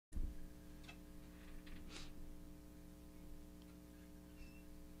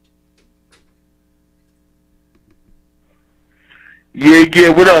Yeah, yeah,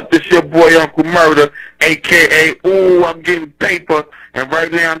 what up? This your boy Uncle Murder, a.k.a. Ooh, I'm getting paper. And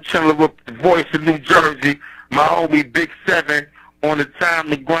right now I'm chilling with the voice of New Jersey, my homie Big Seven, on the Time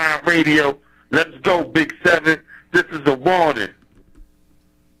to Grind radio. Let's go, Big Seven. This is a warning.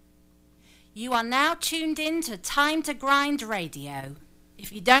 You are now tuned in to Time to Grind radio.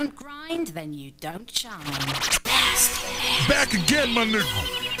 If you don't grind, then you don't shine. Back again, my nigga.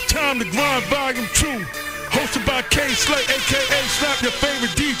 Time to Grind Volume 2. Hosted by K Slay, a.k.a. Slap Your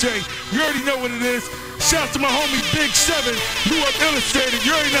Favorite DJ. You already know what it is. Shouts to my homie Big Seven, New Up Illustrated.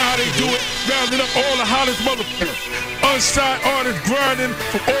 You already know how they do it. Rounding up all the hottest motherfuckers. Unsigned artists grinding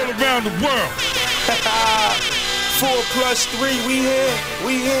from all around the world. 4+3, we here.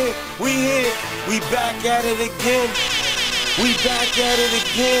 We back at it again. We back at it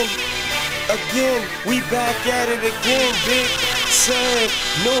again. We back at it again. Big Seven,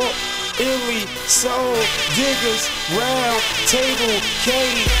 no. Illy, Soul, Diggers, Round, Table,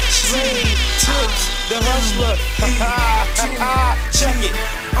 Katie, Slade, Tips, The Hustler, check it.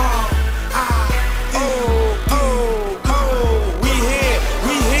 We here,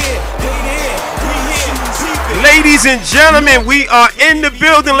 Ladies and gentlemen, we are in the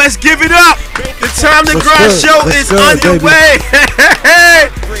building. Let's give it up. The Time to Grind show is underway.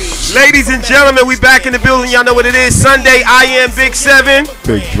 Ladies and gentlemen, we back in the building. Y'all know what it is. Sunday, I am Big Seven.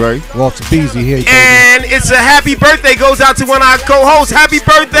 Big Dre. Walter Beasley here. And it's a happy birthday. Goes out to one of our co-hosts. Happy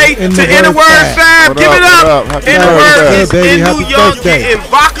birthday to In the Word Fab. Give it up. In the Word is in New York getting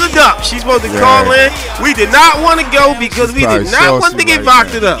vodka'd up. She's supposed to call in. We did not want to go because we did not want to get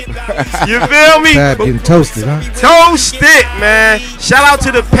vodka'd up. You feel me? Fab getting toasted, huh? Toasted, man. Shout out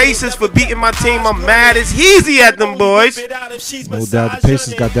to the Pacers for beating my team. I'm mad as heezy at them boys. No doubt the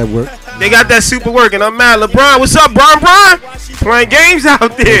Pacers got that work. They got that super work, and I'm mad. LeBron, what's up, Brian? Playing games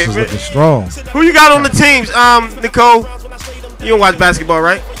out there. Pacers looking strong. Who you got on the teams? Nicole, you don't watch basketball,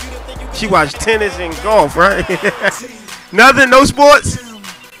 right? She watched tennis and golf, right? Nothing, no sports.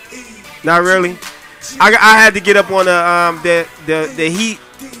 Not really. I had to get up on the Heat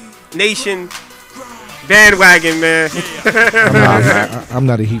Nation bandwagon, man. I'm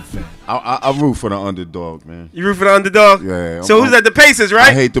not a Heat fan. I root for the underdog, man. You root for the underdog? Yeah. So who's at the Pacers, right?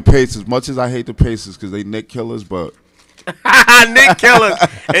 I hate the Pacers. Much as I hate the Pacers because they Nick killers, but Nick killers.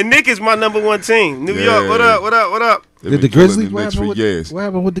 And Nick is my #1 team. New York, what up? Did the Grizzlies? What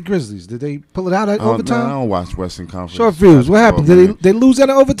happened with the Grizzlies? Did they pull it out at overtime? I don't watch Western Conference. Short views. What happened? Did they lose at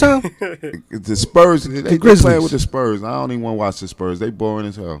overtime? The Spurs. They Grizzlies playing with the Spurs. I don't even want to watch the Spurs. They boring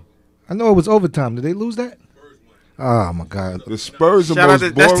as hell. I know it was overtime. Did they lose that? Oh my God! The Spurs are Shout most out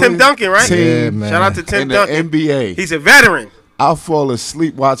to, that's Tim Duncan, right? Yeah, man. Shout out to Tim Duncan. In the NBA. He's a veteran. I'll fall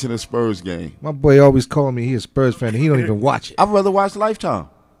asleep watching a Spurs game. My boy always calling me he a Spurs fan, and he don't even watch it. I'd rather watch Lifetime.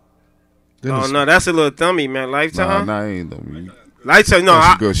 Oh no, that's a little thummy, man. Lifetime. Nah, ain't dummy. Lifetime.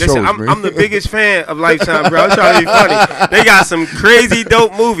 No, listen, I'm the biggest fan of Lifetime, bro. I'm trying to be funny. They got some crazy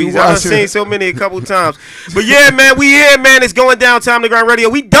dope movies. I've seen so many a couple times. But yeah, man, we here, man. It's going down. Time to Grind Radio.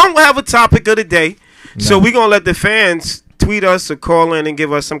 We don't have a topic of the day, so we're gonna let the fans tweet us or call in and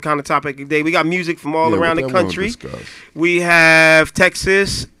give us some kind of topic of the day. We got music from all around the country. We have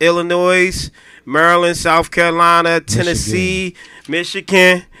Texas, Illinois, Maryland, South Carolina, Tennessee,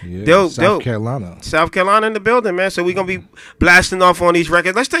 Michigan. Yeah, dope. South Carolina in the building, man. So we're going to be blasting off on these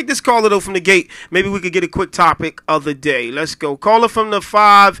records. Let's take this caller, though, from the gate. Maybe we could get a quick topic of the day. Let's go. Caller from the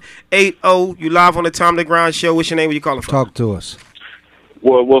 580. You live on the Time to Grind show. What's your name? Where you calling from? Talk to us.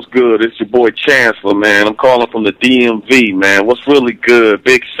 Well, what's good? It's your boy Chancellor, man. I'm calling from the DMV, man. What's really good?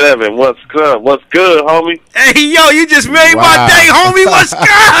 Big Seven, what's good? What's good, homie? Hey, yo, you just made my day, homie. What's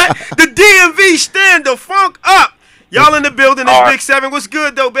good? The DMV stand the funk up. Y'all in the building. It's Big Seven. What's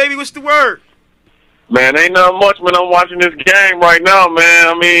good, though, baby? What's the word? Man, ain't nothing much, man. I'm watching this game right now, man.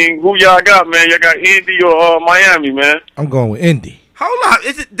 I mean, who y'all got, man? Y'all got Indy or Miami, man? I'm going with Indy. Hold up.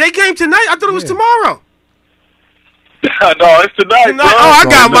 Is it they game tonight? I thought it was tomorrow. No, it's tonight, bro. Oh, I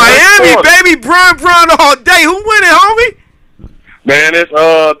got Miami, baby. Bron all day. Who winning, homie? Man, it's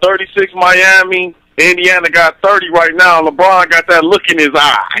 36 Miami. Indiana got 30 right now. LeBron got that look in his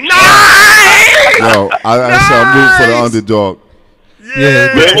eye. Nice! Yo, I'm rooting for the underdog.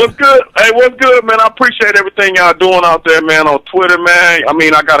 Yeah, man, what's good? Hey, what's good, man? I appreciate everything y'all doing out there, man, on Twitter, man. I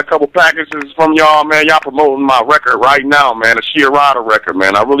mean, I got a couple packages from y'all, man. Y'all promoting my record right now, man, a Sheer Rider record,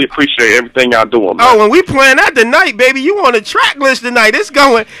 man. I really appreciate everything y'all doing, man. Oh, and we playing that tonight, baby. You on the track list tonight. It's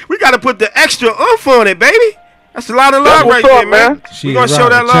going. We got to put the extra oomph on it, baby. That's a lot of love right there, man. We're going to show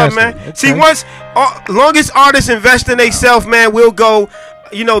that love, man. See, once longest artists invest in themselves, man, we'll go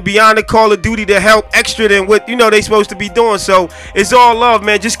you know, beyond the call of duty to help extra than what, you know, they supposed to be doing. So it's all love,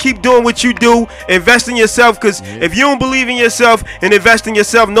 man. Just keep doing what you do. Invest in yourself, because if you don't believe in yourself and invest in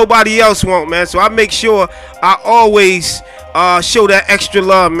yourself, nobody else won't, man. So I make sure I always show that extra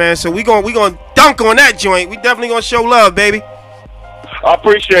love, man. So we gonna dunk on that joint. We definitely gonna show love, baby. I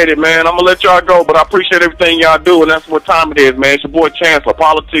appreciate it, man. I'm going to let y'all go, but I appreciate everything y'all do, and that's what time it is, man. It's your boy Chancellor,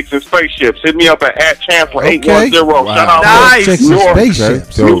 Politics and Spaceships. Hit me up at Chancellor810. Wow. Shout out nice.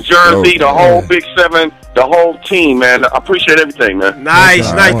 to New Jersey, the whole Big 7, the whole team, man. I appreciate everything, man. Nice.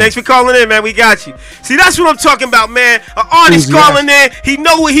 Thanks for calling in, man. We got you. See, that's what I'm talking about, man. An artist calling in. He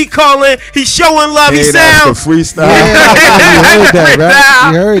know what he calling. He's showing love. He sounds. Freestyle.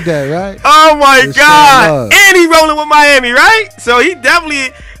 You heard that, right? Oh, my God. And he rolling with Miami, right? So he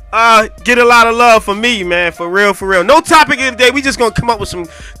definitely get a lot of love from me, man. For real, for real. No topic of the day. We just going to come up with some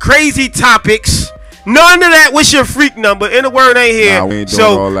crazy topics. None of that. What's your freak number? In the word ain't here. Nah, we ain't doing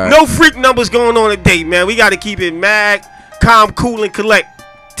so all that. No freak numbers going on today, man. We got to keep it mad, calm, cool, and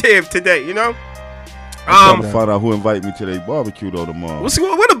collective today, you know? I'm trying to find out who invited me to their barbecue, though, tomorrow.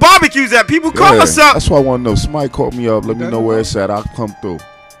 Where the barbecues at? People call us up. That's what I want to know. Somebody call me up. Let me know where it's at. I'll come through.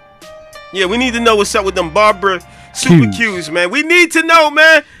 Yeah, we need to know what's up with them Barbara Super Qs, man. We need to know,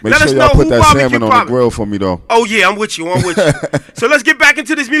 man. Make Let sure us y'all know put who that barbecue salmon on the grill for me, though. Oh, yeah, I'm with you. So let's get back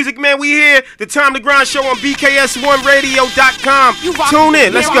into this music, man. We here. The Time to Grind show on BKS1Radio.com. Tune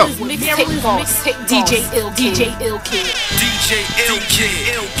in. Let's go. DJ Ill Kid.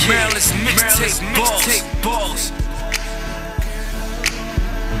 Maryland's mixtape boss.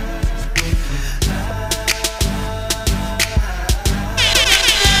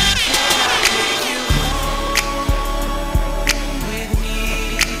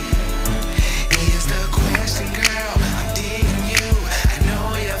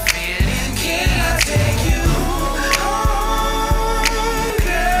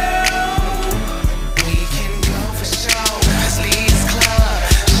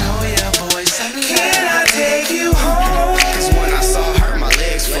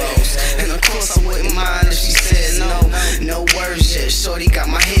 Shorty got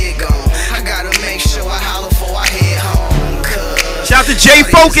my head gone. I gotta make sure I holler before I head home. Shout out to Jay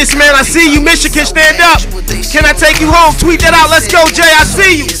Focus, man. I see you, Michigan. Stand up. Can I take you home? Tweet that out. Let's go, Jay. I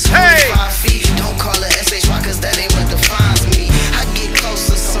see you. Hey. Don't call it SHY, cause that ain't what defines me. I get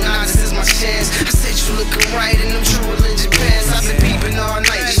closer, so now this is my chance. I said you looking right in them true religion pants. I've been peeping all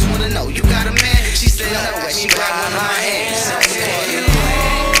night. Just wanna know, you got a man? She said no, and she got one of my hands.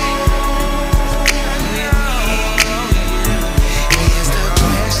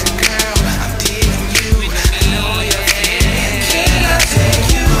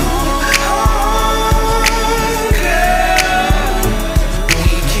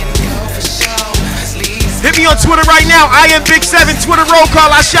 Hit me on Twitter right now. I am Big 7. Twitter roll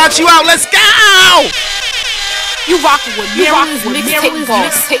call. I shout you out. Let's go. You rockin' with Maryland's mixtape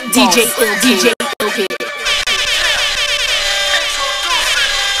boss. DJ Ill Kid.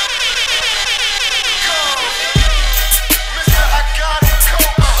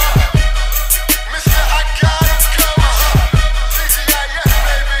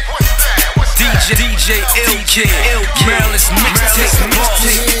 DJ Ill Kid, Maryland's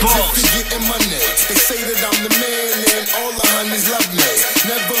mixtape boss. Getting money. They say that I'm the man and all the honeys love me.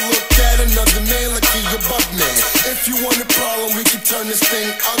 Never looked at another man like he above me. If you want a problem, we can turn this thing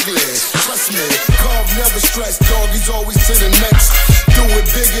ugly. Trust me, Carve never stressed, dog, he's always to the next. Do it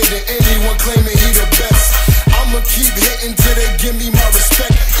bigger than anyone claiming he the best. I'ma keep hitting till they give me my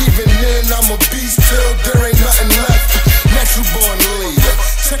respect. Even then, I'm a beast till there ain't nothing left. Natural born leader,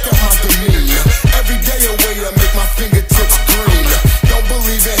 check out my demeanor. Every day away, I make my fingertips green. Don't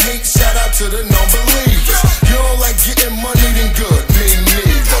believe in hate, shout out to the non-believers. You don't like getting money, then good, me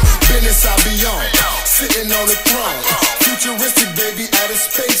neither. Business I be on, sitting on the throne. Futuristic, baby, out of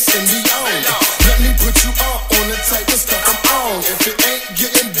space and beyond. Let me put you on the type of stuff I'm on. If it ain't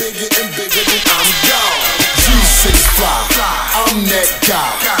getting bigger and bigger, then I'm gone. G6 fly, I'm that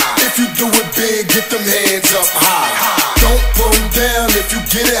guy. If you do it big, get them hands up high. Don't put them down if you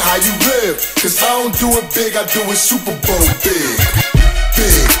get it how you live. Cause I don't do it big, I do it Super Bowl big.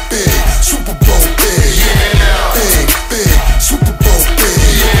 Big, big, Super Bowl big. Big, big, Super Bowl big.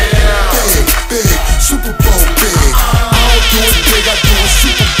 Big, big, Super Bowl big. I don't do it big, I do it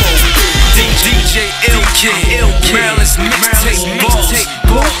Super Bowl big. DJ Ill Kid, Maryland's mixtape boss.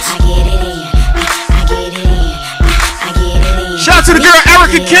 Shout out to the girl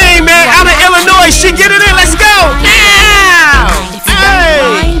Erica Kane, man, out of Illinois. She get it in. Let's go now.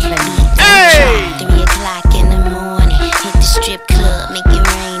 Hey, hey. 3 o'clock in the morning, hit the strip club, make it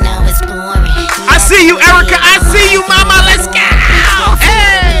rain, now it's pouring. I see you, Erica. I see you, mama. Let's go. Hey.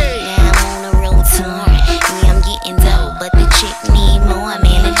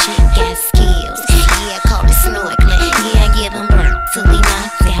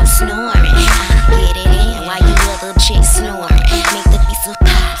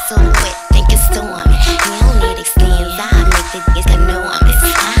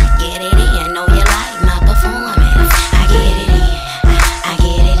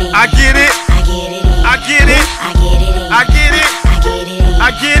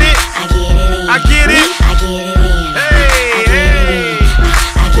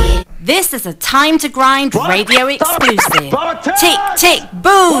 is a Time to Grind radio exclusive. Tick, tick,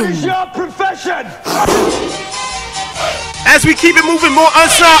 boom. What is your profession? As we keep it moving, more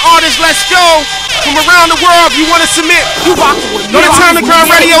unsigned artists, let's go. From around the world, if you want to submit, go to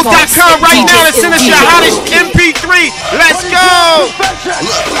TimeToGrindRadio.com right now and send us your hottest MP3. Let's go.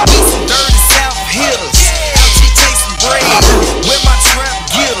 Look, we some dirty South hitters. LG take some bread. Where my trap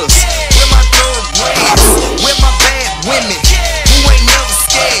getters. Where my thoroughbreds. Where my bad women who ain't never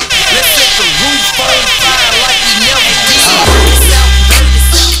scared. Let's set the roof on fire like we never did. Dirty South, dirty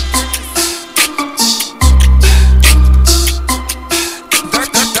South.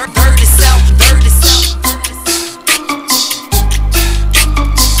 Dirty South, dirty South.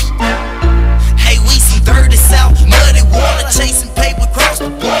 Hey, we some dirty South, muddy water, chasing paper across the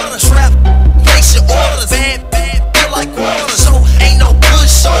border. Trap, place your orders, bad, feel like water. So ain't no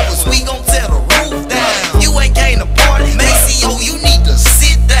pushovers, we gon' tear the roof down. You ain't came to party, Maceo, you need to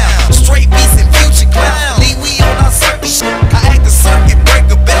sit down. Straight beats and future clown, leave we on our circuit. I act a circuit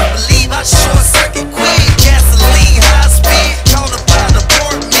breaker, better believe I short circuit quick. Gasoline, high speed, call the fire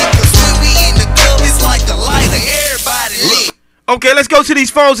department, cause when we in the club, it's like the lighter, everybody lit. Okay, let's go to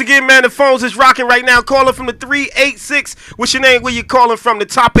these phones again, man. The phones is rocking right now. Caller from the 386. What's your name? Where you calling from? The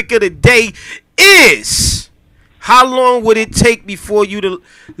topic of the day is, how long would it take before you to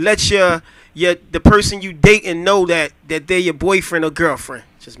let the person you dating know that they're your boyfriend or girlfriend?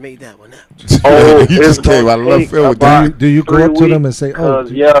 Just made that one up. Oh, you just came out of left field. Do you go up to them and say, "Oh,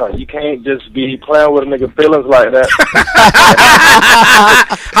 yeah, you can't just be playing with a nigga feelings like that."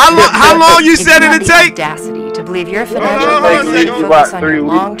 How long you said it'd take? Audacity to believe your financial goals should focus on your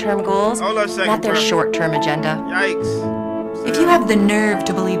long-term goals, not their short-term agenda. Yikes! If you have the nerve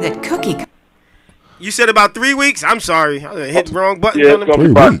to believe that Cookie. You said about 3 weeks. I'm sorry, I hit the wrong button. Yeah, it's gonna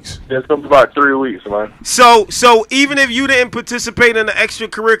be about 3 weeks, man. So even if you didn't participate in the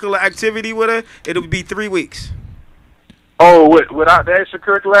extracurricular activity with her, it'll be 3 weeks. Oh, without the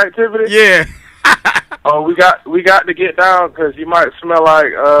extracurricular activity? Yeah. Oh, we got to get down because you might smell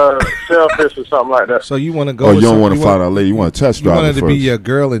like shellfish or something like that. So you want to go? Oh, you don't want to find out later. You want to test drive. You wanted it to first. be your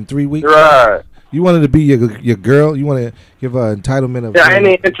girl in 3 weeks, right? You wanted to be your girl. You want to give her entitlement of. Yeah, I ain't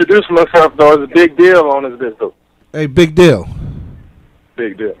even introduced myself though. It's a big deal on this bitch though. Hey, big deal.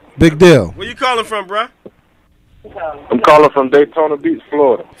 Big deal. Big deal. Where you calling from, bruh? I'm calling from Daytona Beach,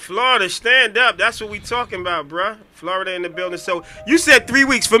 Florida. Florida, stand up. That's what we talking about, bruh. Florida in the building. So you said 3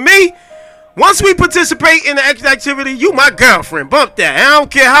 weeks. For me, once we participate in the activity, you my girlfriend. Bump that. I don't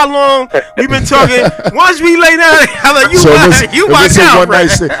care how long we've been talking. Once we lay down, I'm like, you my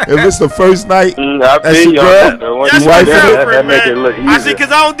girlfriend. If it's the first night, that's your girl. That's my girlfriend, man. I said,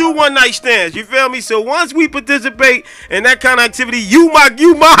 because I don't do one night stands. You feel me? So once we participate in that kind of activity, you my.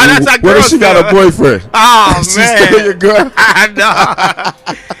 That's our girlfriend. What if she got a boyfriend? Oh, She's man. still your girl? I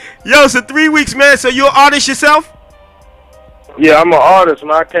know. Yo, so 3 weeks, man. So you're an artist yourself? Yeah, I'm an artist,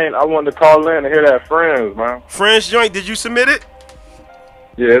 man. I wanted to call in and hear that Friends, man. Friends joint, did you submit it?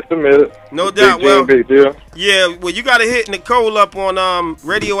 Yeah, it's submitted. No doubt. Big deal. Yeah, well, you got to hit Nicole up on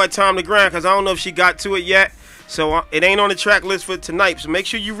radio at Time to Grind, because I don't know if she got to it yet. So it ain't on the track list for tonight. So make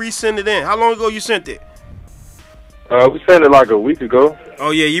sure you resend it in. How long ago you sent it? We sent it like a week ago.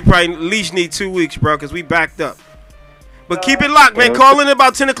 Oh, yeah, you probably at least need 2 weeks, bro, because we backed up. But keep it locked, man. Call in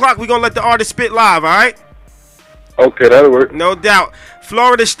about 10 o'clock. We're going to let the artist spit live, all right? Okay, that'll work. No doubt.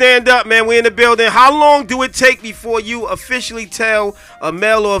 Florida, stand up, man. We in the building. How long do it take before you officially tell a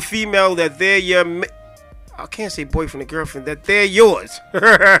male or a female that they're your... I can't say boyfriend or girlfriend. That they're yours.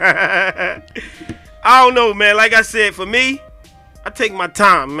 I don't know, man. Like I said, for me, I take my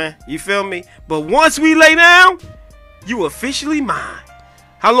time, man. You feel me? But once we lay down, you officially mine.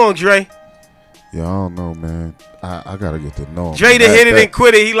 How long, Dre? Yeah, I don't know, man. I gotta get to know him. Dre to hit it and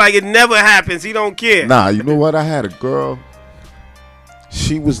quit it. He like, it never happens. He don't care. Nah, you know what? I had a girl.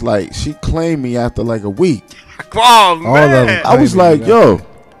 She was like, she claimed me after like a week. Oh, man. I was like, yo.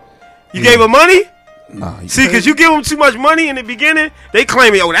 You gave her money? Nah. See, because you give them too much money in the beginning, they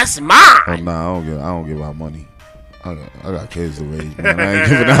claim it. Oh, that's mine. Oh, nah, I don't give out money. I got kids to raise, man. I ain't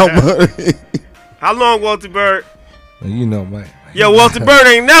giving out money. How long, Walter Bird? Well, you know, man. Yo, Walter Bird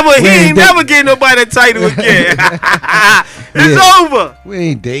ain't never getting nobody that title again. It's over. We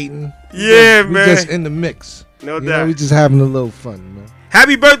ain't dating. Yeah, we man. Just in the mix. No doubt. Know, we just having a little fun, man.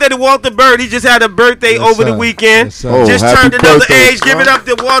 Happy birthday to Walter Bird. He just had a birthday over the weekend. Just turned another age. Give it up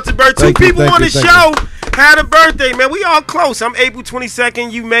to Walter Bird. Two people on the show had a birthday, man. We all close. I'm April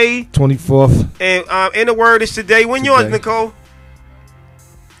 22nd. You May 24th. And in the word is today. When yours, Nicole?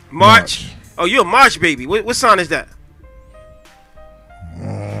 March. Oh, you're a March baby. What sign is that?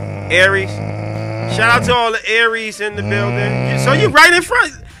 Aries. Shout out to all the Aries in the building. So you right in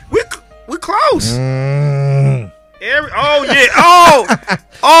front. We close. Oh yeah.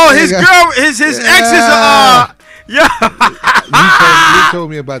 Oh, his girl, his ex is You told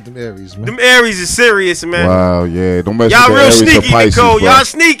me about them Aries, man. Them Aries is serious, man. Wow, yeah. Don't mess y'all with real Aries sneaky, Pisces, Nicole. bro. Y'all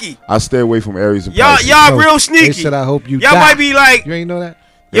sneaky. I stay away from Aries and Pisces. Y'all real sneaky. They said I hope you y'all die. might be like, you ain't know that?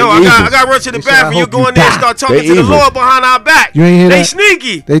 Yo, I got to run to the bathroom. You go in there and start talking to the Lord behind our back. You ain't hear they that?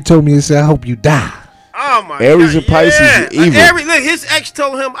 sneaky. They told me, they said, I hope you die. Oh my Aries God. and Pisces is evil. Aries, look, his ex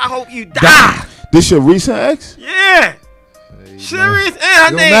told him, I hope you die. This your recent ex? Yeah. Serious? And her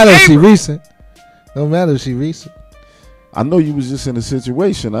Don't name matter if she April. recent. Don't matter if she recent. I know you was just in a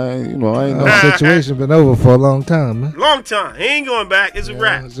situation. I ain't know. The situation been over for a long time, man. Long time. He ain't going back. It's a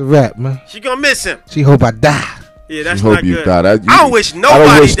wrap. It's a wrap, man. She gonna miss him. She hope I die. Yeah, that's hope not you good. die. I don't wish nobody I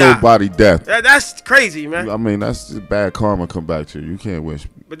don't wish die. nobody death. That's crazy, man. I mean, that's just bad karma come back to you. You can't wish.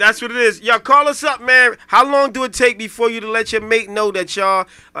 But that's what it is. Y'all call us up, man. How long do it take before you to let your mate know that y'all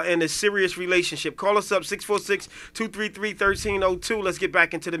are in a serious relationship? Call us up, 646-233-1302. Let's get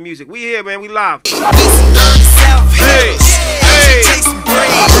back into the music. We here, man. We live. Hey,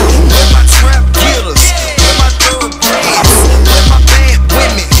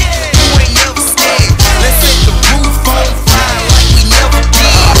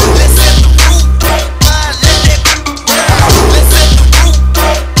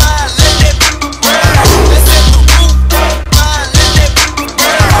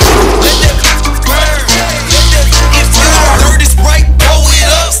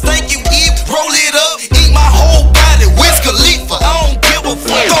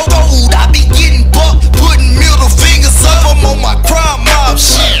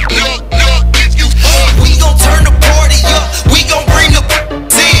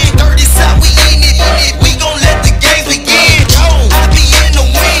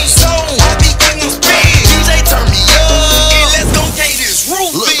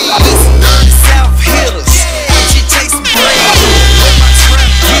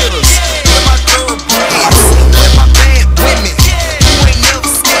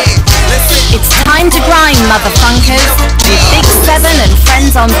 Motherfunkers with Big 7 and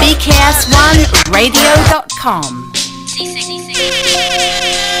friends on BKS1Radio.com.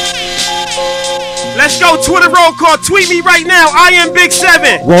 Let's go. Twitter roll call. Tweet me right now. I am Big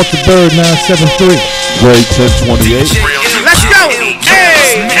 7. Walter Bird 973. Ray 1028. Let's go.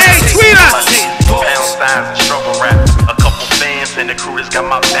 Hey, tweet us.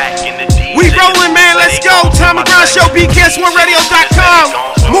 We rolling, man. Let's go. Time to Grind Show.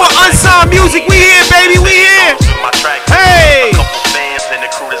 BKS1Radio.com. More unsigned music. We here, baby. We here. Hey.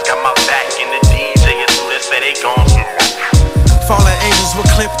 Fallen angels with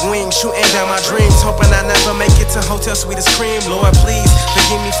clipped wings, shooting down my dreams, hoping I never make it to Hotel Sweetest Cream. Lord, please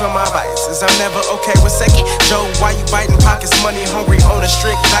forgive me for my vices. I'm never okay with second. Joe, why you biting pockets? Money hungry on a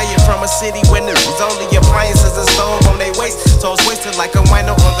strict diet from a city where there's only appliances and stove on their waist. So it's wasted like a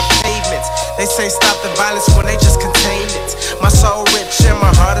wino on the pavements. They say stop the violence when they just contain it. My soul rich and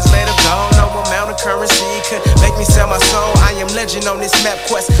my heart is made of gold. No amount of currency could make me sell my soul. I am legend on this map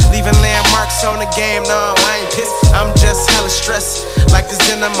quest, leaving landmarks on the game. No, I ain't pissed. I'm just hella stressed. Like this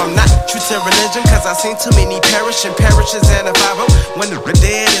denim, I'm not true to religion, cause I've seen too many perish and perishes and a 5-0 when the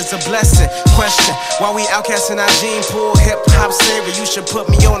dead is a blessing. Question, why we outcasting our gene pool? Hip hop savior, you should put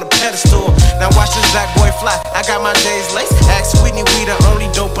me on a pedestal. Now watch this black boy fly, I got my days laced. Ask Whitney, we the only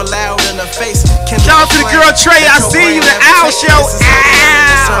dope allowed in the face. Shout out to the girl Trey, I see you, the Owl Show.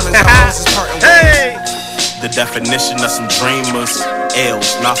 Hey! The definition of some dreamers.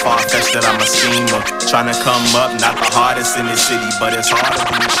 L's, not far-fetched that I'm a schemer. Trying to come up, not the hardest in this city, but it's harder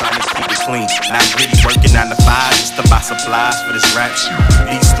when you're trying to keep it clean. Not gritty, working 9 to 5 just to buy supplies for this rap shit.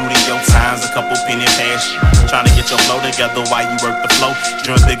 These studio times, a couple penny cash. Trying to get your flow together while you work the flow.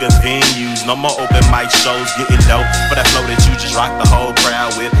 Join bigger venues, no more open mic shows, getting dope. For that flow that you just rock the whole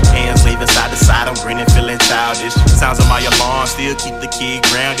crowd with. Hands waving side to side, I'm grinning, feeling childish. Sounds of my alarm, still keep the kid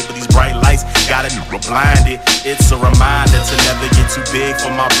grounded. But these bright lights, gotta be blinded. It's a reminder to never get too big for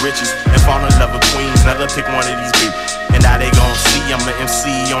my britches and fall in love with queens. Never pick one of these people. And now they gon' see I'm an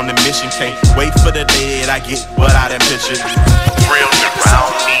MC on the mission. Can't wait for the day that I get what I done pictured. Real nigga, I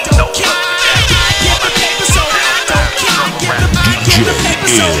don't need no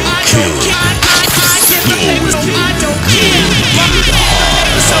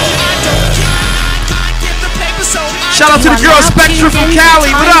Shout out to the girl Spectra from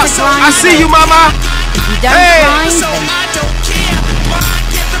Cali. What up? I see you, mama. If you don't hey. grind, then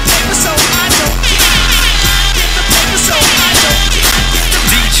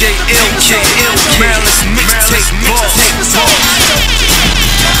DJ LK, Maryland's mixtape.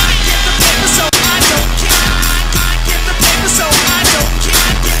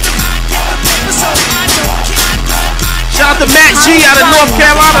 to Matt G out of North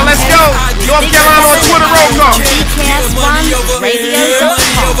Carolina. Let's go. North Carolina on Twitter roll call.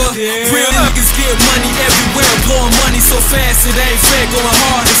 Real niggas get money everywhere, blowing money so fast it ain't fair. Going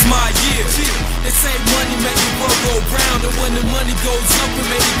hard, it's my year. They say money make the world go round, and when the money goes up, it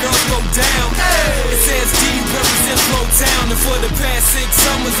make the girls go down. It says D represent Flow Town, and for the past 6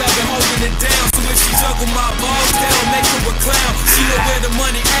 summers I've been holding it down. So if she juggle my balls, they'll make her a clown. She know where the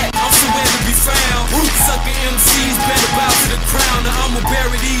money at, I'm somewhere to be found. Sucker MCs better bow to the crown. Now I'ma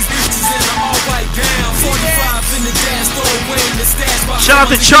bury these bitches in an all-white gown. 45 in the dance, throw away in the stash. Shout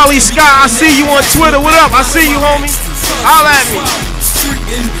out to Charlie Scott. I see you on Twitter. What up? I see you, homie. Holla at me. Street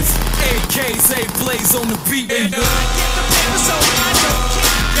niggas, AKs, A Blaze on the beat.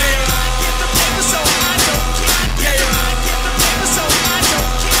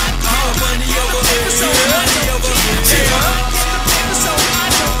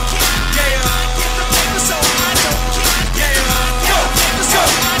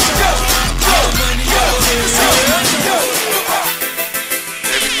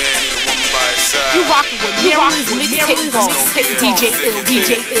 You rockin' with Maryland's mixtape boss, DJ Ill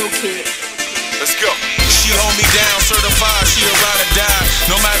Kid. Let's go. She hold me down, certified, she a ride or die.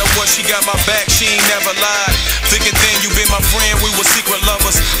 No matter what, she got my back, she ain't never lied. Thick and thin, you been my friend, we were secret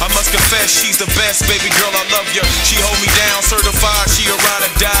lovers. I must confess, she's the best, baby girl, I love you. She hold me down, certified, she a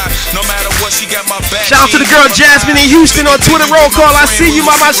ride or die. No matter what, she got my back. Shout out to the girl Jasmine in Houston on Twitter roll call. I see you,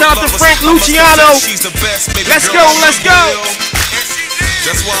 mama. Shout out to Frank Luciano. Let's go, let's go.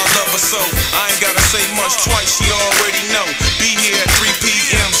 That's why I love her so. I ain't gotta say much twice, she already know. Be here at 3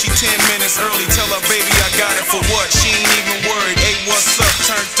 p.m., she 10 minutes early. Tell her, baby, I got it for what? She ain't even worried. Hey, what's up?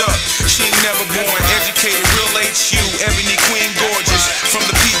 Turned up. She ain't never born. Educated, real HU. Ebony Queen, gorgeous. From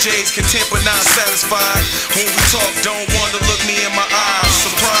the PJs, content but not satisfied. When we talk, don't want to look me in my eyes.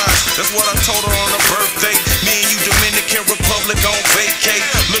 Surprise, that's what I told her on her birthday. Me and you, Dominican Republic, on vacate.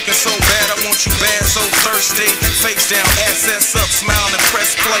 Looking so bad, I want you bad, so thirsty. Face down, SS up, smiling.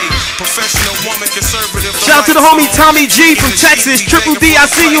 Press play, professional woman, conservative. Shout out to the homie Tommy G from Texas. Triple D, I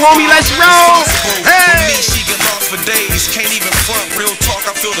see you, homie. Let's roll. Hey. She get lost for days. Can't even front. Real talk,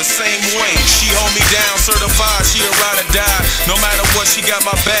 I feel the same way. She hold me down, certified. She a ride or die. No matter what, she got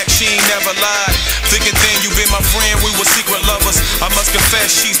my back. She ain't never lied. Thick and thin, you been my friend. We were secret lovers. I must confess,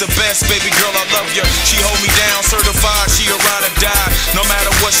 she's the best, baby girl. I love you. She hold me down, certified. She a ride or die. No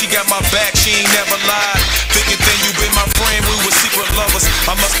matter what, she got my back. She ain't never lied. Thick and thin, you been my friend. We were secret lovers.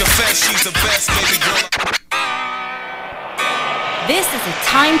 I must confess, she's the best, baby girl. This is a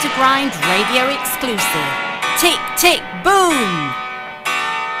Time to Grind radio exclusive. Tick, tick, boom!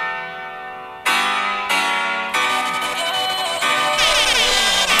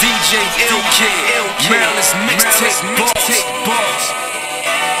 DJ Ill Kid, Maryland's mixtape boss.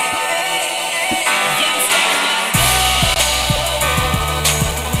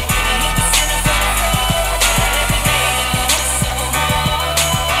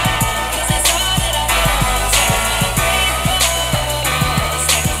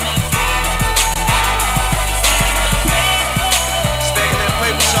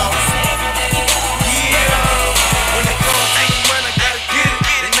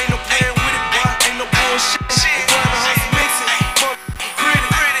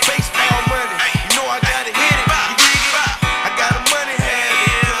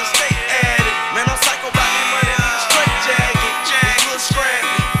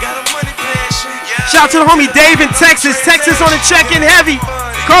 Shout out to the homie Dave in Texas. Texas on the check-in heavy.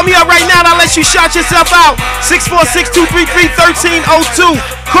 Call me up right now and I'll let you shout yourself out. 646-233-1302.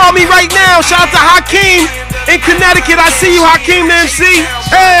 Call me right now. Shout out to Hakeem in Connecticut. I see you, Hakeem the MC.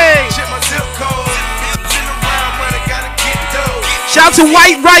 Hey! Shout out to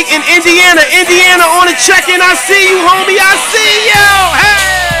White Wright in Indiana. Indiana on the check-in. I see you, homie. I see you.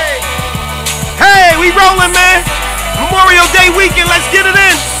 Hey! Hey, we rolling, man. Memorial Day weekend. Let's get it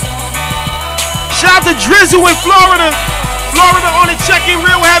in. Shout out to Drizzle in Florida. Florida on the check-in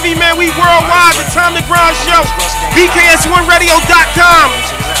real heavy, man. We worldwide. The Time to Grind show. BKS1radio.com.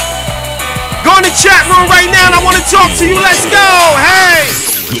 Go in the chat room right now and I want to talk to you. Let's go. Hey.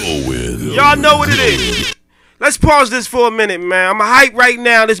 Y'all know what it is. Let's pause this for a minute, man. I'm hyped right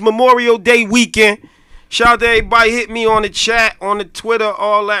now. This Memorial Day weekend. Shout out to everybody. Hit me on the chat, on the Twitter,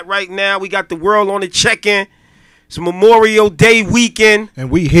 all that right now. We got the world on the check-in. It's Memorial Day weekend.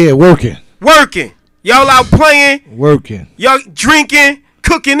 And we here working. Working. Y'all out playing. Working. Y'all drinking,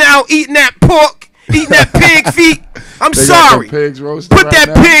 cooking out, eating that pork, eating that pig feet. I'm sorry. Put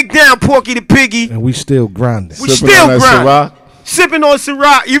that pig down, Porky the Piggy. And we still grinding. We still grinding. Sipping on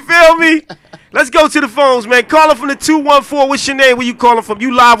Ciroc. You feel me? Let's go to the phones, man. Calling from the 214. What's your name? Where you calling from?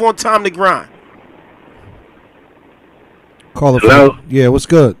 You live on Time to Grind. Caller Hello? Yeah, what's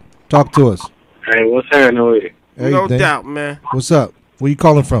good? Talk to us. Hey, what's happening with you? No doubt, man. What's up? Where you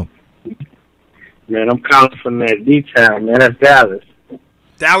calling from? Man, I'm calling from that D-Town, man. That's Dallas.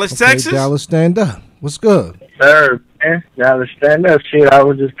 Dallas, Texas? Dallas, stand up. What's good? Sir, man. Dallas, stand up. Shit, I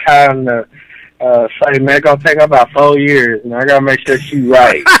was just calling to say, man, it's going to take about 4 years, man. I got to make sure she's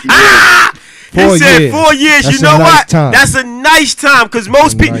right. He said 4 years. That's you know nice what? Time. That's a nice time because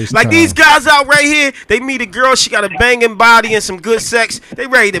most people, nice like time. these guys out right here, they meet a girl, she got a banging body and some good sex. They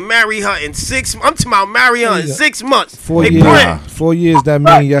ready to marry her in 6 months. I'm talking about marry her in 6 months. 4 they years. plan. 4 years, that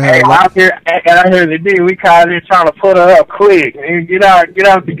mean you have. Out here today, we called her trying to put her up quick. Man, get out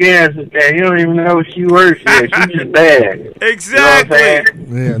the gas with that. You don't even know what she works for. She's just bad. Exactly.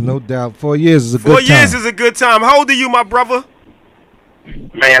 You know Yeah, no doubt. 4 years is a good 4 time. years is a good time. How old are you, my brother?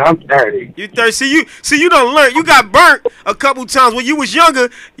 Man, I'm 30. You 30. See, you done learn. You got burnt a couple times. When you was younger,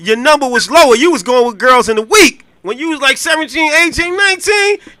 your number was lower. You was going with girls in the week. When you was like 17, 18,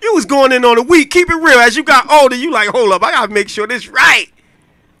 19, you was going in on the week. Keep it real. As you got older, you like, hold up, I got to make sure this right.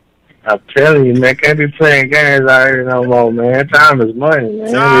 I'm telling you, man, can't be playing games out here no more, man. Time is money,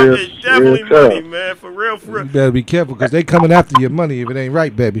 man. Time is definitely money, man. For real, for real. You better be careful because they coming after your money if it ain't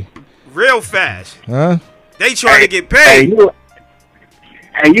right, baby. Real fast. Huh? They trying to get paid.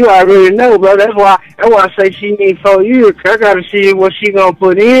 And you already know, bro. That's why I say she need 4 years. 'Cause I gotta see what she gonna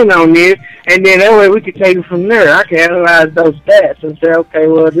put in on this, and then that way we can take it from there. I can analyze those stats and say, okay,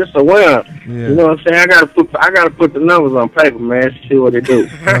 well, this a winner. Yeah. You know what I'm saying? I gotta put the numbers on paper, man. See what they do.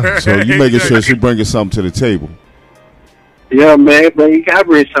 So you making sure she bringing something to the table. Yeah, man, but you gotta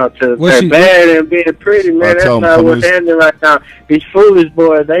bring something to the table. Bad and being pretty, man. That's not what's happening right now. These foolish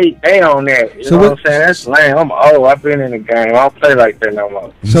boys, they on that. You know what I'm saying? That's lame. I'm old. I've been in the game. I don't play like that no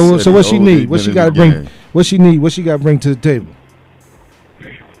more. So what she need? What she got to bring? What she need? What she got to bring to the table?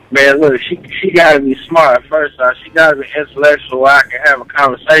 Man, look, she got to be smart. First off, she got to be intellectual. I can have a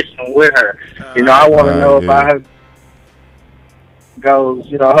conversation with her. You know, I want to know about her goals,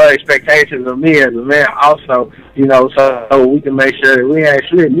 you know, her expectations of me as a man also, you know, so we can make sure that we ain't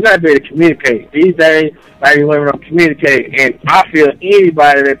slipping. You got to be able to communicate. These days, like women don't communicate, and I feel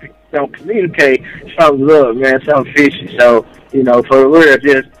anybody that don't communicate, something's up, man, something fishy. So, you know, for the real,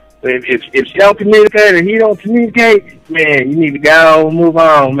 just if she don't communicate and he don't communicate, man, you need to go and move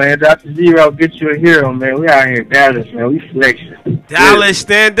on, man. Dr. Zero, get you a hero, man. We out here in Dallas, man. We flexion. Dallas,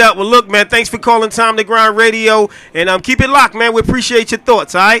 stand up. Well, look, man, thanks for calling Time to Grind Radio, and keep it locked, man. We appreciate your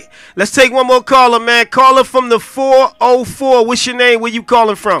thoughts, all right? Let's take one more caller, man. Caller from the 404. What's your name? Where you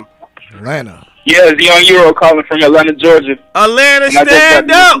calling from? Atlanta. Yeah, it's Young Euro calling from Atlanta, Georgia. Atlanta, stand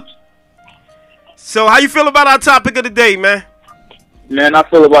up. So how you feel about our topic of the day, man? Man, I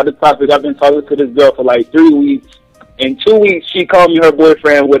feel about the topic. I've been talking to this girl for like 3 weeks. In 2 weeks, she called me her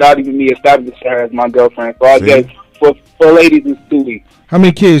boyfriend without even me establishing her as my girlfriend. So I guess for ladies, it's 2 weeks. How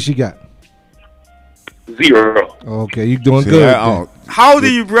many kids she got? 0. Okay, you doing good. How old are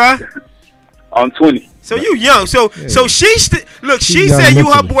you, bruh? I'm 20. So you young. So she look. She said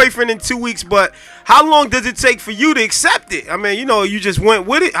you her boyfriend in 2 weeks, but how long does it take for you to accept it? I mean, you know, you just went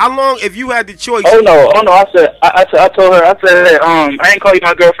with it. How long, if you had the choice? Oh no. I told her. I said, I ain't call you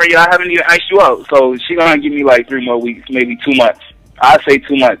my girlfriend yet. I haven't even asked you out. So she gonna give me like 3 more weeks, maybe 2 months. I say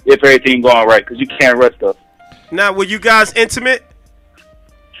 2 months if everything going right, because you can't rush stuff. Now, were you guys intimate?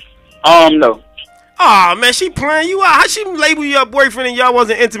 No. Oh man, she playing you out. How she label you her boyfriend and y'all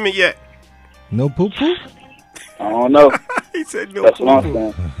wasn't intimate yet? No poo-poo? I don't know. He said no That's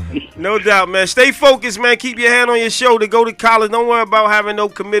poo-poo. No doubt, man. Stay focused, man. Keep your hand on your shoulder. Go to college. Don't worry about having no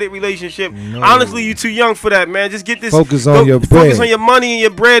committed relationship. No. Honestly, you too young for that, man. Just get this. Focus on your bread. Focus on your money and your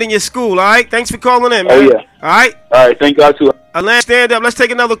bread and your school, all right? Thanks for calling in, man. Oh, yeah. All right? All right. Thank y'all, too. Atlanta, stand up. Let's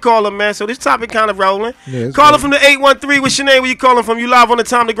take another caller, man. So this topic kind of rolling. Yeah, caller from the 813. What's your name? Where you calling from? You live on the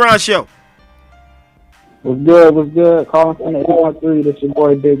Time to Grind show. What's good? What's good? Calling from the 813. This your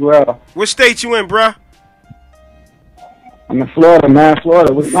boy, Big Ralph. What state you in, bruh? I'm in Florida, man.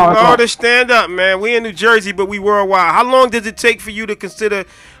 Florida. What's going on? Florida, stand up, man. We in New Jersey, but we worldwide. How long does it take for you to consider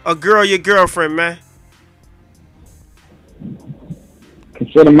a girl your girlfriend, man?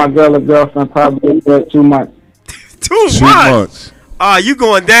 Consider my girl a girlfriend probably 2 months. 2 months? You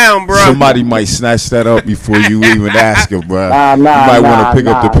going down, bro. Somebody might snatch that up before you even ask her, bro. You might want to pick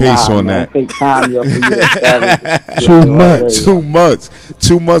up the pace on that. Take time, yo, 2 months. 2 months.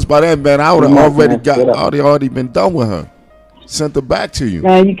 2 months by then, man. I would have already been done with her. Sent her back to you.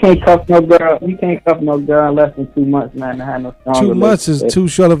 Man, you can't cuff no girl. You can't cuff no girl in less than 2 months, man. To have no strong 2 months is too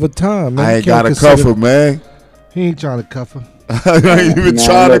short of a time, man. I ain't got to cuff her, man. He ain't trying to cuff her. I ain't even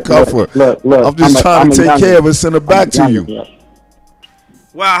trying to cuff her. Look, I'm just trying to take care of her, send her back to you.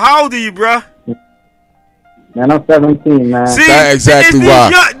 Wow, how old are you, bro? Man, I'm 17, man. See, that's exactly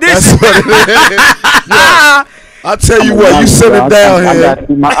why. That's what it is. Yeah. I tell you what, you send it down here. I gotta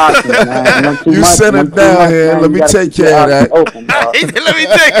see my options, man. You send it down here. Let me take care of that. Let me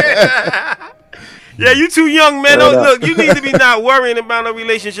take it. Yeah, you too young, man. Don't, look, you need to be not worrying about a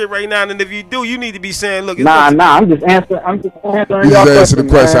relationship right now. And if you do, you need to be saying, look. Nah, I'm just answering. I'm just answering you y'all answer the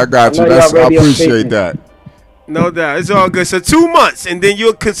question. man. I got you. I appreciate that. No doubt. It's all good. So 2 months, and then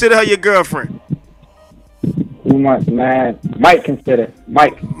you'll consider her your girlfriend. 2 months, man. Might consider.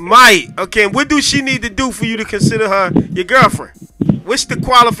 Might. Okay, what do she need to do for you to consider her your girlfriend? What's the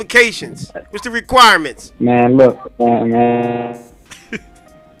qualifications? What's the requirements? Man, look, man.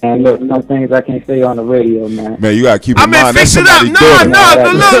 And look, some things I can't say on the radio, man. Man, you gotta keep in mind fix it up. No.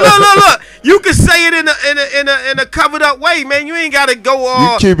 Look. You can say it in a covered up way, man. You ain't gotta go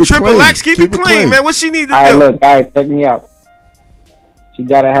all triple X. Keep it clean, man. What she need to do? Look, check me out. She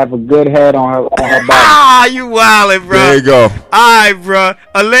gotta have a good head on her body. Ah, you wildin', bro. There you go. All right, bro.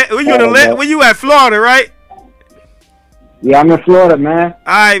 Where you at? Florida, right? Yeah, I'm in Florida, man.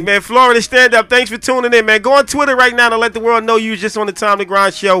 All right, man. Florida, stand up. Thanks for tuning in, man. Go on Twitter right now to let the world know you was just on the Time to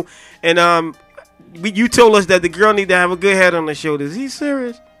Grind show. And you told us that the girl need to have a good head on the shoulders. He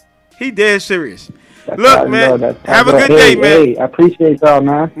serious? He dead serious. Look, man. Have a good day, man. Hey, I appreciate y'all,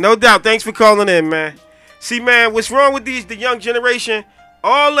 man. No doubt. Thanks for calling in, man. See, man, what's wrong with the young generation?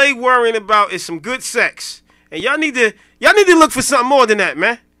 All they worrying about is some good sex, and y'all need to look for something more than that,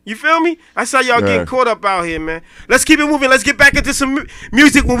 man. You feel me? That's how y'all getting caught up out here, man. Let's keep it moving. Let's get back into some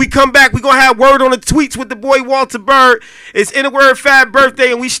music. When we come back, we're going to have word on the tweets with the boy Walter Bird. It's In a Word Fab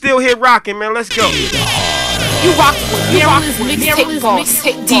birthday, and we still here rocking, man. Let's go. You rock with mixtape boss,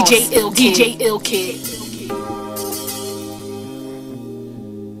 DJ Ill Kid. DJ Ill Kid.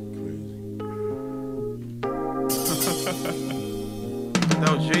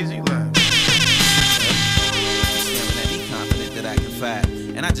 That was Jay-Z live.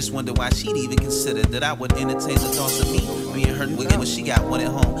 And I just wonder why she'd even consider that I would entertain the thoughts of me being hurt when she got one at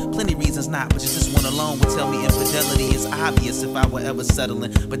home. Plenty reasons not, but just one alone would tell me infidelity is obvious if I were ever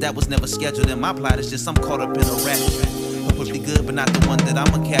settling. But that was never scheduled, and my plot is just I'm caught up in a rap track. I'm pretty good, but not the one that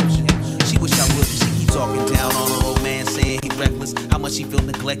I'ma capture. She wish I would, cause she keep talking down on her old man, saying he reckless. How much she feel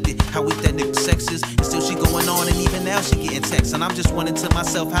neglected, how weak that nigga sex is. And still she going on, and even now she getting texts. And I'm just wondering to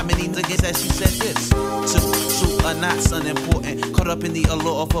myself, how many niggas has she said this to? True or not, son, important. Caught up in the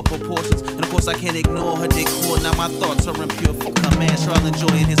allure of her proportions. And of course I can't ignore her decor. Now my thoughts are impure for her man, Charles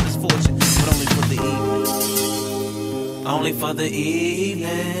enjoying his misfortune. But only for the evening. Only for the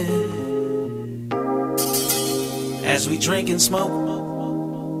evening. As we drink and smoke.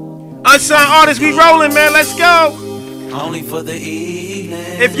 Unsigned artists, we rolling, man. Let's go. Only for the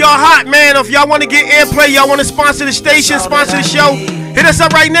evening. If y'all hot, man, if y'all want to get airplay, y'all want to sponsor the station, sponsor the show, hit us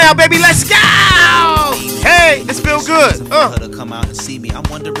up right now, baby. Let's go. Hey, this feel good. For her to come out and see me, I'm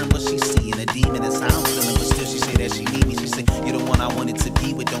wondering what she's seeing. A demon is how I'm feeling, but still she say that she need me. She say you're the one I wanted to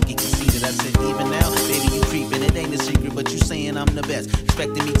be with. Don't get conceited. I said even now, baby, you creeping. It ain't a secret, but you saying I'm the best.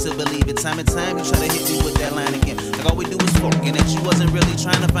 Expecting me to believe it. Time and time you try to hit me with that line again. Like all we do is fuck, and that you wasn't really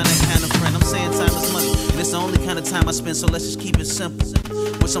trying to find that kind of friend. I'm saying time is money, and it's the only kind of time I spend. So let's just keep it simple.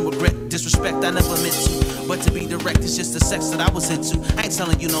 With some regret, disrespect I never meant to. But to be direct, it's just the sex that I was into. I ain't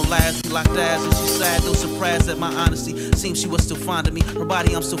telling you no lies, we locked eyes and she sighed. Though surprised at my honesty, seems she was still fond of me. Her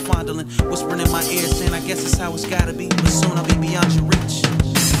body I'm still fondling, whispering in my ear saying I guess it's how it's gotta be. But soon I'll be beyond your reach.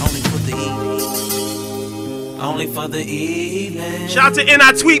 Only for the evening. Only for the evening. Shout out to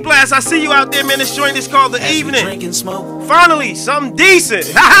NI Tweet Blast. I see you out there, man. This joint is called The Evening. Drink and smoke. Finally, something decent.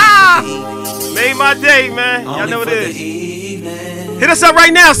 Ha ha! Made my day, man. Y'all know what it is. Hit us up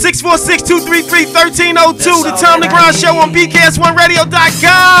right now, 646-233-1302. The Time to Grind Show on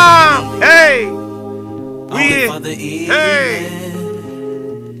BKS1Radio.com. Hey, we here.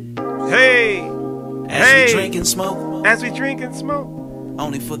 Hey, as we drink and smoke. As we drink and smoke.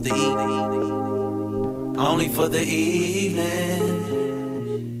 Only for the evening. Only for the evening.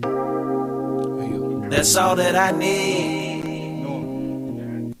 That's all that I need.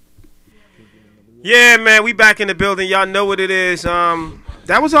 Yeah, man, we back in the building. Y'all know what it is.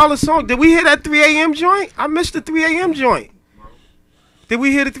 That was all the song. Did we hear that 3 a.m. joint? I missed the 3 a.m. joint. Did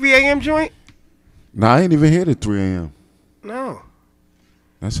we hear the 3 a.m. joint? No, I ain't even hear the 3 a.m. No.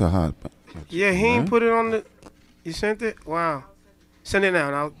 That's a hot. Yeah, he ain't put it on the. You sent it? Wow. Send it now.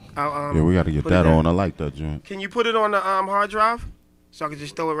 And I'll yeah, we got to get that on. I like that joint. Can you put it on the hard drive so I can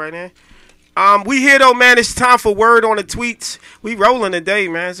just throw it right in? We here though, man. It's time for word on the tweets. We rolling today,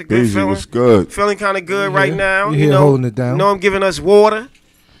 man. It's a good feeling. What's good? Feeling kind of good right now. You know, holding it down. You know, I'm giving us water.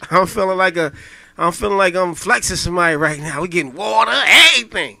 I'm feeling like I'm flexing somebody right now. We getting water,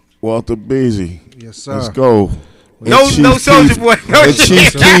 everything. Walter Beasley. Yes, sir. Let's go. No Soulja Boy. No and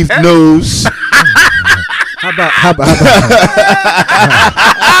Chief Keef news. How about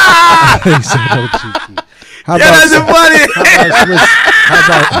How that's funny. How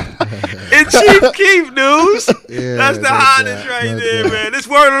about in Chief Keef news? Yeah, that's the hottest right there, man. This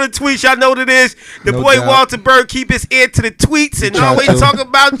word on the tweets, y'all know what it is. The boy doubt. Walter Bird keep his ear to the tweets and always talk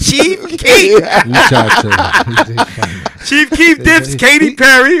about Chief Keef. Chief Keef dips Katy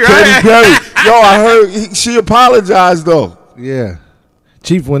Perry, right? Katy Perry. Yo, I heard she apologized though. Yeah.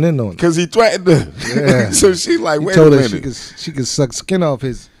 Chief went in on it. Because he threatened her. Yeah. So she like, wait a minute. She could suck skin off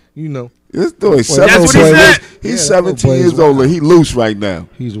his, This boy, that's what he said. He's 17 years older. He loose right now.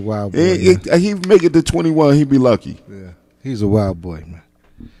 He's a wild boy. He make it to 21, he'd be lucky. Yeah, he's a wild boy, man.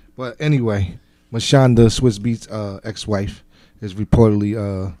 But anyway, Mashonda Swiss Beats' ex-wife is reportedly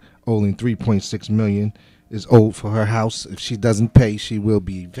owing $3.6 million. Is owed for her house. If she doesn't pay, she will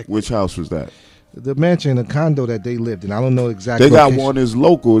be evicted. Which house was that? The mansion, a condo that they lived in. I don't know exactly. They got one that's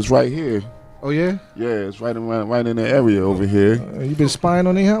local. It's right here. Oh yeah. Yeah, it's right in the area over here. You been spying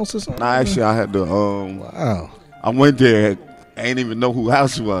on their house or something? Nah, actually, I had to. Wow. I went there. I ain't even know who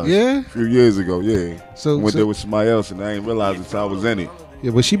house it was. Yeah. A few years ago. Yeah. I went there with somebody else, and I ain't realize until I was in it.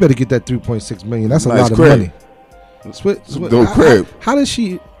 Yeah, but she better get that $3.6 million. That's a lot of money. Crib. How does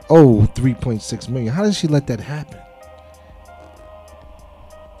she owe $3.6 million? How does she let that happen?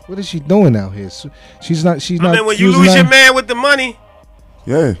 What is she doing out here? She's not. I mean, when you lose your man with the money.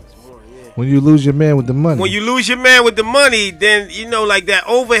 Yeah. When you lose your man with the money. When you lose your man with the money, then like that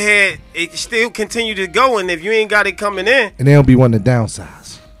overhead, it still continue to go, and if you ain't got it coming in, and they don't be wanting to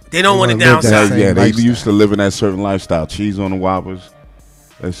downsize. They don't want to downsize. Yeah, they used to live in that certain lifestyle. Cheese on the Whoppers.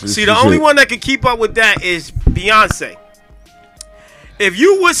 See, the only one that can keep up with that is Beyonce. If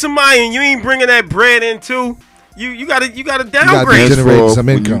you with somebody and you ain't bringing that bread in too, you gotta downgrade. Generate some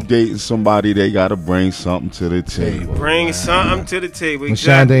income. When you dating somebody, they gotta bring something to the table. Bring something to the table.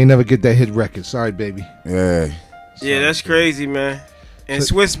 Exactly. Mashonda ain't never get that hit record. Sorry, baby. Yeah. Yeah, that's crazy, man. And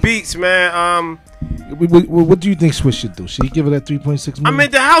Swiss Beats, man. What do you think Swiss should do? Should he give her that $3.6 million? I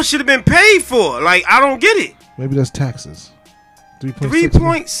mean, the house should have been paid for. Like, I don't get it. Maybe that's taxes.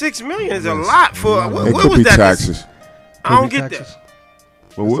 $3.6 million is a lot for. What was be that? Taxes. I don't get that.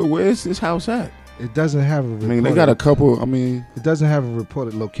 But where is this house at? It doesn't have a reported, I mean, they got a couple. It doesn't have a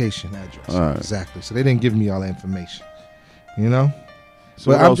reported location address. Right. Exactly. So they didn't give me all that information. You know?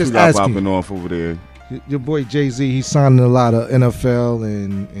 So what else we got popping off over there? Your boy Jay-Z, he's signing a lot of NFL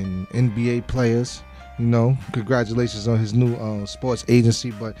and NBA players. You know, congratulations on his new sports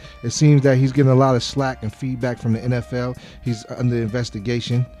agency, but it seems that he's getting a lot of slack and feedback from the NFL. He's under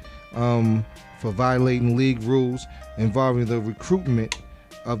investigation for violating league rules involving the recruitment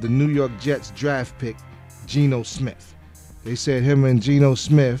of the New York Jets draft pick, Geno Smith. They said him and Geno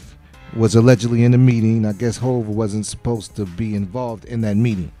Smith was allegedly in a meeting. I guess Hov wasn't supposed to be involved in that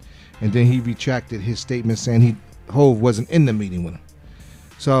meeting. And then he retracted his statement saying Hov wasn't in the meeting with him.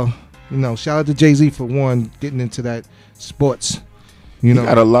 So, shout out to Jay-Z for getting into that sports. He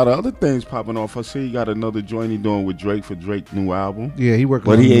got a lot of other things popping off. I see he got another joint he doing with Drake for Drake's new album. Yeah, he working.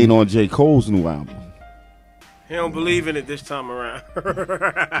 But he ain't on J. Cole's new album. He don't believe in it this time around.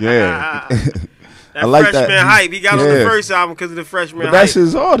 Yeah. I like freshman that. Hype. He got on the first album because of the freshman hype. That's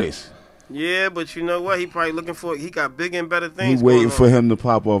his artist. Yeah, but you know what? He probably looking for. He got bigger and better things. He waiting for him to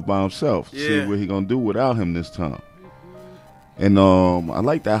pop off by himself. Yeah. See what he gonna do without him this time. And I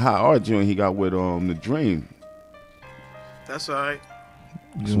like that hot art joint he got with The Dream. That's all right.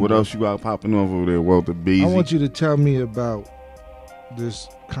 So what else you got popping off over there, Walter Beasley? I want you to tell me about this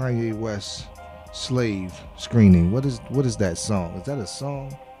Kanye West Slave screening. What is that song? Is that a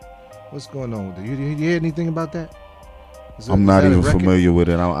song? What's going on with it? You hear anything about that? I'm not even familiar with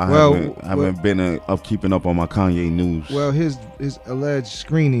it. I haven't been keeping up on my Kanye news. Well, his alleged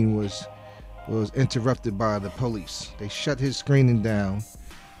screening was interrupted by the police. They shut his screening down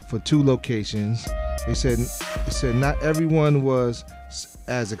for 2 locations. They said not everyone was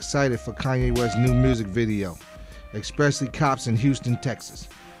as excited for Kanye West's new music video, especially cops in Houston, Texas,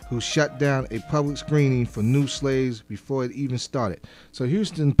 who shut down a public screening for New Slaves before it even started. So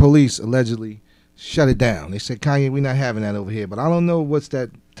Houston police allegedly shut it down. They said, Kanye, we're not having that over here. But I don't know what's that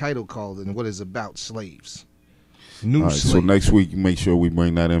title called and what it's about. Slaves. New slaves. So next week, make sure we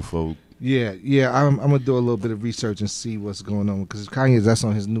bring that info. Yeah. I'm going to do a little bit of research and see what's going on. Because Kanye, that's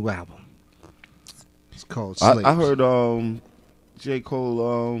on his new album. It's called Slaves. I heard J.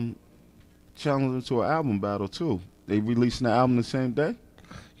 Cole challenged him to an album battle, too. They releasing the album the same day?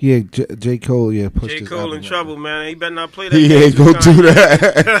 Yeah, J. Cole, pushed J. Cole in trouble, man. He better not play that game. He ain't going to do that.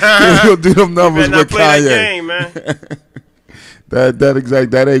 He ain't going to do them numbers with Kanye. He better not play that game, man.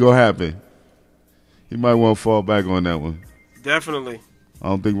 That ain't gonna happen. He might want to fall back on that one. Definitely. I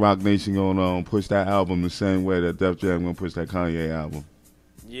don't think Rock Nation gonna push that album the same way that Def Jam gonna push that Kanye album.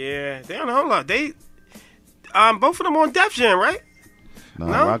 Yeah, they on a whole lot. They, both of them on Def Jam, right? No,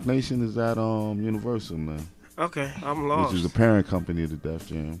 Rock Nation is at Universal, man. Okay, I'm lost. Which is the parent company of the Def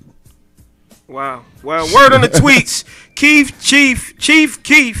Jam. Wow. Well, word on the tweets. Chief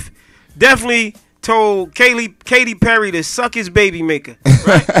Keef definitely told Katy Perry to suck his baby maker.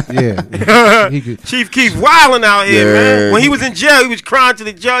 Right? Yeah. Chief Keef wilding out here, man. When he was in jail, he was crying to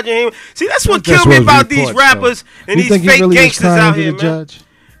the judge and him. See, that's what killed me about these rappers and these fake gangsters out here, man. Judge?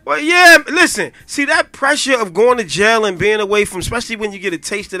 Well, yeah, listen. See, that pressure of going to jail and being away from, especially when you get a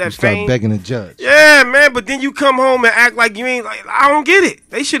taste of that fame. Start begging the judge. Yeah, man, but then you come home and act like you ain't, like, I don't get it.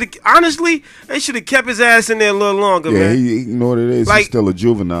 They should have, honestly, they should have kept his ass in there a little longer, man. Yeah, you know what it is. Like, he's still a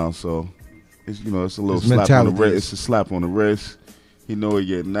juvenile, so, it's, it's a little slap on the wrist. It's a slap on the wrist. He know he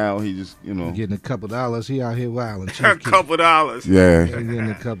getting out. He just, getting a couple $. He out here wilding. A couple $. Yeah. He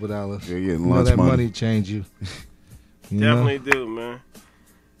getting a couple $. Yeah, getting lunch that money change you. Definitely do, man.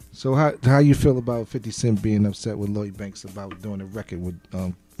 So how you feel about 50 Cent being upset with Lloyd Banks about doing a record with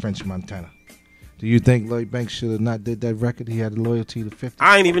French Montana? Do you think Lloyd Banks should have not did that record? He had loyalty to 50.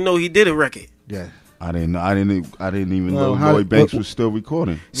 I didn't even know he did a record. Yeah. I didn't even know Lloyd Banks was still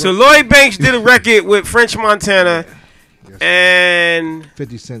recording. So Lloyd Banks did a record with French Montana, and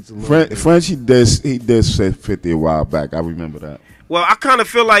 50 Cent's French. He did say 50 a while back. I remember that. Well, I kind of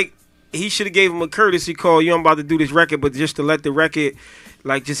feel like he should have gave him a courtesy call. I'm about to do this record, but just to let the record,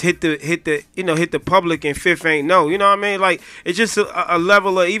 like, just hit the public, and Fifth ain't know. You know what I mean? Like, it's just a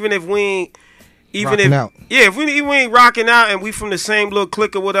level of, even if we ain't. If we ain't rocking out and we from the same little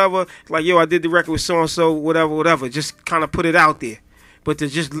clique or whatever, like, yo, I did the record with so-and-so, whatever, just kind of put it out there. But to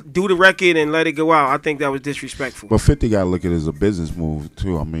just do the record and let it go out, I think that was disrespectful. But 50 got to look at it as a business move,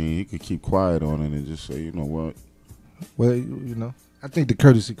 too. I mean, he could keep quiet on it and just say, you know what? Well, I think the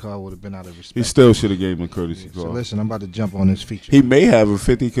courtesy call would have been out of respect. He still should have gave him a courtesy call. So listen, I'm about to jump on this feature. He may have if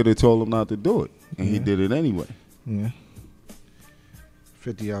 50 could have told him not to do it, and he did it anyway. Yeah.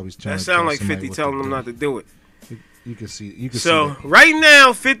 50 always trying. That sound like 50 telling him not to do it. You can see. So right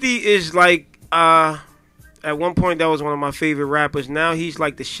now, 50 is like at one point that was one of my favorite rappers. Now he's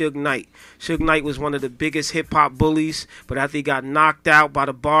like the Suge Knight. Suge Knight was one of the biggest hip hop bullies, but after he got knocked out by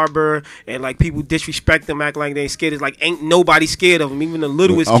the barber and like people disrespect him, act like they ain't scared. It's like ain't nobody scared of him. Even the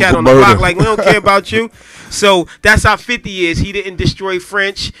littlest cat on the block, like, we don't care about you. So that's how 50 is. He didn't destroy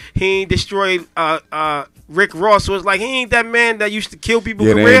French. He ain't destroy Rick Ross. So it's like he ain't that man that used to kill people.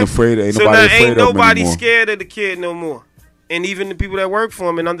 Yeah, they ain't afraid. Ain't nobody scared of the kid no more. And even the people that work for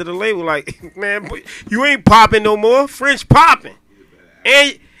him and under the label, like, man, you ain't popping no more. French popping.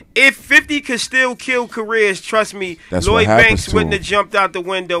 And if 50 could still kill careers, trust me, Lloyd Banks wouldn't have jumped out the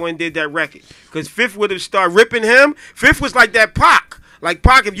window and did that record. Because Fifth would have started ripping him. Fifth was like that Pac. Like,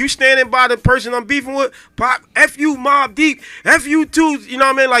 Pac, if you standing by the person I'm beefing with, Pac, F you, Mobb Deep, F you too, you know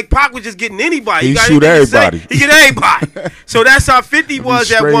what I mean? Like, Pac was just getting anybody. He shoot everybody. He get everybody. So that's how 50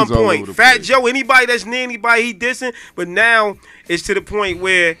 was at one point. Fat Joe, anybody that's near anybody, he dissing. But now it's to the point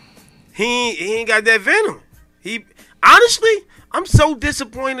where he ain't got that venom. Honestly, I'm so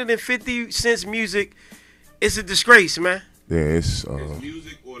disappointed in 50 Cent's music. It's a disgrace, man. Yeah, it's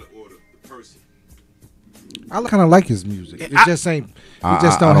music or the person. I kind of like his music. It just ain't. He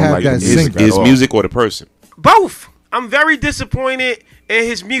just don't have like that sync. His music or the person? Both. I'm very disappointed in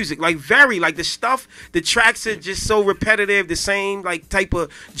his music. Like, the stuff, the tracks are just so repetitive. The same, like, type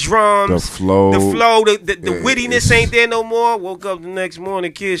of drums. The flow. The wittiness ain't there no more. Woke up the next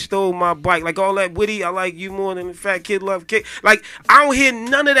morning, kid stole my bike. Like, all that witty, I like you more than the fat kid love kid. Like, I don't hear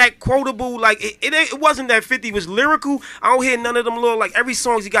none of that quotable. Like, it wasn't that 50 was lyrical. I don't hear none of them little, like, every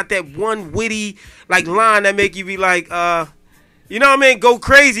song's he got that one witty, like, line that make you be like, you know what I mean? Go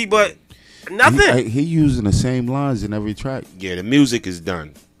crazy, but nothing. He using the same lines in every track. Yeah, the music is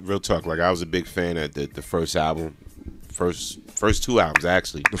done. Real talk. Like, I was a big fan of the first album. First two albums,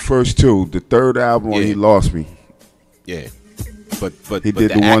 actually. The first two. The third album, he lost me. Yeah. But he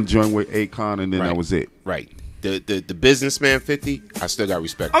did the one joint with Akon, and then that was it. Right. The businessman 50, I still got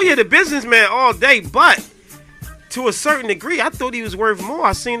respect. Oh, yeah, the businessman all day, but to a certain degree, I thought he was worth more.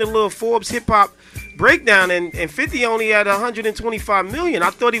 I seen the little Forbes hip-hop breakdown, and 50 only had 125 million.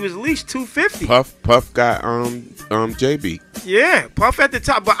 I thought he was at least 250. Puff got JB. Yeah, Puff at the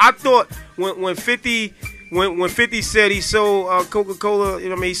top. But I thought when 50 when 50 said he sold Coca-Cola, you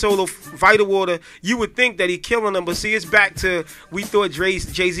know what I mean, he sold Vital Water, you would think that he killing them. But see, it's back to, we thought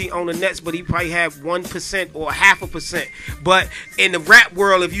Jay-Z owned the Nets, but he probably had 1% or 0.5%. But in the rap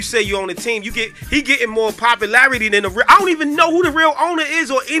world, if you say you own a team, he getting more popularity than I don't even know who the real owner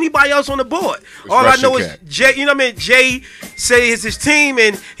is or anybody else on the board. All I know is Jay, you know what I mean? Jay say it's his team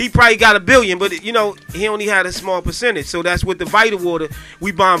and he probably got $1 billion, but you know, he only had a small percentage. So that's with the Vital Water.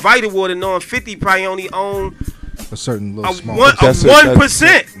 We buying Vital Water knowing 50 probably only own a certain little small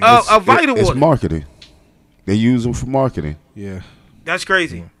 1% of Vital Water. It's marketing. They use them for marketing. Yeah. That's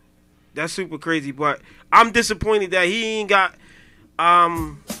crazy. Yeah. That's super crazy. But I'm disappointed that he ain't got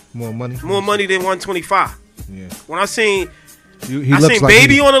more money than 125. Yeah. When I seen he I seen like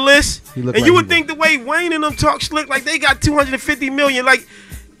Baby on the list, and like you would think the way Wayne and them talk slick, like they got 250 million, like.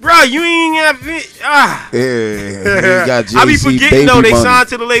 Bro, you ain't have Yeah, got I be forgetting though they money. signed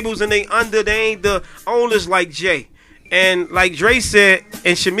to the labels and they ain't the owners like Jay. And like Dre said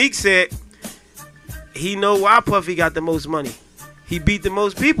and Shamik said, he know why Puffy got the most money. He beat the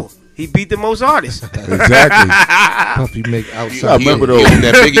most people. He beat the most artists. Exactly. Puffy make outside. He owned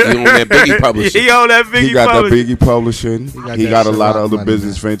that Biggie publishing. He owned that Biggie. He got publishing. that Biggie publishing. He got a lot of other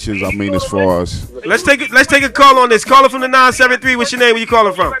business ventures. I mean, as far as let's take a call on this. Caller from the 973. What's your name? Where you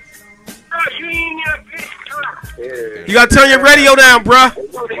calling from? You gotta turn your radio down, bruh.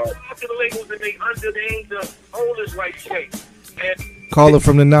 Caller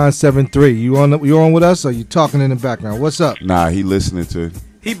from the 973. You on with us or you talking in the background? What's up? Nah, he listening to.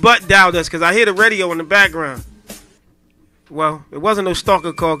 He butt dialed us because I hear the radio in the background. Well, it wasn't no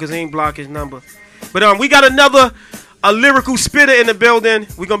stalker call because he ain't block his number. But we got a lyrical spitter in the building.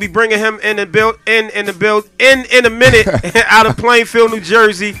 We're gonna be bringing him in a minute out of Plainfield, New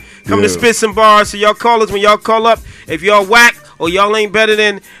Jersey. Coming to spit some bars. So y'all callers, when y'all call up, if y'all whack or y'all ain't better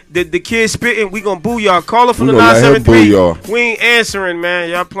than the kids spitting, we gonna boo y'all. Caller from the 973. We ain't answering, man.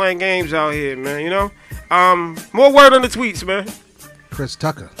 Y'all playing games out here, man. You know. More word on the tweets, man. Chris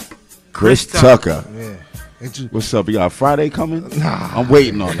Tucker. Chris Tucker. Yeah. What's up? You got Friday coming? Nah. I'm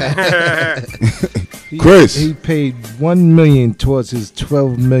waiting on that. Chris. He paid $1 million towards his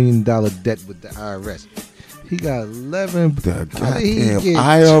 $12 million debt with the IRS. He got 11. The goddamn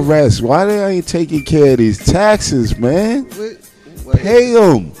IRS. Why they ain't taking care of these taxes, man? Pay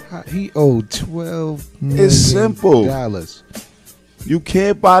them. He owed $12 million. It's simple. You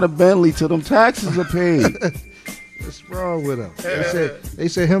can't buy the Bentley till them taxes are paid. What's wrong with him? They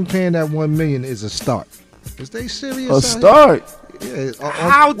said him paying that $1 million is a start. Is they serious? A start? Yeah.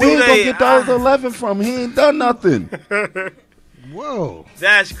 How do we ain't they? Gonna get those 11 from? He ain't done nothing. Whoa.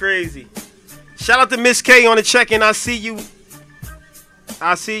 That's crazy. Shout out to Miss K on the check-in. I see you. Who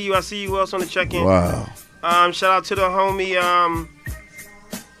else on the check-in? Wow. Shout out to the homie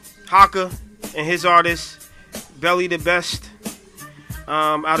Haka and his artist Belly the Best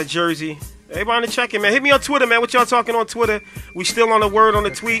out of Jersey. Everybody on the check-in, man. Hit me on Twitter, man. What y'all talking on Twitter? We still on the word on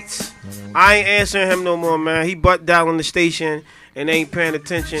the tweets. I ain't answering him no more, man. He butt dialing the station and ain't paying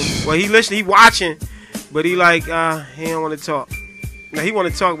attention. Well, he listening, he watching, but he like, he don't want to talk. Now, he want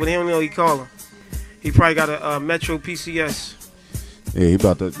to talk, but he don't know he calling. He probably got a Metro PCS. Yeah,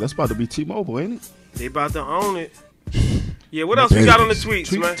 that's about to be T-Mobile, ain't it? They about to own it. Yeah, what else we got on the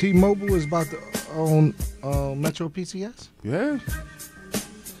tweets, man? T-Mobile is about to own Metro PCS? Yeah.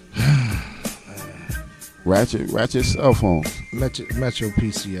 Ratchet cell phones. Metro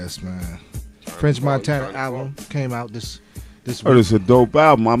PCS, man. French Montana album came out this week. Oh, it's a dope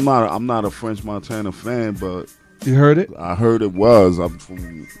album. I'm not a French Montana fan, but you heard it? I heard it was. I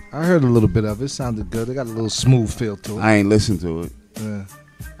heard a little bit of it. It sounded good. It got a little smooth feel to it. I ain't listened to it. Yeah.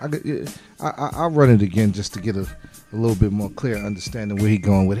 I'll run it again just to get a little bit more clear understanding where he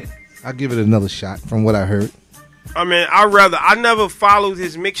going with it. I'll give it another shot from what I heard. I mean, I never followed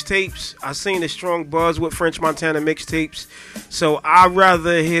his mixtapes. I seen a strong buzz with French Montana mixtapes, so I'd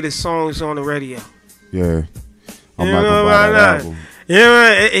rather hear the songs on the radio. Yeah, I'm not gonna buy that album.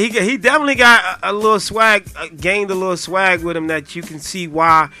 Yeah, he definitely got a little swag, gained a little swag with him that you can see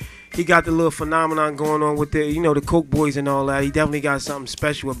why he got the little phenomenon going on with the Coke Boys and all that. He definitely got something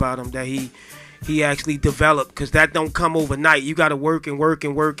special about him that he actually developed, because that don't come overnight. You got to work and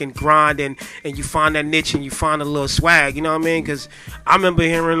grind and you find that niche and you find a little swag, you know what I mean? Because I remember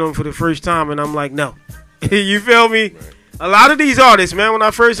hearing them for the first time and I'm like, no. You feel me? Right. A lot of these artists, man, when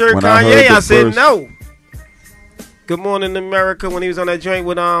I first heard Kanye, I said no. Good Morning America, when he was on that joint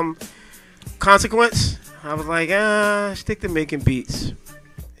with Consequence, I was like, stick to making beats.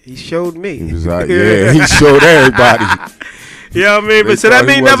 He showed me. He was like, yeah, he showed everybody. Yeah, I mean, but so that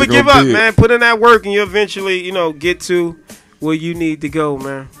means never give up, man. Put in that work and you eventually, get to where you need to go,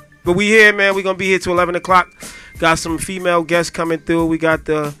 man. But we here, man. We gonna be here till 11 o'clock. Got some female guests coming through. We got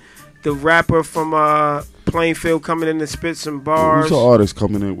the rapper from Plainfield coming in to spit some bars. Who's the artist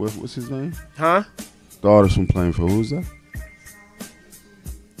coming in with? What's his name? Huh? The artist from Plainfield. Who's that?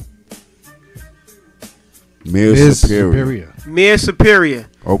 Mir Superior. Mir Superior.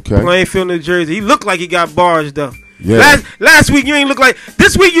 Okay. Plainfield, New Jersey. He looked like he got bars though. Yeah. Last week you ain't look like.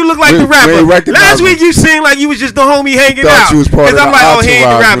 This week you look like the rapper. Last week you seemed like you was just the homie hanging out. You was part of I'm the like, he ain't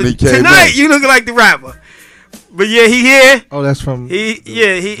the rapper. Tonight in. you look like the rapper. But yeah, he here. Oh, that's from.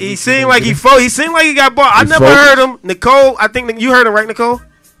 He seemed like he seemed like he got bars. I never heard him. Nicole, I think you heard him, right, Nicole?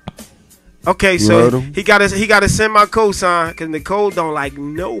 Okay, so he got to send my cosign because Nicole don't like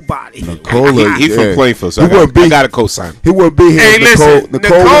nobody. Nicole, he from Plainfield, so I got a cosign. He wouldn't be here. Hey, listen,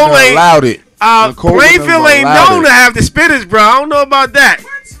 Nicole ain't allowed it. Plainfield ain't known to have the spitters, bro. I don't know about that.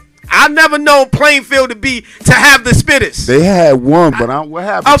 I never known Plainfield to have the spitters. They had one, but what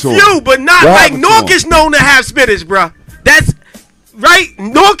happened to him? A few, but not like Newark is known to have spitters, bro. That's right.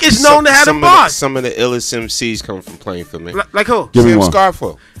 Newark is known to have the bars. Some of the illest MCs come from Plainfield, man. Like who? Give me one.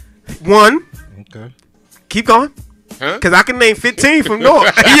 Scarfo. One. Okay. Keep going. Huh? Cause I can name 15 from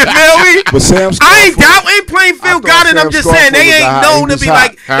North. You feel me? But Sam I ain't doubting Plainfield got it. I'm just saying they ain't known to be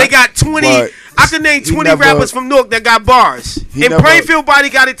like they got 20. I can name 20 rappers from Newark that got bars. And Plainfield body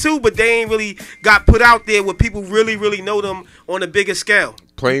got it too, but they ain't really got put out there where people really, really know them on a bigger scale.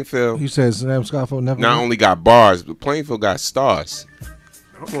 Plainfield. You said Sam Scarfo never. Not only got bars, but Plainfield got stars.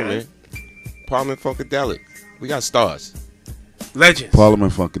 Come on, man. Parliament Funkadelic. We got stars. Legends.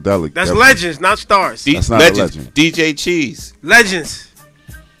 Parliament Funkadelic. That's legends, not stars. That's not legends. A legend. DJ Cheese. Legends.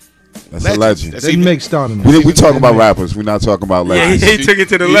 That's a legend. They make stardom. We talking about rappers. We're not talking about legends. Yeah, he took it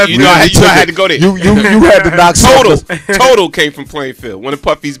to the left. You know, I had to go there. You had to knock Total came from Plainfield. One of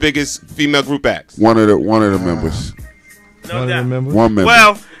Puffy's biggest female group acts. One of the members. No doubt. One member.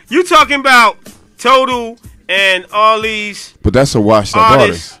 Well, you talking about Total and all these. But that's a washed up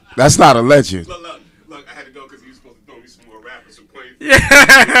artist. That's not a legend. Look, I had to go because he was supposed to throw me some more rappers from Plainfield.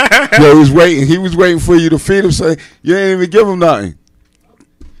 Yeah. He was waiting for you to feed him. Say you ain't even give him nothing.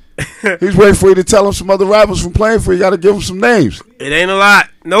 He's waiting for you to tell him some other rappers from Plainfield. You got to give him some names. It ain't a lot.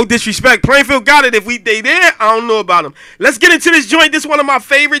 No disrespect. Plainfield got it. If they there, I don't know about them. Let's get into this joint. This is one of my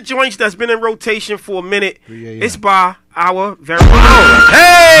favorite joints that's been in rotation for a minute. It's by our very own.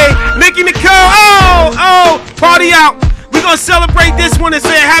 Hey, Nicki Nicole. Oh, party out. We're going to celebrate this one and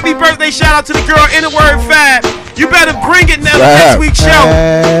say a happy birthday shout out to the girl in the word Fab. You better bring it now to next week's show.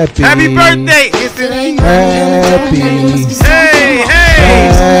 Happy birthday. Hey.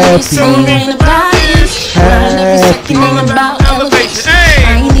 Elevation. Hey.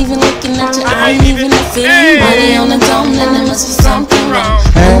 I ain't even looking at you. I ain't even feeling money on the dome, then there must be something wrong.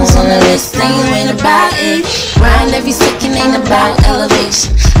 Who's on the list? Things ain't about it. Grind every second ain't about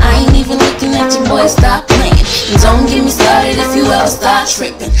elevation. I ain't even looking at you, boy. Stop playing. And don't get me started if you ever start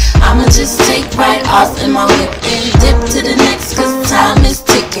tripping. I'ma just take right off in my whip and dip to the next, cause time is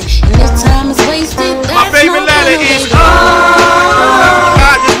ticking. And if time is wasted, that's my favorite letter is O.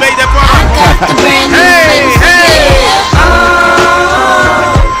 I just made that part. I got the brand new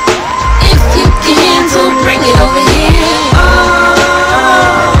if you can handle, bring it over here.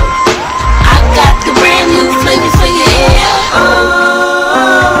 I got the brand new flavor for you.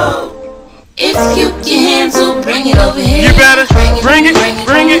 If you can handle, bring it over here. You better bring it.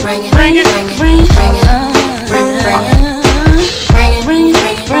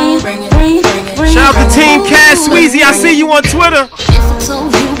 Shout out to Team Cash Sweezy. I see you on Twitter.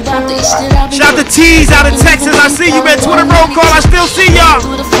 Shout out to Tease out of Texas. I see you at Twitter roll call. I still see y'all.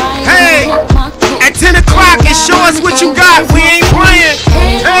 Hey, at 10 o'clock, and show us what you got. We ain't playing.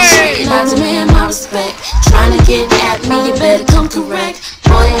 Hey. Trying to get at me, you better come correct.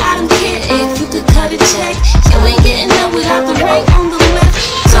 Boy, I don't care if you could cut a check. You ain't getting up without the right on the left.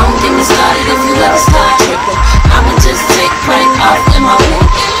 Don't get me started if you ever start tripping. I'ma just take right off in my whip.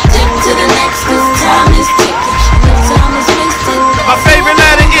 Dip to the next, cause time is ticking. No time is wasted. My favorite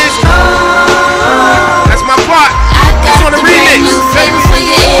letter is O. That's my part. That's on the remix.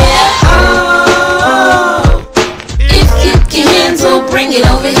 If you can handle, bring it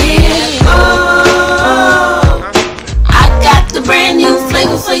over here. I got the brand new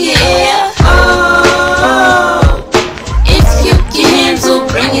flavor for you. If you can handle,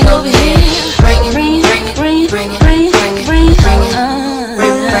 bring it over here.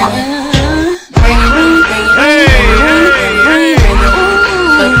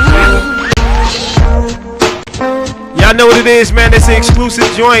 Y'all know what it is, man. It's an exclusive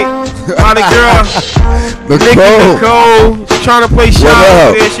joint by the girl Nicole. She's trying to play shot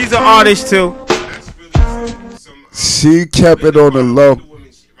over there. She's an artist too. She kept it on the low.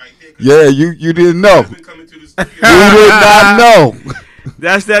 Yeah, you didn't know. You did not know.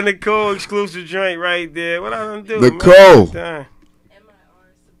 That's that Nicole exclusive joint right there. What I done do? Nicole. Man?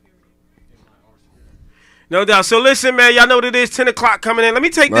 No doubt. So listen, man, y'all know what it is. 10 o'clock coming in. Let me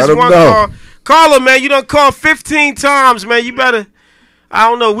take this one call. Caller, man, you done called 15 times, man. You better, I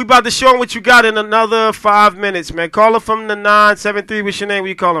don't know. We about to show them what you got in another 5 minutes, man. Caller from the 973. What's your name? Where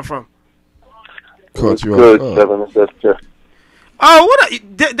you calling from? Caught you good, up. Oh, what?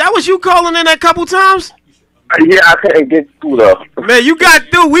 That was you calling in a couple times? Yeah, I couldn't get through though. Man, you got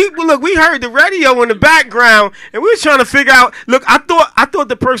through. We heard the radio in the background, and we was trying to figure out. Look, I thought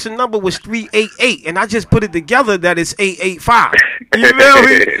the person number was 388, and I just put it together that it's 885. You feel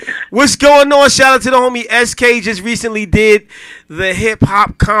me? What's going on? Shout out to the homie SK. Just recently did the hip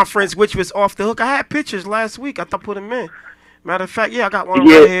hop conference, which was off the hook. I had pictures last week. I thought put them in. Matter of fact, yeah, I got one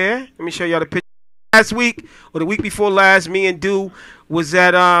right here. Let me show y'all the picture. Last week or the week before last, me and Du was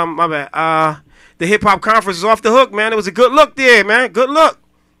at the hip hop conference is off the hook, man. It was a good look there, man. Good look.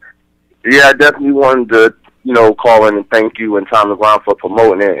 Yeah, I definitely wanted to, call in and thank you and Time to Grind for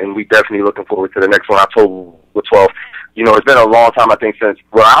promoting it, and we definitely looking forward to the next one, October 12th. It's been a long time, I think, since,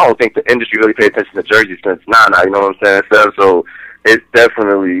 I don't think the industry really paid attention to Jersey since Nana, you know what I'm saying? So it's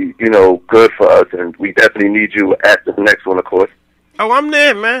definitely, good for us, and we definitely need you at the next one, of course. Oh, I'm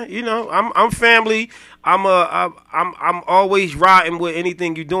there, man. I'm family. I'm always riding with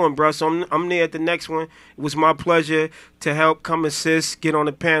anything you're doing, bro. So I'm there at the next one. It was my pleasure to help come assist, get on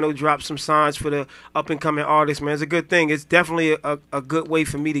the panel, drop some signs for the up and coming artists, man. It's a good thing. It's definitely a good way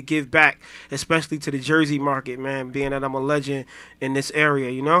for me to give back, especially to the Jersey market, man. Being that I'm a legend in this area,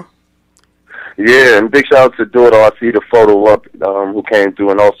 Yeah, and big shout out to Dodo. I see the photo up who came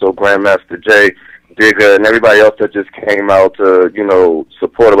through, and also Grandmaster Jay, Digger, and everybody else that just came out to,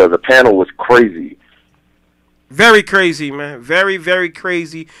 support us. The panel was crazy. Very crazy, man. Very, very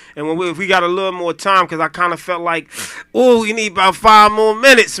crazy. And if we got a little more time, because I kind of felt like, you need about 5 more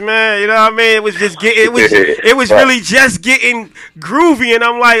minutes, man. You know what I mean? It was just it was really just getting groovy, and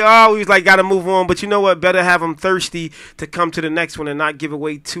I'm like, we was like, got to move on. But you know what? Better have them thirsty to come to the next one and not give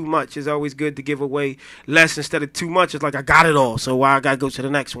away too much. It's always good to give away less instead of too much. It's like, I got it all, so why I got to go to the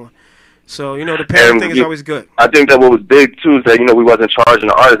next one? So, the panel thing is always good. I think that what was big, too, is that, we wasn't charging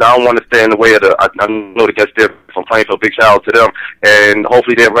the artists. I don't want to stay in the way of I know the guests there from Plainfield, big shout out to them. And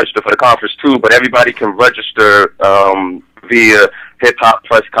hopefully they'll register for the conference, too. But everybody can register via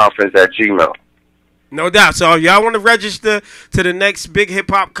hiphoppressconference@gmail.com. No doubt. So if y'all want to register to the next big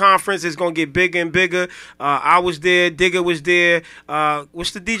hip-hop conference, it's going to get bigger and bigger. I was there. Digger was there.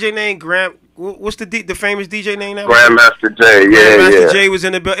 What's the DJ name? What's the famous DJ name now? Grandmaster Jay. Grandmaster Jay was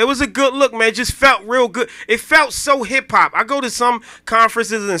in the building. It was a good look, man. It just felt real good. It felt so hip-hop. I go to some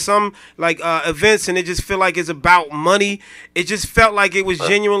conferences and some events, and it just feel like it's about money. It just felt like it was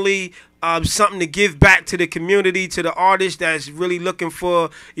genuinely something to give back to the community, to the artist that's really looking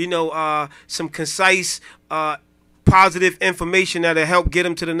for, some concise, positive information that'll help get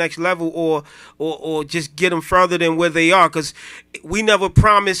them to the next level, or just get them further than where they are. Because we never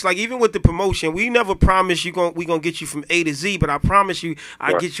promise, like even with the promotion, we never promise we gonna get you from A to Z, but I promise you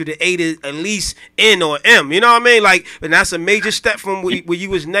I get you to A to at least N or M. You know what I mean? Like, and that's a major step from where you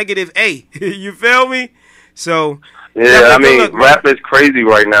was negative A. You feel me? So. Yeah, I mean, rap is crazy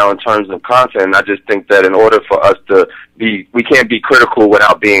right now in terms of content. I just think that in order for us to we can't be critical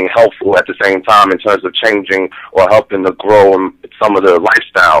without being helpful at the same time in terms of changing or helping to grow some of the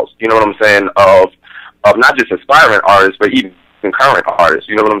lifestyles. You know what I'm saying? Of not just aspiring artists, but even current artists.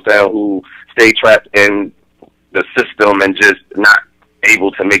 You know what I'm saying? Who stay trapped in the system and just not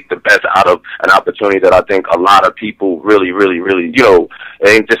able to make the best out of an opportunity that I think a lot of people really, really, really, it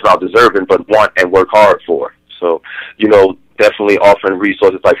ain't just about deserving, but want and work hard for. So, definitely offering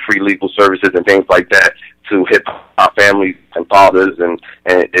resources like free legal services and things like that to hip-hop families and fathers, and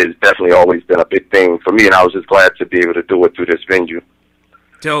it's definitely always been a big thing for me, and I was just glad to be able to do it through this venue.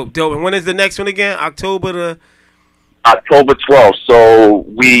 Dope. And when is the next one again? October 12th. So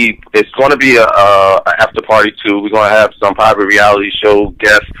it's going to be a after party too. We're going to have some private reality show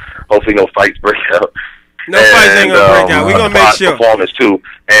guests. Hopefully no fights break out. No fights ain't gonna break out. We're gonna make sure. Performance too,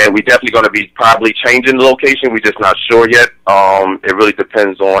 and we definitely gonna be probably changing the location. We're just not sure yet. It really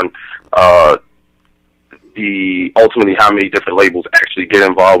depends on ultimately how many different labels actually get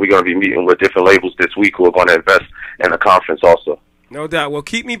involved. We're gonna be meeting with different labels this week who are gonna invest in the conference also. No doubt. Well,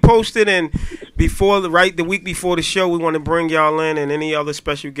 keep me posted, and the week before the show, we want to bring y'all in and any other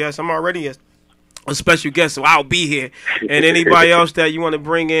special guests. I'm already a special guest, so I'll be here. And anybody else that you want to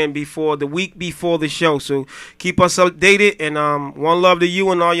bring in before the week before the show. So keep us updated, and one love to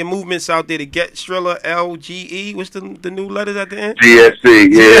you and all your movements out there to get Strilla LGE. What's the new letters at the end?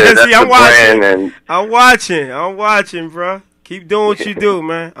 GSC, yeah, that's I'm the watching. brand. And I'm watching, bro. Keep doing what you do,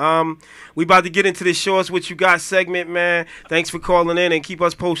 man. We about to get into the Shorts What You Got segment, man. Thanks for calling in and keep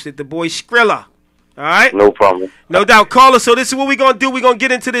us posted. The boy Skrilla. All right? No problem. No doubt. Caller, so this is what we're going to do. We're going to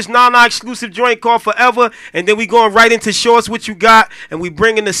get into this non-exclusive joint called Forever, and then we going right into Shorts What You Got, and we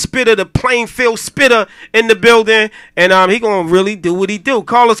bringing the spitter, the Plainfield spitter in the building, and he going to really do what he do.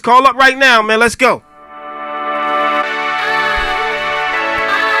 Callers, call up right now, man. Let's go.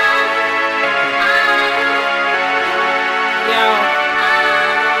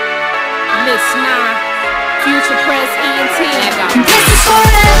 Future Press ENT. This is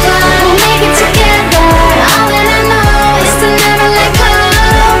forever, we'll make it together. All that I know is to never let go.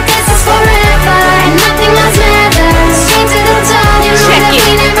 This is forever, and nothing else matters. Straight to the top, you know that we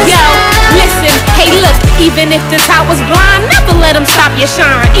never stop. Listen, hey look, even if the top was blind, never let them stop your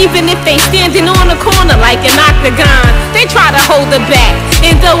shine. Even if they standing on a corner like an octagon, they try to hold her back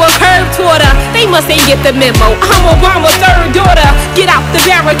and throw a curve toward her. They must ain't get the memo. I'm Obama's third daughter. Get out the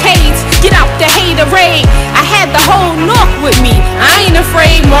barricades, get out the haterade. I had the whole North with me. I ain't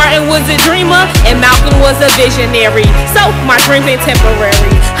afraid. Martin was a dreamer and Malcolm was a visionary. So my dreams ain't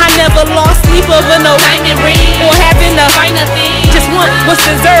temporary. I never lost sleep over no diamond ring or having a finer thing. Just want what's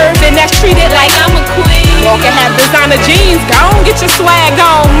deserved, and that's treated like I'm a queen. Walker had designer jeans, go on, get your swag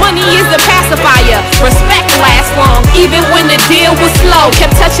on. Money is the pacifier, respect lasts long. Even when the deal was slow,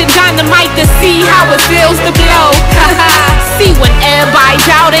 kept touching dynamite to see how it feels to blow. See, when everybody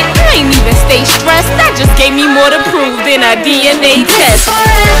doubted, I ain't even stay stressed. That just gave me more to prove than a DNA test.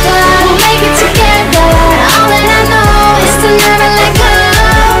 Forever, we'll make it together. All that I know is to never let go.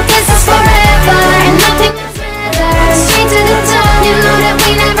 This is forever, and nothing else matters. Straight to the top, you know that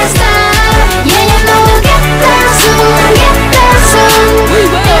we never stop. Yeah, you know we'll get there soon, get there soon.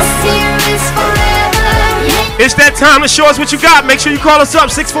 This year is forever. Yeah. It's that time to show us what you got. Make sure you call us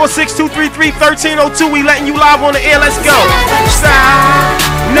up, 646-233-1302. We letting you live on the air. Let's go. Stop.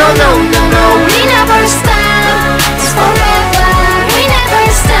 No, no, no, no, we never stop. It's forever, we never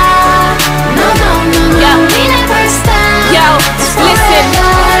stop. No, no, no, no, we never stop. Yo, listen,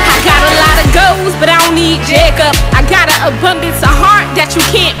 I got a lot of goals, but I don't need Jacob. I got an abundance of heart that you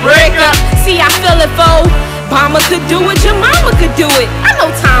can't break up. See, I feel it, foe. Mama could do it, your mama could do it. I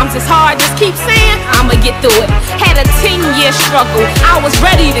know times it's hard, just keep saying I'ma get through it. Had a 10-year struggle, I was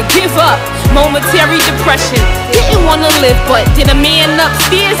ready to give up. Momentary depression, didn't wanna live, but then a man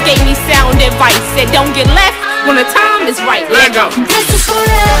upstairs gave me sound advice. Said don't get left when the time is right. Let go. This is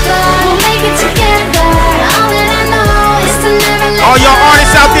forever, we'll make it together. All that I know is to never let go. All y'all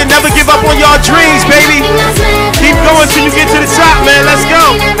artists out there, never give up on y'all dreams, baby. Keep going till you get to the top, man. Let's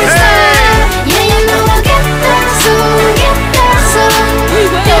go. Hey. Yeah, you know we'll get there soon, get there soon.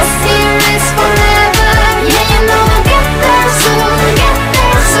 This year is forever. Yeah, you know we'll get there soon, get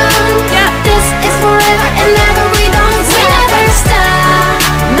there soon. Yeah, this is forever and ever. We never stop.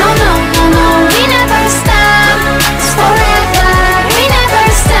 No, no, no, no, we never stop. It's forever. We never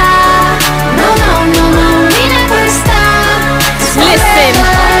stop. No, no, no, no, we never stop. Listen,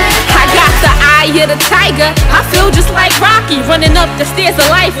 I got the eye of the tiger. I feel just like Rocky, running up the stairs of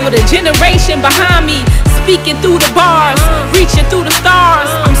life with a generation behind me. Speaking through the bars, reaching through the stars.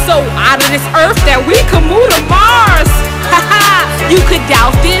 I'm so out of this earth that we can move to Mars. Haha, you could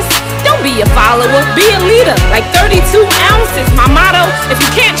doubt this. Don't be a follower, be a leader. Like 32 ounces, my motto. If you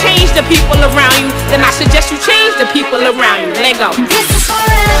can't change the people around you, then I suggest you change the people around you. Let go. This is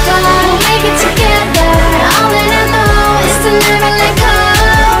forever, we'll make it together. All that I know is to never let go.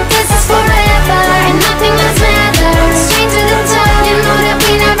 This is forever, and nothing else matters. Straight to the top, you know that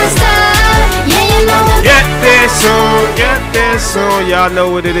we never stop. Yeah, you know we'll get there soon, get there soon. Y'all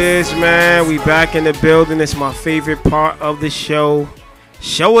know what it is, man. We back in the building. It's my favorite part of the show.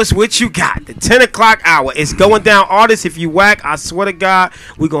 Show us what you got. The 10 o'clock hour. It's going down. Artists, if you whack, I swear to God,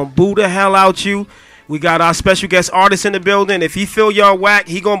 we going to boo the hell out you. We got our special guest artist in the building. If he feel y'all whack,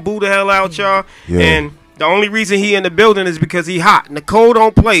 he going to boo the hell out y'all. Yeah. And the only reason he in the building is because he hot. Nicole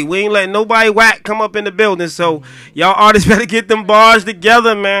don't play. We ain't letting nobody whack come up in the building. So y'all artists better get them bars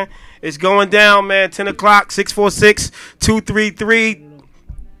together, man. It's going down, man. 10 o'clock,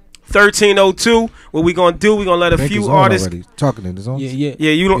 646-233-1302. What we gonna do? We gonna let a few artists talking in the zone. Yeah.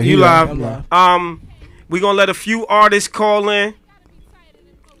 You live. We gonna let a few artists call in.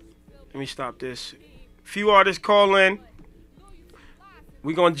 Let me stop this. Few artists call in.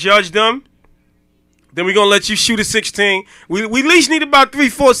 We gonna judge them. Then we're gonna let you shoot a 16. We at least need about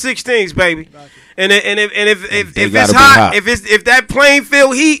 3-4 16s, baby. And if it's hot, if that playing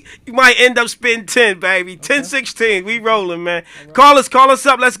field heat, you might end up spitting 10, baby. 10 16. We rolling, man. Call us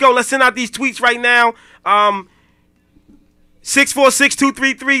up. Let's go. Let's send out these tweets right now.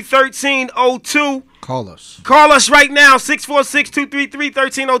 646-233-1302. Call us. Call us right now.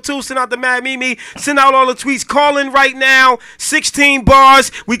 646-233-1302. Send out the Mad Mimi. Send out all the tweets. Call in right now. 16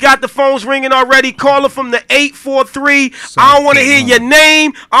 bars. We got the phones ringing already. Caller from the 843. I don't want to hear your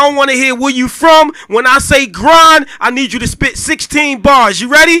name. I don't want to hear where you from. When I say grind, I need you to spit 16 bars. You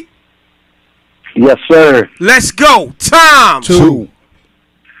ready? Yes, sir. Let's go. Time. 2.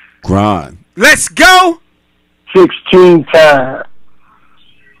 Grind. Let's go. 16 times.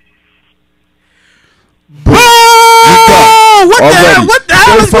 Boom! What the hell? What the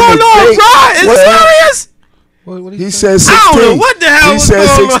hell is going on, bro? Is it serious? He said 16. I don't know what the hell he said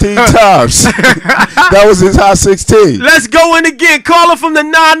 16 times. That was his hot 16. Let's go in again. Caller from the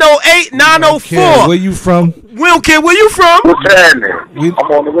 908, 904. Where you from? We don't care where you from. What's happening?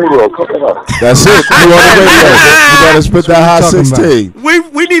 I'm on the radio. Come on. That's it. You on the radio. You gotta spit that hot 16.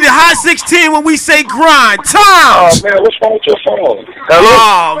 We need a hot 16 when we say grind. Time. Oh man, what's wrong with your phone?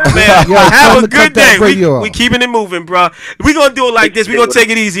 Oh man, Yo, have a good day. We We keeping it moving, bro. We gonna do it like this. We gonna take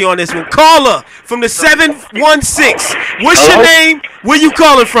it easy on this one. Caller from the 716. What's your name? Where you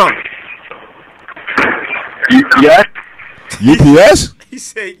calling from? Yeah. UPS? He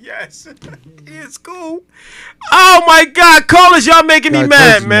said yes. It's cool. Oh my God, callers, y'all making me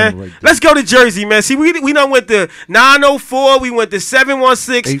mad, man. Right, let's go to Jersey, man. See, we done went to 904. We went to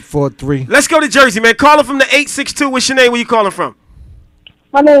 716. 843. Let's go to Jersey, man. Caller from the 862. What's your name? Where you calling from?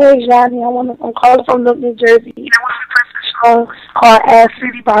 My name is Johnny. I'm calling from New Jersey. You know what's the song called Ass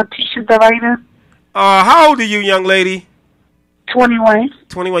City by Tisha DeVayne? How old are you, young lady? 21.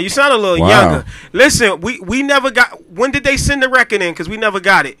 21. You sound a little younger. Listen, we never got. When did they send the record in? Because we never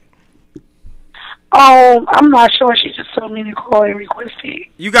got it. I'm not sure. She just told me to call and request it.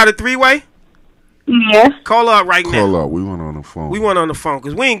 You got a 3-way? Yeah. Call her up right now. Call up. We went on the phone. We went on the phone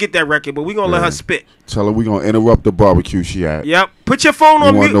because we didn't get that record, but we going to let her spit. Tell her we going to interrupt the barbecue she at. Yep. Put your phone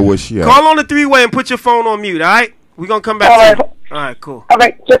on mute. Know where she at. Call on the 3-way and put your phone on mute, all right? We going to come back to you. All right, cool. All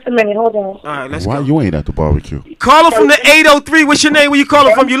right, just a minute. Hold on. All right, let's go. Why you ain't at the barbecue? Caller from the 803. What's your name? Where you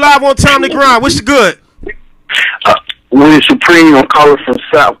calling from? You live on Time to Grind. What's good? Willie Supreme. I'm calling from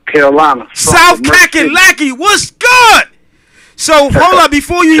South Carolina. South Kakalaki. What's good? So, hold up.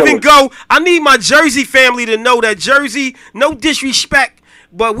 Before you even go, I need my Jersey family to know that Jersey, no disrespect,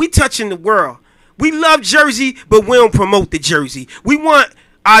 but we touching the world. We love Jersey, but we don't promote the Jersey. We want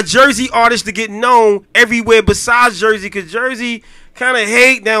our Jersey artists to get known everywhere besides Jersey, because Jersey kind of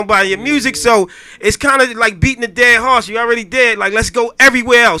hate down by your music, so it's kind of like beating a dead horse. You already dead. Like, let's go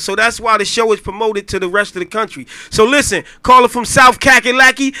everywhere else. So that's why the show is promoted to the rest of the country. So listen, caller from South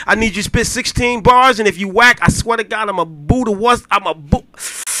Kakalaki, I need you to spit 16 bars, and if you whack, I swear to God, I'm a boo to what? I'm a boo.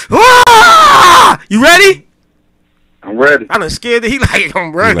 Ah! You ready? I'm ready. I done scared that he like,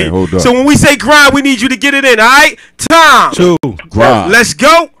 I'm ready. Like, hold up. So when we say grind, we need you to get it in, all right? Time. 2. Grind. Let's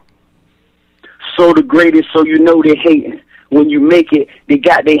go. So the greatest, so you know they're hating. When you make it, they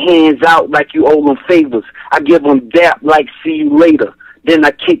got their hands out like you owe them favors. I give them dap like see you later. Then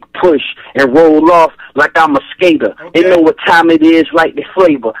I kick push and roll off like I'm a skater. They know what time it is like the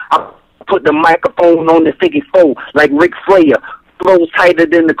flavor. I put the microphone on the 54 like Ric Flair. Flows tighter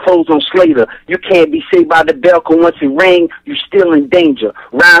than the clothes on Slater. You can't be saved by the bell, cause once it rang, you still in danger.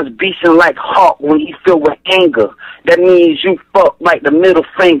 Rhymes beasting like Hawk when he filled with anger. That means you fuck like the middle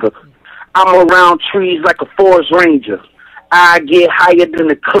finger. I'm around trees like a forest ranger. I get higher than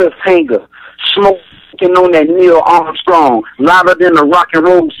the cliffhanger. Smoking on that Neil Armstrong. Louder than a rock and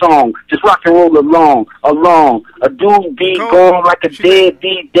roll song. Just rock and roll along. A dude be gone like a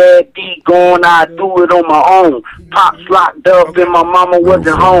deadbeat, dad be gone. I do it on my own. Pops locked up and my mama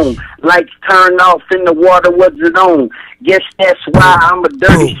wasn't home. Lights turned off and the water wasn't on. Guess that's why I'm a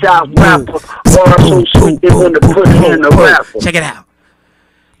dirty South rapper. Or so sweet they want to put it in the rapper. Check it out.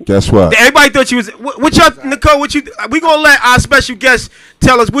 Guess what? Everybody thought you was. What y'all, Nicole? What you? We gonna let our special guest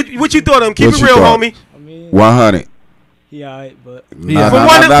tell us what you thought of him. Keep it real, homie. 100. He alright, but from 1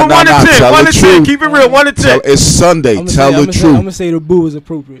 to 10. 1 to 10. Keep it real. 1 to 10. It's Sunday. Tell the truth. I'm gonna say the boo is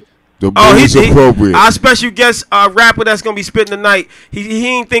appropriate. The boo is appropriate. Our special guest rapper that's gonna be spitting tonight. He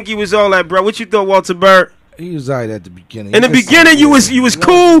ain't think he was all that, bro. What you thought, Walter Bird? He was alright at the beginning. In the beginning, you was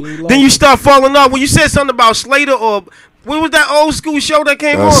cool. Then you start falling off. When you said something about Slater or. What was that old school show that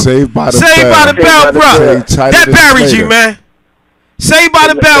came on? Saved by the Bell, bro. That buried you, man. Saved by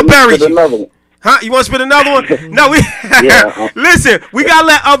the Bell buried you. Huh? You want to spit another one? No, we. Listen, we gotta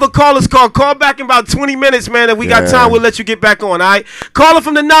let other callers call. Call back in about 20 minutes, man. If we got time, we'll let you get back on. All right. Caller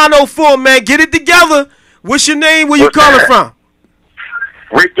from the 904, man. Get it together. What's your name? Where you calling from?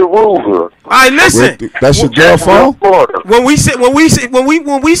 Rick the Ruger. All right, listen. That's your girl phone? When we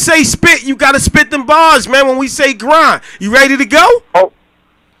say spit, you gotta spit them bars, man. When we say grind, you ready to go? Oh,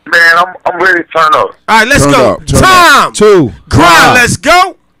 man, I'm ready to turn up. All right, let's go. Time. 2. Grind. Let's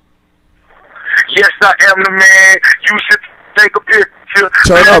go. Yes, I am the man. You should take a picture.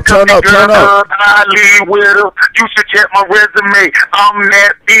 Turn up. I lead with her. You should check my resume. I'm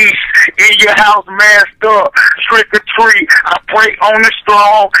that beast in your house, masked up. Trick or treat. I pray on the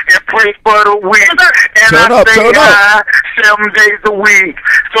strong and pray for the weak. And I stay high 7 days a week.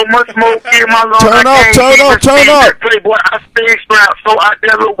 So much smoke in my lungs. Turn up. Playboy, I stay strapped, so I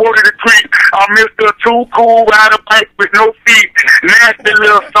never wanted to creep. I'm Mr. Too Cool, ride a bike with no feet. Nasty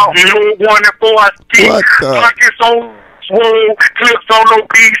little something, no one before I speak. Pockets on swole, clips on no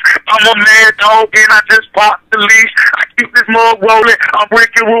piece. I'm a mad dog and I just popped the leash. I keep this mug rolling. I'm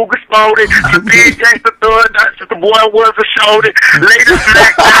Ricky Ruger exploded. I big gangsta thug. That's just the boy was a shorty. Latest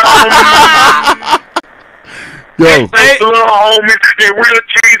smackdown. Yo. Little homies, they real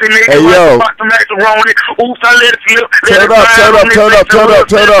cheesy niggas. Hey, yo. Like some macaroni. Oops, I let it slip.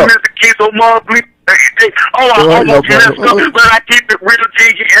 Turn up. Mr. Kiss on mug bleep. I almost messed up, but I keep it real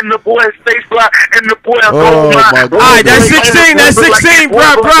jiggy, and the boy stay fly, and the boy go my. All right, that's 16. That's 16.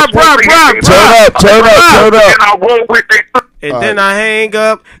 Bruh. Turn up. And I roll with it. And then I hang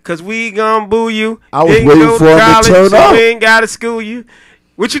up, cause we gon' boo you. I was waiting for him to turn up. We ain't gotta school you.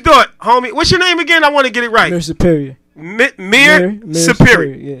 What you thought, homie? What's your name again? I want to get it right. Mir Superior. Mir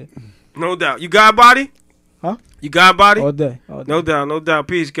Superior. Yeah. No doubt. You got body? Huh? You got body? All day. No doubt.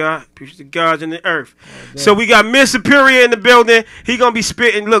 Peace, God. Peace to God in the earth. So we got Mir Superior in the building. He gonna be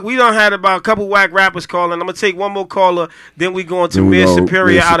spitting. Look, we done had about a couple whack rappers calling. I'm gonna take one more caller. Then we going to Mir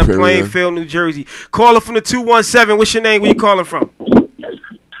Superior out of Plainfield, New Jersey. Caller from the 217. What's your name? Where you calling from?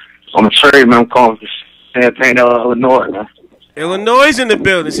 I'm Trey, man. I'm calling from Champaign, Illinois, man. Illinois in the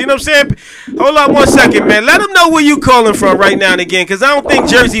building. See what I'm saying? Hold on 1 second, man. Let them know where you calling from right now and again, because I don't think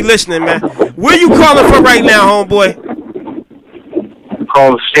Jersey listening, man. Where you calling from right now, homeboy? I'm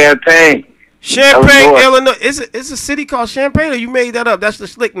calling Champaign. Champaign, Illinois. Is a city called Champaign, or you made that up? That's the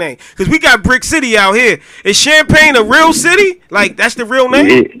slick name. Because we got Brick City out here. Is Champaign a real city? Like, that's the real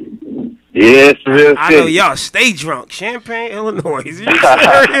name? Yes, real city. I know y'all stay drunk. Champaign, Illinois. Is you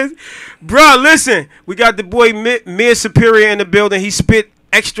serious? Bro, listen. We got the boy Mir Superior in the building. He spit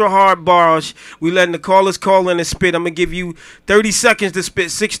extra hard bars. We letting the callers call in and spit. I'm going to give you 30 seconds to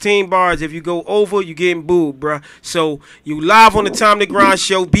spit 16 bars. If you go over, you getting booed, bro. So you live on the Time to Grind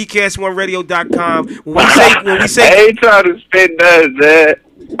show, BCast1Radio.com. When we say I ain't trying to spit nothing, man.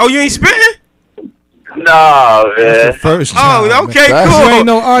 Oh, you ain't spitting? No, man. First time. Oh, okay, cool. You ain't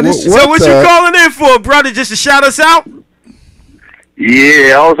no artist. So what you calling in for, brother? Just to shout us out?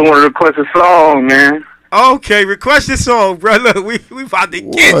 Yeah, I also want to request a song, man. Okay, request your song, bro. Look, we about to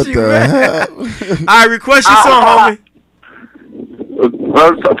get What you, the man. hell? All right, request your song, homie.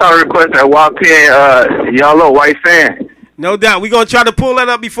 I'm trying to request that walk in, y'all little white fan. No doubt. We're going to try to pull that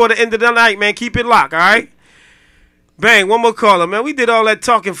up before the end of the night, man. Keep it locked, all right? Bang, one more caller, man. We did all that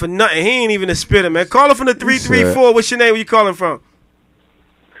talking for nothing. He ain't even a spitter, man. Caller from the 334. What's your name? Where you calling from?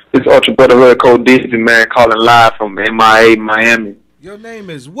 It's Ultra Brotherhood Code Disney, man, calling live from MIA, Miami. Your name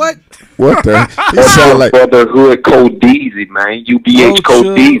is what? What the? It sound like Brotherhood Code Deezy, man. UBH Code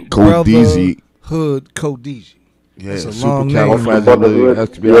Deezy. Code Deezy. Hood Code Deezy. Yeah, that's a long name.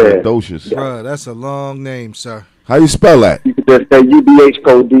 Supercalifragilisticexpialidocious. Bruh, that's a long name, sir. How you spell that? You can just say UBH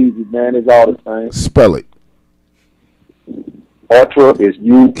Code Deezy, man. It's all the same. Spell it. Ultra is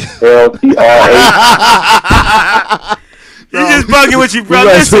ULTRA. You just bugging with you, bro.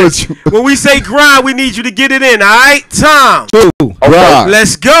 Listen, when we say grind, we need you to get it in, all right? Time. Grind.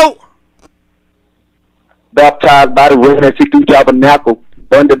 Let's go. Baptized by the river and see through tabernacle.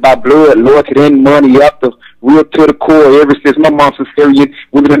 Bonded by blood, loyalty and money after. Real to the core, ever since my mom's Syrian.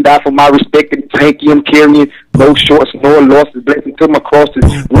 Women done die for my respect and tanky I'm carrying. No shorts, no losses, blessing to my crosses.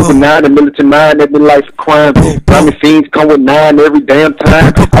 Moving 9, the militant mind, every life's a crime. Grimy fiends come with 9 every damn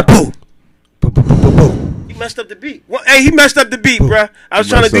time. He messed up the beat. Hey, he messed up the beat, bruh. I was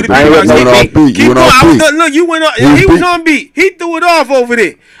trying to do the beat. Keep going. No, you went on. He was on beat. He threw it off over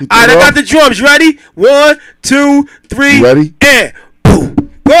there. All right, I got the drums. Ready? 1, 2, 3. Ready? And boom.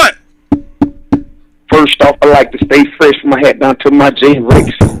 Go ahead. First off, I like to stay fresh from my hat down to my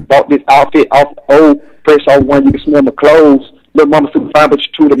J-Rex. Bought this outfit off the old, fresh off one, you can smell my clothes. Little mama super fine, but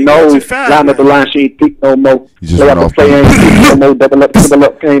you to the nose. Line up the line, she ain't thick no more. You just play went up off play, ain't thick no more. Double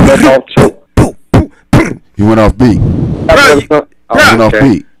up, came up off choke. He went off beat.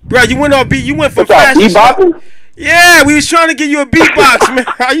 Bro, you went off beat. You went from fashion. Yeah, we was trying to get you a beatbox, man.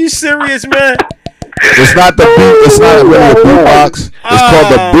 Are you serious, man? It's not the beat. It's not really a beatbox. It's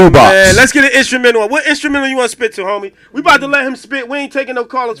called the boo box. Man, let's get an instrumental. What instrumental you want to spit to, homie? We about to let him spit. We ain't taking no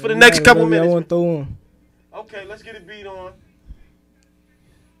callers for the next couple minutes. I want to throw on. Okay, let's get a beat on.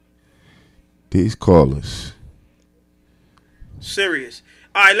 These callers. Serious.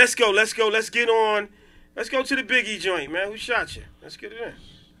 All right, let's go. Let's get on. Let's go to the Biggie joint, man. Who shot you? Let's get it in.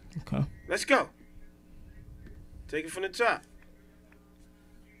 Okay. Let's go. Take it from the top.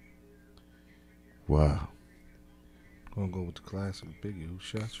 Wow. Gonna go with the classic Biggie. Who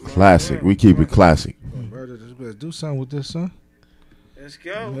shot you? Classic. We keep it classic. Murder, let's do something with this, son. Let's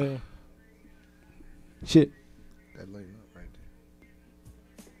go. Yeah. Shit. That lighting up right there.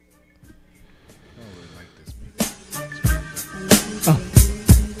 I don't really like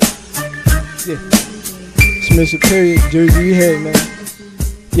this. Yeah. Smith Superior, Jersey, you head, man.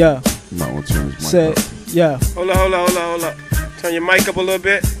 Yeah. You might want to turn his mic Said, up. yeah. Hold up. Turn your mic up a little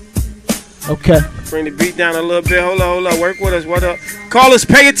bit. Okay. Bring the beat down a little bit. Hold up. Work with us. What up? Callers,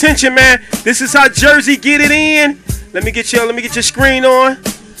 pay attention, man. This is how Jersey get it in. Let me get your screen on.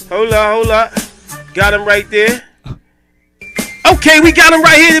 Hold up. Got him right there. Okay, we got him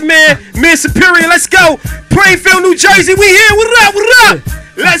right here, man. Mid Superior, let's go. Plainfield, New Jersey, we here. What up?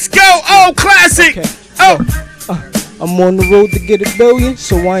 Let's go. Oh, classic. Okay. Oh. I'm on the road to get $1 billion,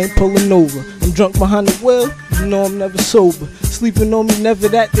 so I ain't pulling over. I'm drunk behind the wheel, you know I'm never sober. Sleeping on me, never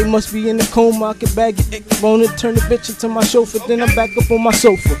that, they must be in the coma. I can bag it, bone it, turn the bitch into my chauffeur, then I'm back up on my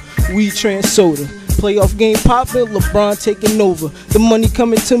sofa. Weed, trans, soda. Playoff game poppin', LeBron taking over. The money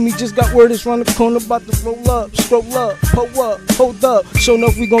coming to me, just got word it's round the corner, about to roll up, scroll up, pull up, hold up. Show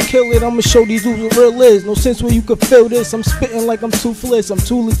enough we gon' kill it, I'ma show these dudes what real is. No sense where you can feel this, I'm spitting like I'm toothless, I'm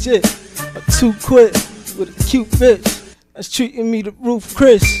too legit, I'm too quick. With a cute bitch that's treating me the roof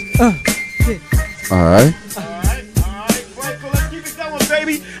Chris. Yeah. Alright. Let's keep it going,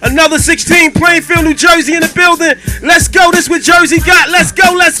 baby. Another 16, Plainfield, New Jersey in the building. Let's go. This what Jersey got. Let's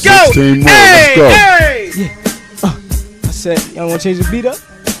go. 16 more. Hey, let's go. Hey. Yeah. I said, y'all wanna change the beat up?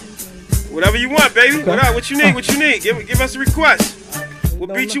 Whatever you want, baby. Okay. What you need? Give us a request.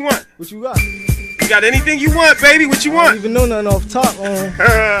 What beat you want? What you got? You got anything you want, baby? What you want? I don't even know nothing off top.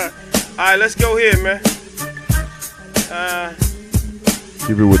 All right, let's go here, man.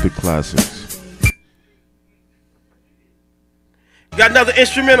 Keep it with the classics. Got another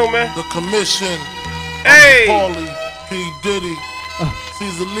instrumental, man. The Commission. Hey. Paulie, P. Diddy,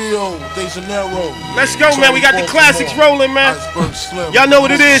 Caesar Leo, De Janeiro. Let's go, man. We got the classics rolling, man. Y'all know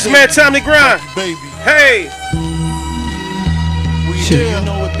what it is, man. Time to grind. Baby. Hey. We Shit. here. You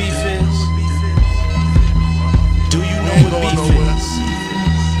know what beef is? Do you know what beef is?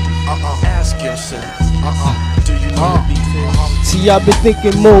 Ask yourself. Do you know what beef is? See, I've been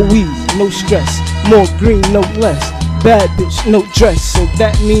thinking more weed, no stress. More green, no less. Bad bitch, no dress, so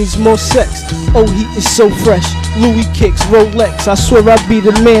that means more sex. Oh, he is so fresh. Louis kicks, Rolex. I swear I be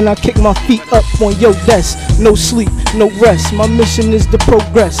the man. I kick my feet up on your desk. No sleep, no rest. My mission is to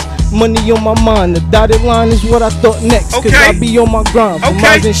progress. Money on my mind. The dotted line is what I thought next. Cause I be on my grind from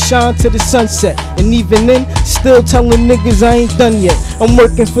rise and shine to the sunset. And even then, still telling niggas I ain't done yet. I'm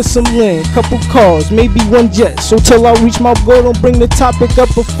working for some land, couple cars, maybe one jet. So till I reach my goal, don't bring the topic up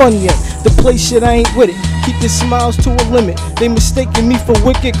for fun yet. The play shit, I ain't with it. Keep the smiles to a limit. They mistaking me for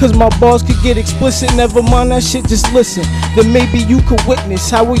wicked, cause my bars could get explicit. Never mind that shit, just listen. Then maybe you could witness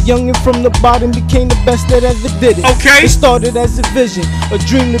how a youngin' from the bottom became the best that ever did it. It started as a vision, a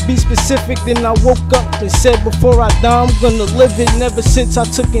dream to be specific. Then I woke up and said before I die, I'm gonna live it. Never since I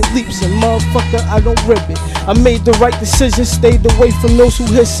took in leaps, and motherfucker, I don't rip it. I made the right decision, stayed away from those who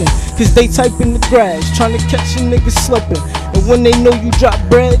listen. Cause they type in the grass, trying to catch a nigga slipping. And when they know you drop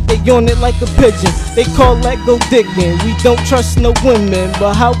bread, they on it like a pigeon. They call that go digging. We don't trust no women,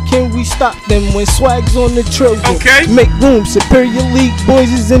 but how can we stop them when swag's on the trillion? Make room, Superior League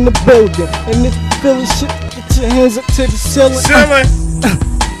boys is in the building. And if you feeling shit, get your hands up to the ceiling.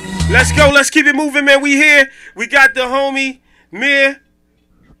 Let's go, let's keep it moving, man. We here. We got the homie Mir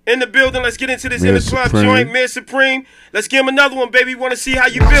in the building. Let's get into this in the club joint. Mir Supreme. Let's give him another one, baby. Want to see how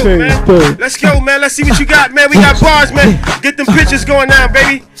you build, man. Let's go, man. Let's see what you got, man. We got bars, man. Get them pictures going now,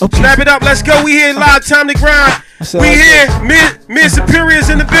 baby. Snap it up. Let's go. We here live. Time to grind. We here. Mir Superior's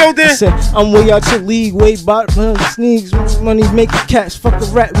in the building. I said, I'm way out your league, way bottom sneaks. Money making cash, fuck a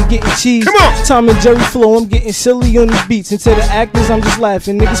rat, we getting cheese. Come on. Tom and Jerry flow, I'm getting silly on these beats. And to the actors, I'm just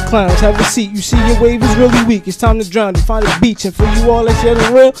laughing. Niggas clowns, have a seat. You see your wave is really weak. It's time to drown and find a beach. And for you all that's yet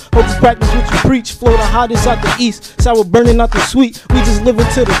real, hope you practice what you preach. Flow the hottest out the east, sour burning out the sweet. We just living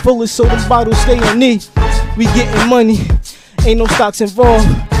to the fullest, so the bottles stay on knee. We getting money, ain't no stocks involved.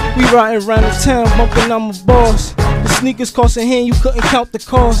 We riding around the town, bumping on my boss. The sneakers cost a hand, you couldn't count the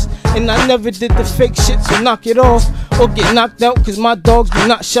cost. And I never did the fake shit, so knock it off or get knocked out, cause my dogs do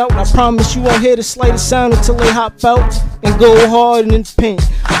not shout. I promise you won't hear the slightest sound until they hop out and go hard in the paint.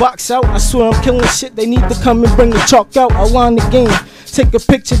 Box out, I swear I'm killing shit. They need to come and bring the chalk out. I line the game, take a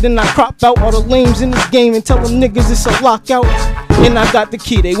picture, then I crop out all the lames in this game and tell them niggas it's a lockout. And I got the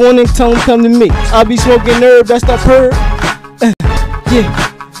key, they want it, tell them come to me. I'll be smoking herb, that's that purr. Yeah.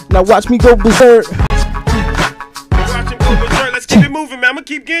 Now watch me go berserk. Let's keep it moving, man. I'm gonna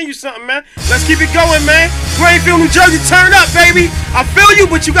keep getting you something, man. Let's keep it going, man. Plainfield, New Jersey, turn up, baby. I feel you,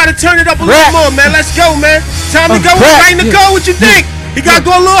 but you gotta turn it up a little more, man. Let's go, man. Time to go. Time to go. What you think? He gotta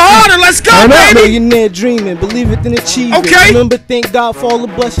go a little harder. Let's go, baby. Millionaire dreaming, believe it, then achieve it. Okay. Remember, thank God for all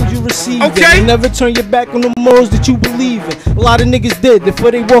the blessings you received. Okay. And never turn your back on the morals that you believe in. A lot of niggas did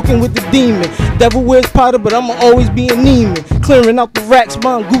before they walking with the demon. Devil wears Prada, but I'ma always be a Neiman. Clearing out the racks,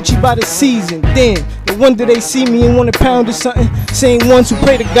 buying Gucci by the season. Damn, no wonder they see me and want a pound or something. Same ones who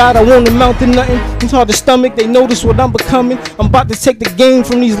pray to God, I won't amount to nothing. It's hard to stomach, they notice what I'm becoming. I'm about to take the game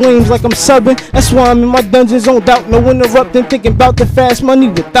from these lames like I'm subbing. That's why I'm in my dungeons on doubt, no interrupting. Thinking about the fast money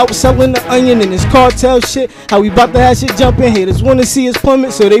without selling the onion and this cartel shit. How we about to have shit jumping. Haters wanna see us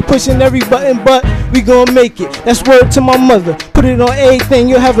plummet, so they pushing every button, but we gon' make it. That's word to my mother. Put it on everything,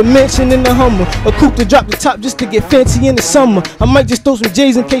 you'll have a mention in the Hummer. A coupe to drop the top just to get fancy in the summer. I might just throw some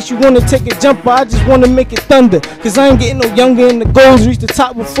J's in case you wanna take a jumper. I just wanna make it thunder, cause I ain't getting no younger and the goals reach the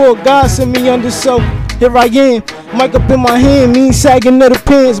top before God sent me under. So here I am, mic up in my hand, mean sagging of the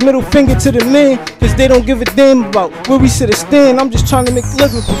pants, middle finger to the men, cause they don't give a damn about where we sit or stand. I'm just trying to make a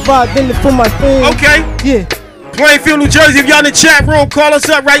living, provide dinner for my fans. Okay. Yeah. Plainfield, New Jersey, if y'all in the chat room, call us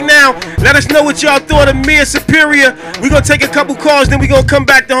up right now. Let us know what y'all thought of Mia Superior. We gonna take a couple calls, then we gonna come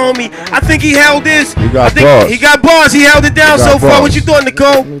back to homie. I think he held this. He got bars. He got bars. He held it down so far. bars. What you thought,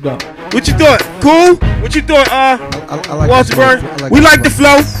 Nicole? What you thought? Cool? What you thought, like Walter Burn? We like the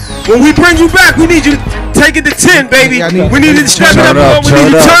flow. When we bring you back, we need you to take it to 10, baby. We need you to step it up. We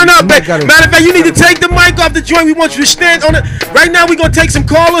need you to turn up, baby. Matter of fact, you need to take the mic off the joint. We want you to stand on it. Right now, we're going to take some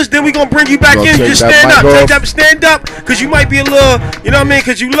callers. Then we're going to bring you back in. Just stand up. Take that, stand up, because you might be a little, you know what I mean,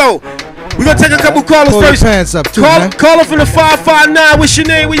 because you low. We're going to take a couple callers first. Pants up too, Caller from the 559. What's your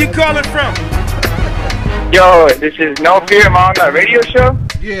name? Where you calling from? Yo, this is No Fear. Am I on that radio show?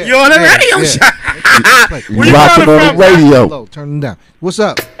 Yeah. You're on the radio show. Where you rocking on the radio. Low, turn them down. What's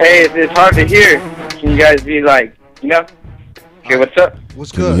up? Hey, it's hard to hear. Can you guys be like, you know? Okay, what's up?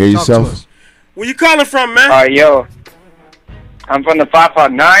 What's Can good? you hear Talk to yourself? us. Where you calling from, man? Yo, I'm from the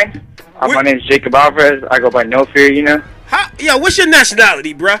 559. My name's Jacob Alvarez. I go by No Fear, you know? Yo, what's your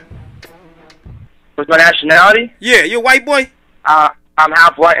nationality, bruh? What's my nationality? Yeah, you a white boy? I'm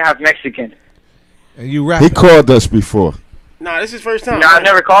half white, half Mexican. And you rap. He called us before. Nah, this is first time. No, I've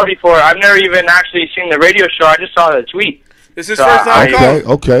never called before. I've never even actually seen the radio show. I just saw the tweet. This is first time calling.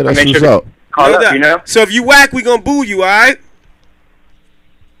 Okay, that's what's up. Call up, you know? So if you whack, we gonna boo you, all right?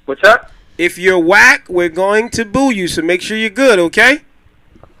 What's up? If you're whack, we're going to boo you, so make sure you're good, okay?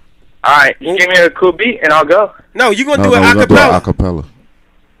 All right, you give me a cool beat and I'll go. No, you're gonna do it acapella. Acapella.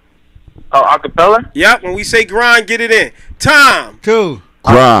 Oh, acapella? Yep, when we say grind, get it in. Time. Cool.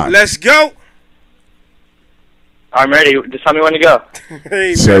 Grind. Let's go. I'm ready. Just tell me when to go.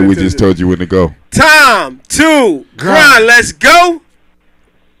 Hey, Say man, we just told you when to go. Time to grind. Let's go.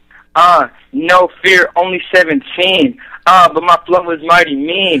 No fear, only 17. But my flow is mighty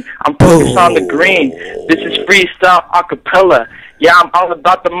mean. I'm focused on the green. This is freestyle acapella. Yeah, I'm all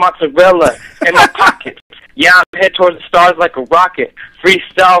about the mozzarella in my pockets. Yeah, I'm head towards the stars like a rocket.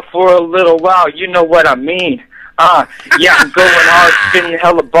 Freestyle for a little while, you know what I mean. Yeah, I'm going hard, spinning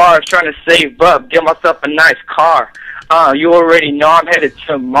hella bars, trying to save up, get myself a nice car. You already know I'm headed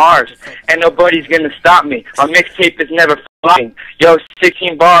to Mars, and nobody's gonna stop me. My mixtape is never flopping. Yo,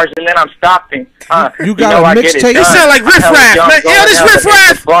 16 bars, and then I'm stopping. You got a mixtape? You sound like Riff Raff, man. Yo, this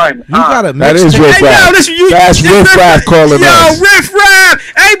Riff Raff. You got a mixtape? That is Riff Raff. That's Riff Raff calling us. Yo, Riff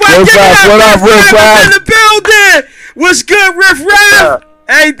Raff. Everybody Riff give it Raff, up. what up, Riff Raff? In the building. What's good, Riff Raff?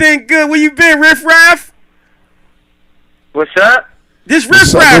 Everything good. Where you been, Riff Raff? What's up? This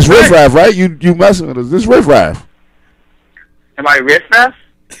Riff Raff, This Riff Raff, right? You messing with us. This Riff Raff. Am I Riff Raff?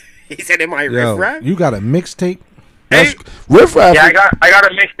 He said, "Am I Yo, Riff Raff?" you got a mixtape? Hey, Riff Raff. Yeah, I got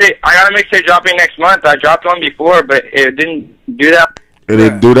a mixtape. I got a mixtape dropping next month. I dropped one before, but it didn't do that. It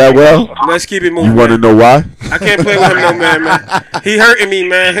didn't do that well? Let's keep it moving. You want to know why? I can't play with him no man. He hurting me,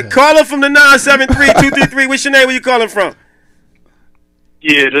 man. Caller from the 973-233. What's your name? Where you calling from?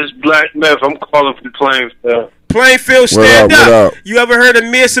 Yeah, this is Black Meth. I'm calling from Plainfield. Plainfield, stand up. You ever heard of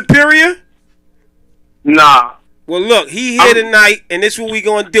Mia Superior? Nah. Well, look, he here tonight, and this is what we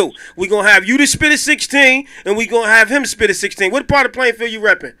gonna do. We gonna have you to spit a 16, and we gonna have him spit a 16. What part of Plainfield you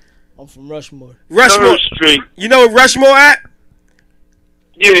repping? I'm from Rushmore. Rushmore Street. You know where Rushmore at?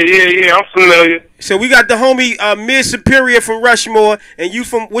 Yeah. I'm familiar. So we got the homie Mid Superior from Rushmore, and you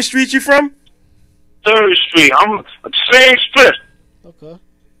from what street you from? 3rd Street. I'm same split. Okay.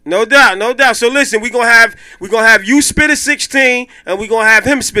 No doubt. So listen, we gonna have you spit a 16, and we gonna have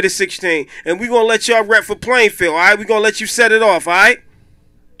him spit a 16, and we gonna let y'all rep for Plainfield. All right, we gonna let you set it off. All right.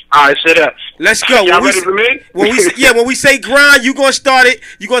 All right, set up. Let's go. Y'all ready for me? When we say grind, you gonna start it.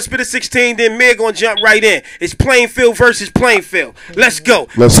 You gonna spit a 16, then Mig gonna jump right in. It's Plainfield versus Plainfield. Let's go.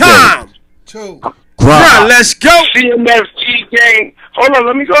 Time. Two. Grind. Let's go. CMFG gang. Hold on,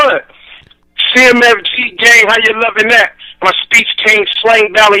 let me go there. CMFG gang, how you loving that? My speech came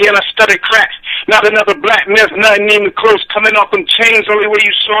slang valley and I studied crack. Not another black myth, nothing even close. Coming off them chains, only way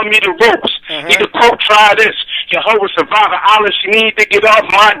you saw me the ropes. Need to quote, try this. Your hoe was survivor, Alice, you need to get off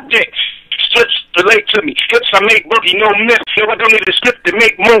my dick. Strips relate to me. Hips I make boogie, no myth. Yo, I don't need a script to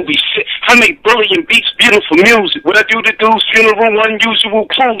make movies. Shit, I make brilliant beats, beautiful music. What I do to dude's funeral, unusual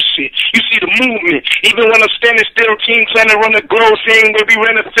cool shit. You see the movement. Even when I'm standing still, team trying to run the globe, saying where we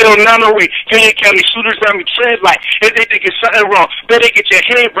ran the field, 908. Union County shooters around me tread like if they think it's something wrong, better get your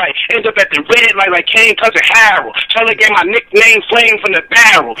head right. End up at the red light like Kane, cousin Harold. Tell her get my nickname flame from the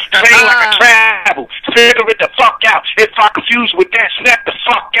barrel. Train like I travel. Figure it the fuck out. If I confuse with that, snap the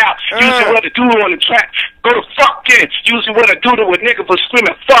fuck out. Usually what to do on the track. Go the fuck in. Usually what I do to a nigga for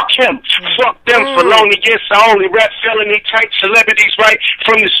screaming, fuck him. Fuck them for lonely years. I only rap felony type celebrities right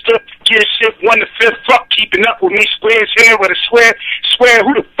from the strip. Gear shift 1 to 5th. Fuck keeping up with me. Squares here with a swear. Swear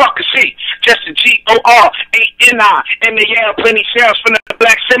who the fuck is he? Just a G-O-R-A-N-I. And they yell plenty shells from the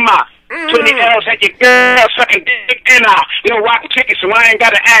black semi. 20 L's at your girl sucking dick and I. You know, rock tickets, so I ain't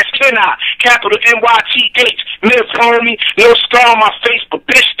gotta ask, can I? Capital NYTH, live homie. No scar on my face, but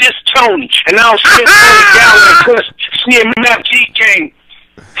bitch, this Tony. And I don't spit on the gallon because CMFG gang.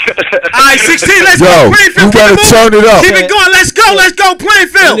 Alright, 16, let's go. Plainfield. You gotta turn it up. Keep it going, let's go,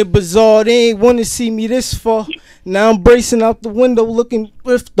 Plainfield. In the bazaar, they ain't wanna see me this far. Now I'm bracing out the window looking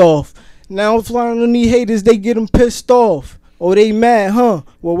ripped off. Now I'm flying on these haters, they get them pissed off. Oh, they mad, huh?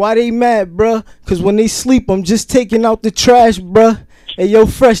 Well, why they mad, bruh? Cause when they sleep, I'm just taking out the trash, bruh. Hey, yo,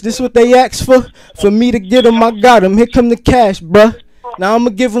 Fresh, this what they asked for? For me to get them, I got them. Here come the cash, bruh. Now I'ma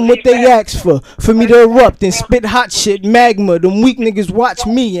give them what they asked for me to erupt and spit hot shit, magma. Them weak niggas watch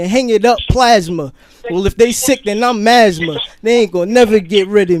me and hang it up plasma. Well, if they sick, then I'm asthma. They ain't gonna never get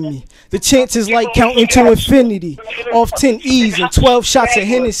rid of me. The chances like counting to infinity. Off 10 E's and 12 shots of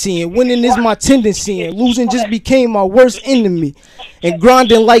Hennessy. And winning is my tendency. And losing just became my worst enemy. And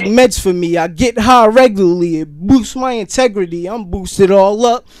grinding like meds for me. I get high regularly. It boosts my integrity. I'm boosted all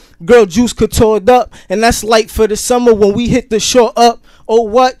up. Girl juice contoured up. And that's light for the summer when we hit the shore up. Oh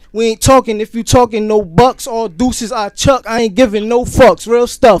what? We ain't talking if you talking no bucks. All deuces I chuck. I ain't giving no fucks. Real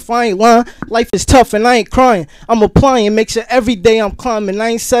stuff. I ain't lying. Life is tough and I ain't crying. I'm applying. Make sure every day I'm climbing. I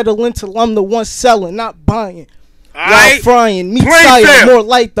ain't settling till I'm the one selling, not buying. While frying, meat fire, more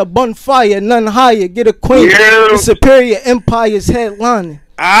light the bonfire, none higher. Get acquainted. The superior empire's headlining.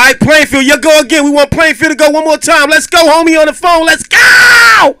 Alright, Plainfield, you go again. We want Plainfield to go one more time. Let's go, homie, on the phone. Let's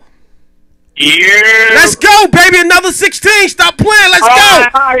go! Yeah. Let's go, baby. Another 16. Stop playing. Let's go.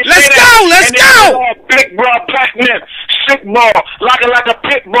 Let's go. Big ball, platinum, sick ball, like a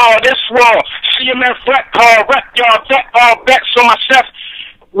pit ball. This raw. CMF rep call, rep y'all, vet all bets on my chef.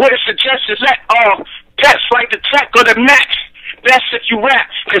 What it suggests is let all bets like the tech or the max. Best if you rap,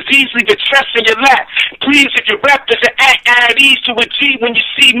 cause easily the chest in your lap. Please, if you rap, there's an add ease to a G when you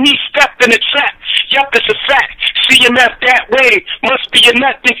see me step in the trap. Yup, it's a fact. CMF that way. Must be a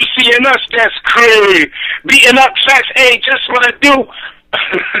nut, think you seeing us, that's crazy. Beating up tracks, hey, just what I do.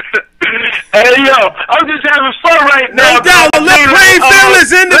 Hey, yo, I'm just having fun right now. No doubt, Plainfield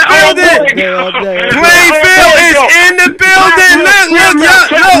is in the building. Plainfield is in the building. Look.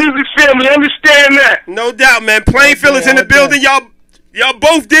 Music family, understand that. No doubt, man. Plainfield is in the building. Y'all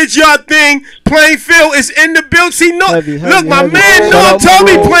both did your thing. Plainfield is in the building. See, look, my man Norm told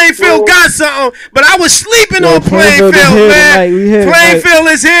me Plainfield got something, but I was sleeping on Plainfield, man. Plainfield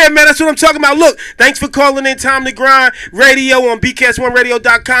is here, man. That's what I'm talking about. Look, thanks for calling in Time to Grind Radio on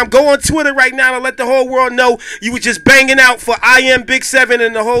BCast1Radio.com. Go on Twitter right now and let the whole world know you were just banging out for I Am Big 7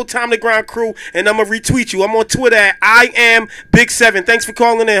 and the whole Time to Grind crew, and I'm going to retweet you. I'm on Twitter at I Am Big 7. Thanks for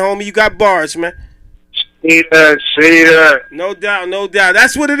calling in, homie. You got bars, man. See that. No doubt.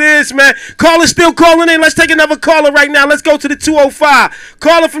 That's what it is, man. Caller still calling in. Let's take another caller right now. Let's go to the 205.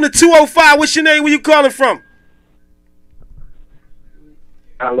 Caller from the 205. What's your name? Where you calling from?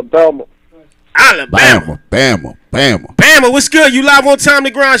 Alabama. Alabama. Bama, what's good? You live on Time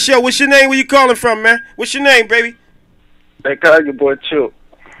to Grind show. What's your name? Where you calling from, man? What's your name, baby? They call your boy Chew.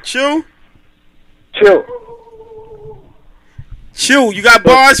 Chew? Chew, you got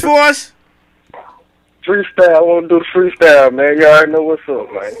bars for us? Freestyle. I want to do the freestyle, man. You already know what's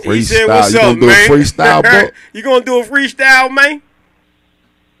up, man. He said, what's up, man? You gonna do a freestyle, bro? You gonna do a freestyle, man?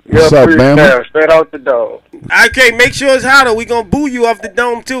 What's up, man? Straight out the dome. Okay, make sure it's hotter. We gonna boo you off the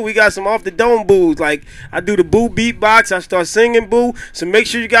dome too. We got some off the dome boos. Like I do the boo beatbox. I start singing boo. So make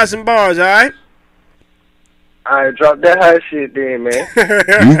sure you got some bars, all right? All right, drop that high shit then, man.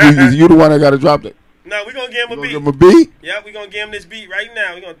 you the one that gotta drop it. No, we gonna give him a beat. Give him a beat? Yeah, we gonna give him this beat right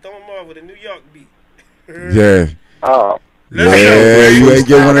now. We gonna throw him off with a New York beat. Yeah. Oh. Yeah, you ain't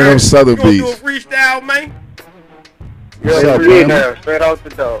get one of them southern beats. You gonna do a freestyle, man? What's up, man? Straight out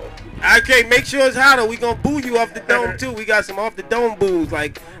the dome. Okay, make sure it's hotter. We gonna boo you off the dome too. We got some off the dome boos.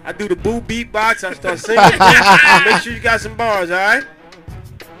 Like I do the boo beatbox. I start singing. Make sure you got some bars, all right?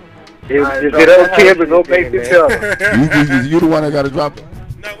 If it okay, but go make this up. You the one that gotta drop it.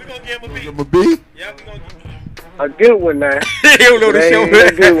 No, we gonna give him a beat. Give him a beat? Yeah, we gonna give him a good one now. You don't know the show, man.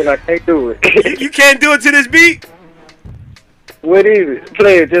 A good one. I can't do it. You can't do it to this beat? What is it?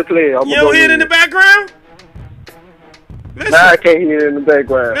 Play it. Just play it. You don't hear it in the background? Listen. Nah, I can't hear it in the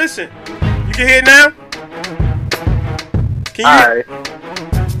background. Listen. You can hear it now? Can you? Alright.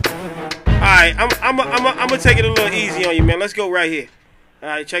 Alright, I'm gonna take it a little easy on you, man. Let's go right here.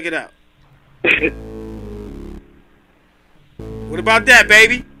 Alright, check it out. What about that,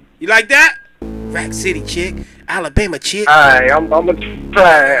 baby? You like that? Rack City chick, Alabama chick. Alright, I'm gonna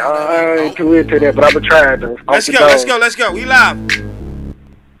try. I ain't too into that, but I'm gonna try it. Let's go. We live.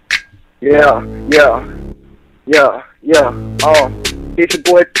 Yeah. It's your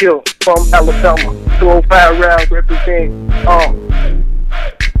boy Kill from Alabama. 205 rounds represent.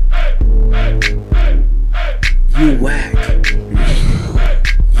 You whack.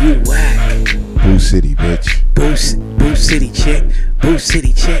 Boo City, bitch. Boo City chick. Boo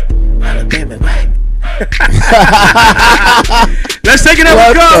City chick. Alabama whack. Let's take it up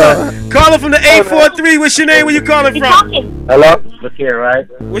with caller. Caller from the 843. What's your name? Where you calling from? Hello? Look here, right?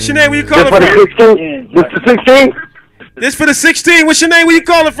 What's your name? Where you calling from? This for the 16? This for the 16. What's your name? Where you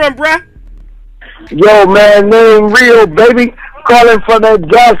calling from, bruh? Yo, man, name real, baby. Calling from that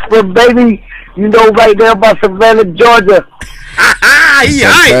Jasper, baby. You know, right there by Savannah, Georgia.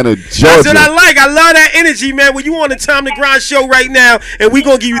 Savannah, Georgia. That's what I like. I love that energy, man. When you on the Time to Grind show right now, and we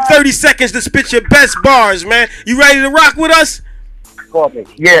gonna give you 30 seconds to spit your best bars, man. You ready to rock with us?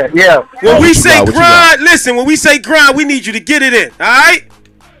 Yeah. When we say grind, listen. When we say grind, we need you to get it in. All right.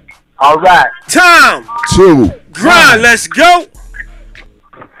 All right. Time to grind. Let's go.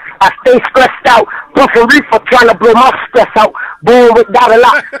 I stay stressed out, puffin' reefer, trying to blow my stress out. Born without a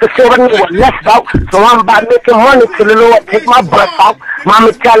lot, to show I know what less about. So I'm about making money till the Lord take my breath out. My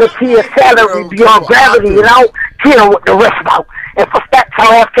mentality is salary beyond gravity, and I don't care what the rest about. And for stats,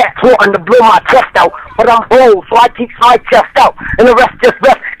 I have cats wanting to blow my chest out. But I'm bold, so I keep my chest out. And the rest just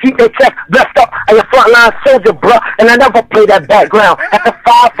rest, keep their chest blessed up. I'm a frontline soldier, bruh, and I never play that background. At the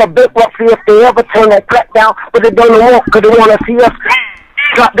fire for bankruptcy if they ever turn that crack down. But they don't want, cause they wanna see us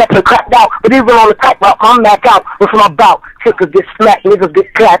trapped up and cracked out. But even on the top route, I'm back out. What's my bout? Chickers get smacked, niggas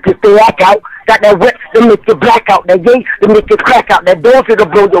get clapped if they act out. Got that wet to make you black out. That gay to make you crack out. That dozy to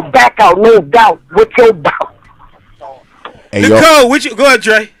blow your back out, no doubt. What your bout? Hey, Nicole, go ahead,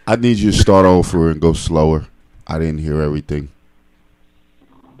 Dre. I need you to start over and go slower. I didn't hear everything.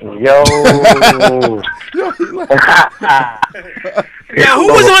 Yo. Now, who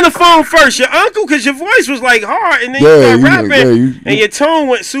was on the phone first? Your uncle? Because your voice was like hard, and then you got rapping, and your tone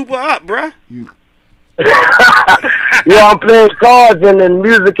went super up, bruh. I'm playing cards and then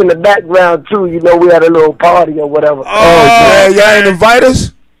music in the background, too. You know, we had a little party or whatever. Oh, y'all ain't invite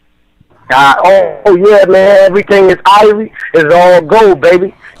us? Yeah, man. Everything is Ivy. It's all gold,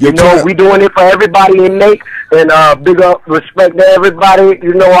 baby. You know, we doing it for everybody in Nate. And big up, respect to everybody.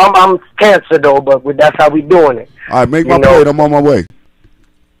 You know, I'm cancer, though, but that's how we doing it. All right, make my point. I'm on my way.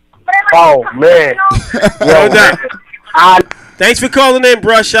 Oh, man. Thanks for calling in,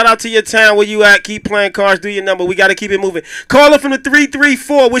 bro. Shout out to your town. Where you at? Keep playing cards. Do your number. We got to keep it moving. Caller from the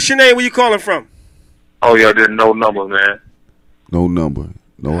 334. What's your name? Where you calling from? Oh, yeah, there's no number, man. No number.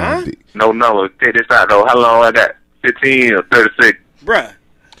 No ID. No number. Take this out, though. How long I got? 15 or 36? Bruh.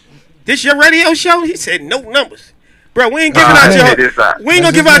 This your radio show? He said no numbers. Bro, we ain't giving out your whole, we ain't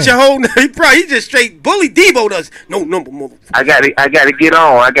gonna give out your whole bro, he just straight bully Debo does. No number, motherfucker. I gotta get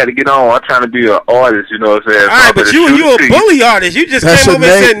on. I'm trying to be an artist, you know what I'm saying? Alright, but you a bully artist. You just came over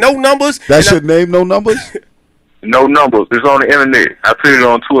and said no numbers. That's your name, no numbers? No numbers. It's on the internet. I put it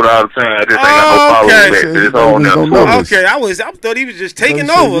on Twitter all the time. I just ain't got no followers back. It's on there. Okay, I thought he was just taking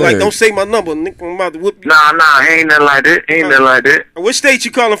over. Like, don't say my number. I'm about to whoop you. Nah, ain't nothing like that. Ain't nothing like that. What state you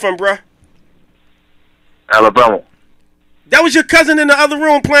calling from, bro? Alabama. That was your cousin in the other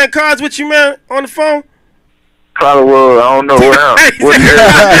room playing cards with you, man, on the phone? Probably was. I don't know what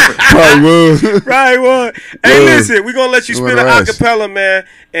Probably was. Right, was. Hey, listen, we're going to let you spit an acapella, man,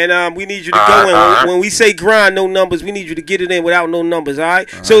 and we need you to go in. When we say grind, no numbers, we need you to get it in without no numbers, all right?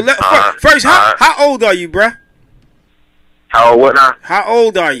 So, first, how old are you, bruh? How old what now? How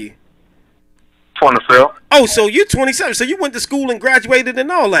old are you? 27. Oh, so you're 27. So you went to school and graduated and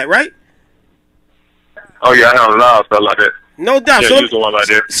all that, right? Oh, yeah, I have a lot of stuff like that. No doubt. Yeah, so, the one like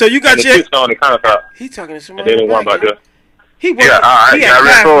that. So you got your... on the contract. He talking to somebody. And then the one about that. He working. Yeah, all right. He at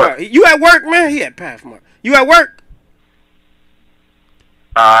Pathmark. You at work, man? He at Pathmark. You at work?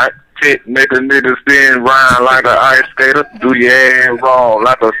 All right. Make a nigga spin round like an ice skater. Do your ass wrong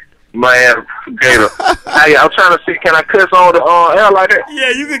like a man gator. Hey, I'm trying to see, can I cuss on the air like that?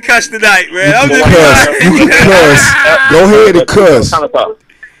 Yeah, you can cuss tonight, man. I'm just You can cuss. Go ahead and cuss. I'm gonna call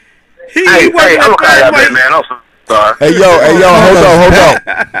y'all back, man. I'm sorry. Hey, yo, hold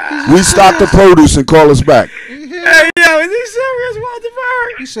on. We stop the produce and call us back. Hey, yo, is he serious, Walter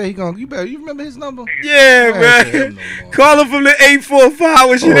Bird? He said he gonna. You remember his number? Yeah, man. Call him from the 845.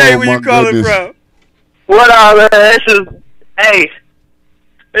 What's your name? Where you calling from? What up, man?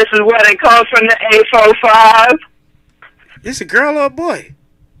 This is where they call from the 845. This a girl or a boy?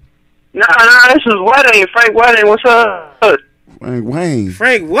 Nah, this is Wedding. Frank Wedding. What's up? Frank Wayne.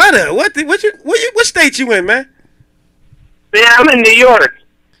 Frank Wedding. What state you in, man? Yeah, I'm in New York.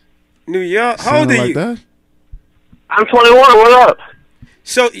 New York? How old are you? That? I'm 21. What up?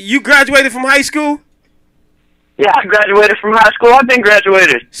 So you graduated from high school? Yeah, I graduated from high school. I've been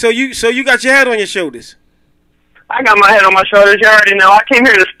graduated. So you got your head on your shoulders? I got my head on my shoulders. You already know. I came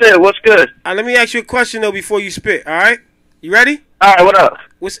here to spit. What's good? Let me ask you a question, though, before you spit, all right? You ready? All right, what up?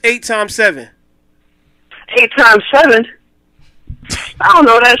 What's 8 times 7? 8 times 7? I don't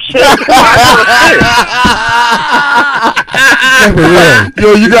know that shit.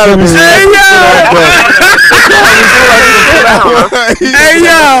 Yo, you gotta be. Hey,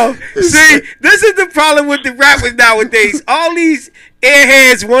 yo. See, this is the problem with the rappers nowadays. All these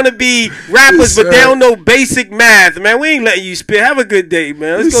airheads want to be rappers, but they don't know basic math, man. We ain't letting you spit. Have a good day,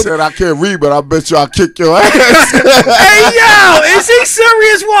 man. He said, I can't read, but I bet you I'll kick your ass. Hey, yo, is he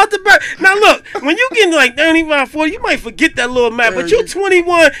serious, Walter Bird? Now, look, when you get like 35, 40, you might forget that little math, but you're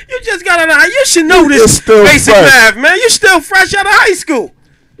 21. You just got out of high. You should know this basic math, man. You're still fresh out of high school.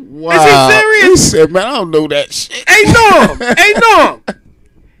 Wow. Is he serious? He said, man, I don't know that shit. Hey, Norm.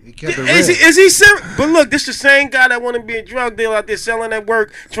 Is he serious? But look, this the same guy that want to be a drug dealer out there selling at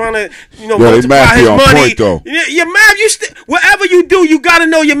work, trying to, multiply his money. Your math, whatever you do, you got to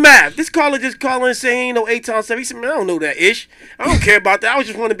know your math. This caller just calling and saying he ain't no 8 times 7. He said, man, I don't know that ish. I don't care about that. I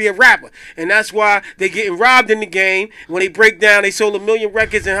just want to be a rapper. And that's why they getting robbed in the game. When they break down, they sold 1 million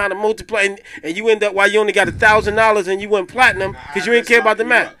records and how to multiply, and you end up, while you only got $1,000 and you went platinum because you ain't care about the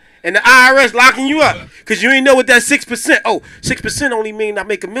math. And the IRS locking you up because you ain't know what that 6%. Oh, 6% only mean I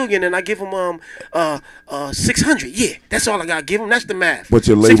make $1 million and I give them 600. Yeah, that's all I gotta give them. That's the math. But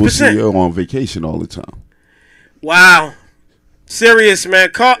your label CEO on vacation all the time. Wow, serious, man.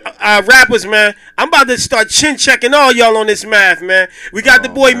 Call rappers, man. I'm about to start chin checking all y'all on this math, man. We got the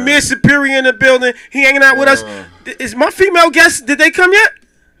boy Mid Superior in the building. He hanging out with us. Is my female guests? Did they come yet?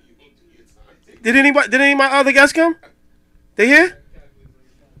 Did any of my other guests come? They here?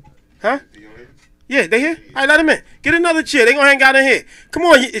 Huh? Yeah, they here? All right, let them in. Get another chair. They gonna hang out in here. Come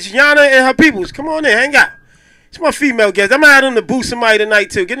on, it's Yana and her peoples. Come on in, hang out. It's my female guest. I'm gonna have them to boost somebody tonight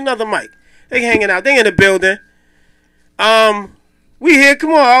too. Get another mic. They hanging out. They in the building. We here.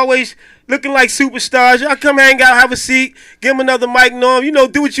 Come on, always looking like superstars. Y'all come hang out, have a seat. Give them another mic, Norm.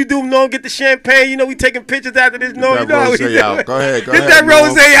 Do what you do, Norm. Get the champagne. We taking pictures after this, Norm. You know how we do. Go ahead, Get that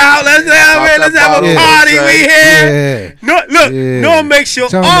rose out. Let's have a party. We here. No, look, Norm make sure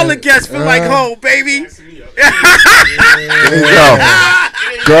all the guests feel like home, baby. There you go.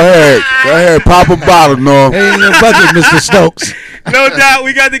 Go ahead. Pop a bottle, Norm. Ain't no budget, Mr. Stokes. No doubt.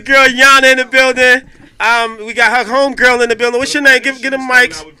 We got the girl Yana in the building. We got her homegirl in the building. What's your name? Give them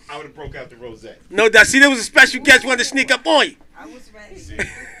mics. I would have broke out the rosé. No doubt. See, there was a special guest wanted to sneak up on you. I was ready.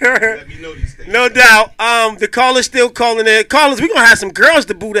 Let me know these things. No doubt. The caller's still calling in. Callers, we're going to have some girls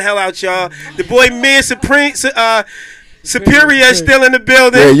to boo the hell out y'all. The boy Mid Superior is still in the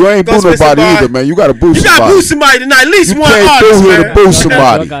building. Yeah, you ain't boo nobody either, man. You got to boo somebody. You got to boo somebody tonight. At least one artist, man. You can't boo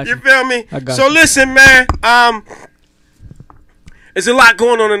somebody. You feel me? So listen, man. There's a lot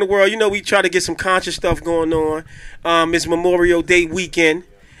going on in the world. You know, we try to get some conscious stuff going on. It's Memorial Day weekend.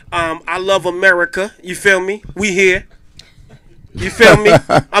 I love America. You feel me? We here. You feel me?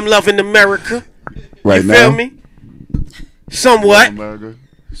 I'm loving America. Right now. You feel now? me? Somewhat.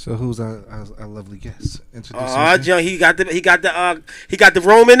 So who's our lovely guest? John, he got the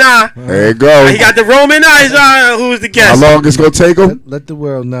Roman eye. There you go. He got the Roman eyes. Who's the guest? How long it's gonna take him? Let the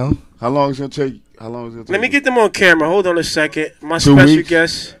world know. How long it's gonna take? How long is it? Let me get them on camera. Hold on a second. My 2 special weeks?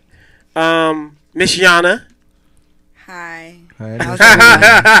 guest, Miss Yana. Hi.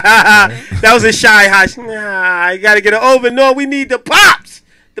 That was a shy hi. I gotta get it over. No, we need the pops,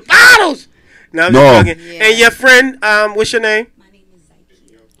 the bottles. No, I'm just joking. Yeah. And your friend, what's your name? My name is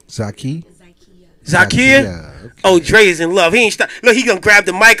Zaki. Zakia? Okay. Oh, Dre is in love. He ain't look. He gonna grab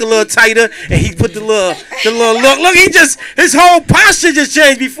the mic a little tighter, and he put the little look. Look, he just his whole posture just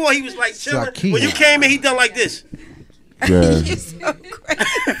changed. Before he was like chilling. Zakia. When you came in, he done like this. Yeah. You're so crazy.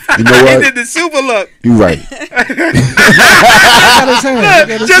 You know what? He did the super look. You right. Look,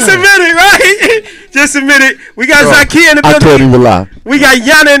 just a minute, right? Just a minute. We got Zakia in the I building. told him to lie. We got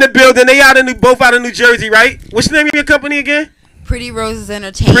Yana in the building. They both out of New Jersey, right? What's the name of your company again? Pretty Roses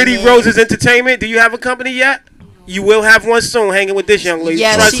Entertainment. Pretty Roses Entertainment. Do you have a company yet? You will have one soon, hanging with this young lady.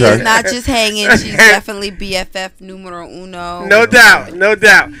 Yeah, she is not just hanging. She's definitely BFF numero uno. No doubt, no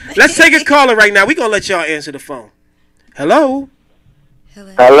doubt. Let's take a caller right now. We're going to let y'all answer the phone. Hello?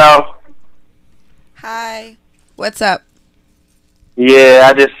 Hello? Hi. What's up? Yeah,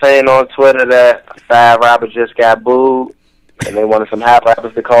 I just seen on Twitter that 5 rappers just got booed, and they wanted some hot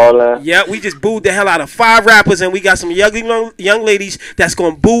rappers to call in. Yeah, we just booed the hell out of 5 rappers, and we got some young ladies that's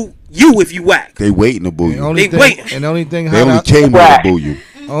going to boo you if you whack. They waiting to boo you. They waiting. And the only thing they only came here to boo you.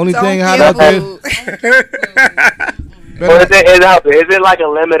 Only Don't thing get how that Is it like a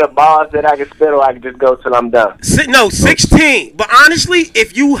limit of bars that I can spit, or I can just go till I'm done? No, 16. But honestly,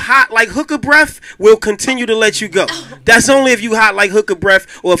 if you hot like hooker breath, we'll continue to let you go. That's only if you hot like hooker breath,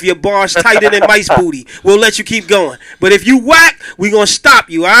 or if your bar's tighter than mice booty. We'll let you keep going. But if you whack, we gonna stop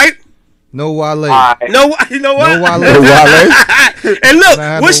you. All right? No Wale. No, you know what? No Wale. No Wale. And look,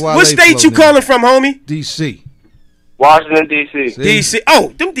 what state you calling from, homie? DC. Washington, D.C. D.C.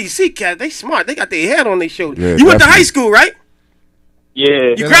 Oh, them D.C. cats, they smart. They got their head on their shoulder. Yeah, you went to definitely. high school, right?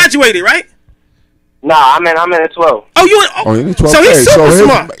 Yeah. You graduated, right? Nah, I'm in the 12. Oh, you in? Oh, in the 12th so he's grade. super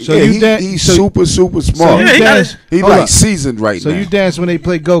smart. So yeah, you he's super smart. So you dance, He hold like up. seasoned right So now. you dance when they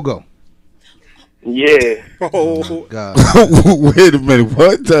play go-go. Yeah. Oh, God. Wait a minute.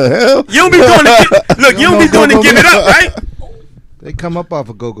 What the hell? You don't be doing the look. You don't be doing the give it up, right? They come up off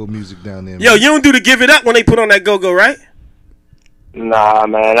of go-go music down there. Yo, you don't do the give it up when they put on that go-go, right? Nah,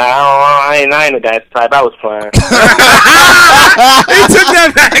 man, I ain't a dance type. I was playing. He took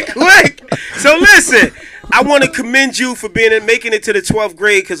that back quick. So listen, I want to commend you for making it to the 12th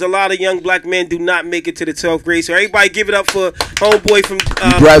grade, because a lot of young black men do not make it to the 12th grade. So everybody give it up for homeboy from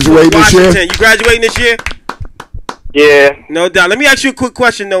graduating this year? Washington. You graduating this year? Yeah. No doubt. Let me ask you a quick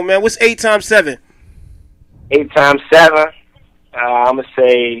question though, man. What's 8 times 7? 8 times 7. I'm gonna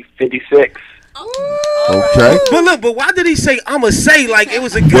say 56. Okay. But why did he say I'ma say like it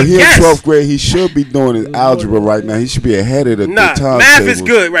was a good Well, he in guess? 12th grade. He should be doing his algebra right now. He should be ahead of the Nah, time math table. is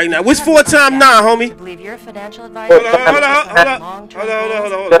good right now. What's 4 times 9, homie? I believe you're a financial advisor. Hold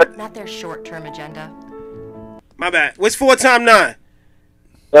on. Not their short-term agenda. My bad. What's 4 times 9?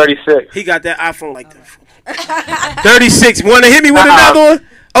 36. He got that iPhone like that. 36. Want to hit me with another one?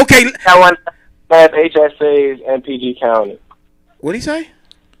 Okay. I want math HSAs and PG County. What'd he say?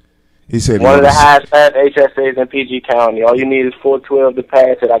 He said one of the highest math HSAs in PG County. All you need is 412 to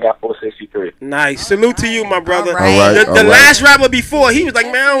pass it. I got 463. Nice. Salute to you, my brother. All right. The last rapper before, he was like,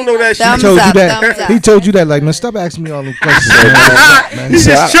 man, I don't know that shit. He told you that, like, man, stop asking me all them questions. He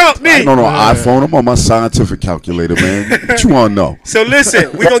just chumped me. I don't know iPhone. I'm on my scientific calculator, man. What you want to know? So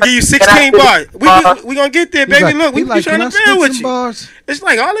listen, we're going to give you 16 bars. We're going to get there, baby. Look, we trying to build with you. It's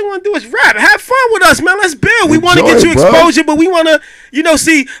like all they want to do is rap. Have fun with us, man. Let's build. We want to get you exposure, but we want to,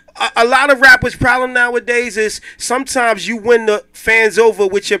 see, a lot of rappers' problem nowadays is sometimes you win the fans over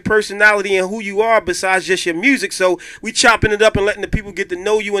with your personality and who you are besides just your music. So we chopping it up and letting the people get to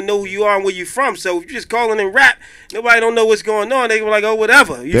know you and know who you are and where you're from. So if you're just calling in rap, nobody don't know what's going on. They were like, oh,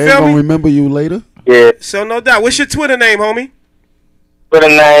 whatever. You They feel gonna me? remember you later. Yeah. So no doubt. What's your Twitter name, homie? Twitter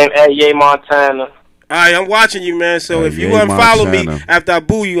name at Ye Montana. All right, I'm watching you, man. So if you Ye unfollow me Montana. after I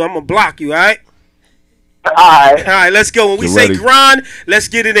boo you, I'm going to block you, all right? All right. All right, let's go. When we Get say ready. grind, let's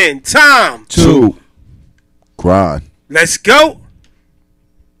get it in. Time. 2. Grind. Let's go.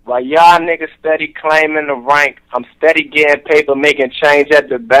 While y'all niggas steady claiming the rank, I'm steady getting paper, making change at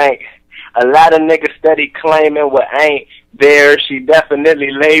the bank. A lot of niggas steady claiming what ain't. There, she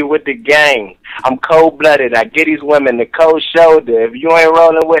definitely lay with the gang. I'm cold-blooded. I get these women the cold shoulder. If you ain't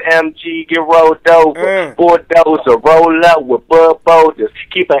rolling with MG, get rolled over. Bulldozer, roll up with Bud Boulders.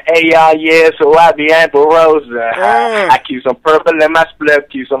 Keep an AR, yeah, so I be Amber Rosa. I keep some purple in my split,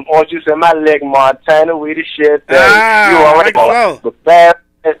 keep some orange juice in my leg. Montana, we the shit. You already know. But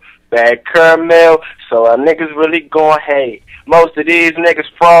bad caramel, so niggas really gon' hate. Most of these niggas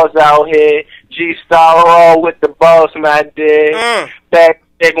frauds out here. G-Star all with the boss, my dick. Back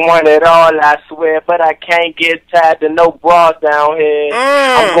big one at all, I swear, but I can't get tied to no bras down here.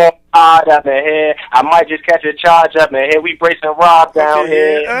 I'm going hard up in here. I might just catch a charge up in here. We bracing Rob down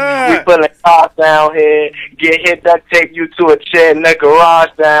here. We pulling cars down here. Get hit, duct tape you to a chair in the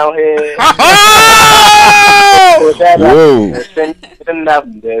garage down here. Enough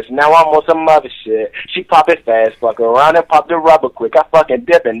of this. Now I'm on some other shit. She pop it fast, fuck around and pop the rubber quick. I fucking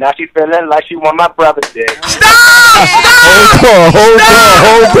dip it. Now she feeling like she want my brother dick.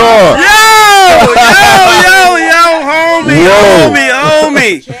 Hold on.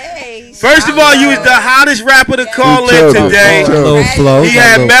 Homie. First of all, you was the hottest rapper to call in today. He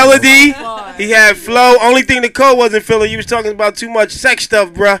had melody. He had flow. Only thing the code wasn't feeling, you was talking about too much sex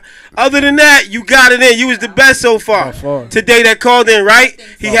stuff, bruh. Other than that, you got it in. You was the best so far. Today that called in, right?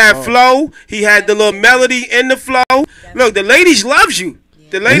 He had flow. He had the little melody in the flow. Look, the ladies loves you.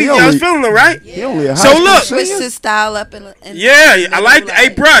 The ladies, I was feeling it, right? So look. Switch his style up. And I like that. Hey,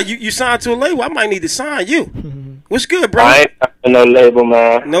 bruh, you signed to a label. I might need to sign you. What's good, bro? I ain't no label,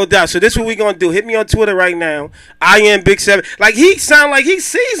 man. No doubt. So this is what we gonna do. Hit me on Twitter right now. I am Big 7. Like he sound like he's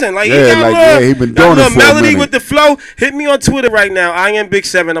seasoned. Like he got he been doing a it for melody with the flow. Hit me on Twitter right now. I am Big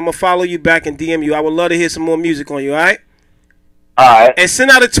 7. I'm gonna follow you back and DM you. I would love to hear some more music on you. All right. Alright. And send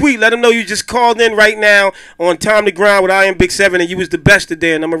out a tweet. Let them know you just called in right now on Time to Grind with I Am Big 7 and you was the best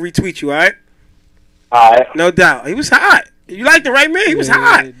today. And I'm gonna retweet you. All right. Alright. No doubt. He was hot. You liked it, right, man? He was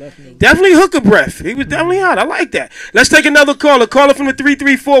hot. Definitely hooker breath. He was definitely hot. I like that. Let's take another caller. Caller from the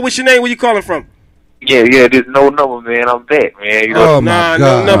 334. What's your name? Where you calling from? Yeah, there's no number, man. I'm back, man. You know?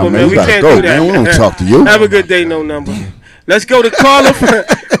 No number, man. We can't do that. Man. We don't talk to you. Have a good day, no number. Let's go to caller from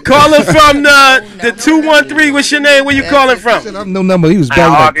the 213. What's your name? Where you calling from? I'm no number. He was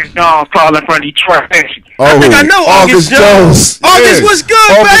back. August Jones calling from Detroit. I think I know August Jones. August, what's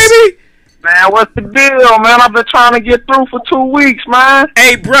good, baby? Man, what's the deal, man? I've been trying to get through for 2 weeks, man.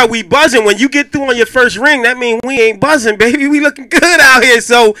 Hey, bro, we buzzing. When you get through on your first ring, that means we ain't buzzing, baby. We looking good out here.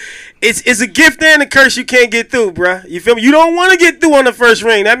 So it's a gift and a curse you can't get through, bro. You feel me? You don't want to get through on the first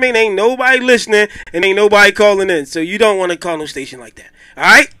ring. That means ain't nobody listening and ain't nobody calling in. So you don't want to call no station like that. All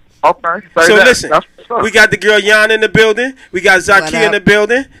right? Okay. So listen, we got the girl Yan in the building. We got Zakia in the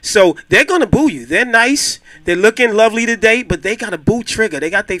building. So they're going to boo you. They're nice. They're looking lovely today, but they got a boo trigger. They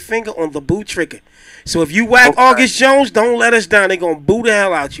got their finger on the boo trigger. So if you whack August Jones, don't let us down. They're going to boo the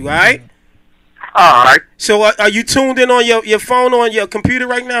hell out you, all right? All right. So are you tuned in on your phone or on your computer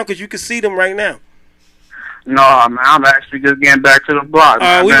right now? Because you can see them right now. No, man, I'm actually just getting back to the block.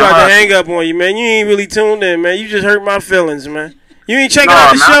 We about to hang up on you, man. You ain't really tuned in, man. You just hurt my feelings, man. You ain't checking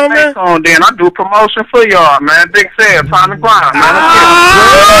out the show, man? Then I do promotion for y'all, man. Big Sam, Time to Grind, man.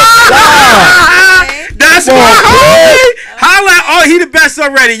 That's my homie. Holla! Oh, he the best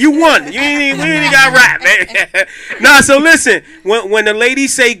already. You won. We ain't got rap, man. Nah, so listen. When the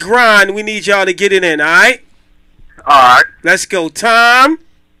ladies say grind, we need y'all to get it in, all right? All right. Let's go. Time.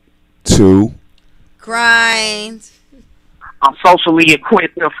 2. Grind. I'm socially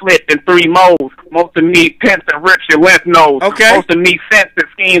equipped to flip in 3 modes. Most of me pimps and rips your lymph nodes. Okay. Most of me sensitive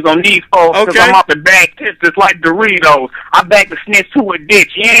schemes on these folks. Okay. Cause I'm out the bag tips just like Doritos. I back the snitch to a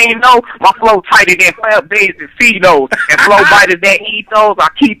ditch. You ain't know? My flow tighter than 12 days and Cedos. And flow biters that eat those, I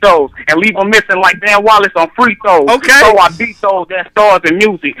keep those. And leave them missing like Dan Wallace on free throws. Okay. So I beat those that stars in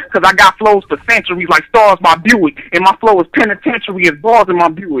music. Cause I got flows for centuries like stars by Buick. And my flow is penitentiary as bars in my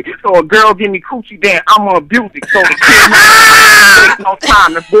Buick. So a girl give me coochie, then I'ma abuse it. So the kid no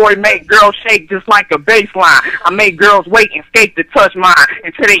time. The boy make girls shake just like a baseline. I make girls wait and skate to touch mine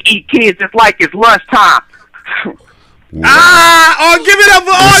until they eat kids just like it's lunchtime. Give it up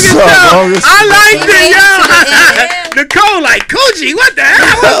for August. I liked it, yo. Nicole like Coochie. What the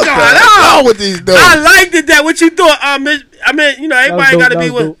hell? What's going on with these dudes? I liked it. That what you thought? I mean, you know, everybody got to be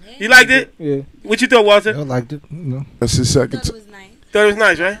with. You liked it? Yeah. What you thought, Walter? I liked it. No. That's his second. Thought it was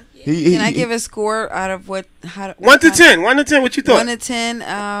nice, right? Can I give a score out of what? 1 to 10. 1 to 10. What you thought? 1 to 10.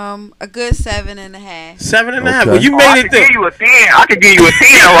 A good 7.5. 7.5. Well, you made it there. I could give you a 10. I could give you a 10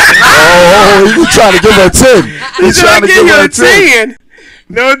 right now. Oh, you trying to give her a 10? He's trying to give you a 10.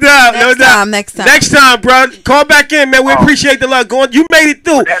 No doubt, no doubt. Next time, bro. Call back in, man. We appreciate the love. You made it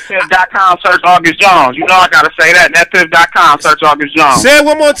through. Netflix.com, search August Jones. You know I gotta say that. Netflix.com, search August Jones. Say it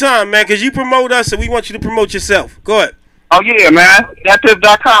one more time, man, because you promote us, and we want you to promote yourself. Go ahead. Oh yeah, man.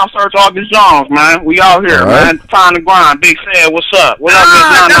 Netflix.com, search August Jones, man. We out here, man. Time to grind. Big Sad, what's up? What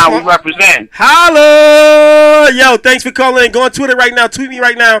up, Miss Now we represent. Holla! Yo, thanks for calling in. Go on Twitter right now. Tweet me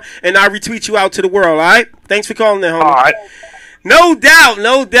right now, and I'll retweet you out to the world, all right? Thanks for calling in, homie. All right. No doubt,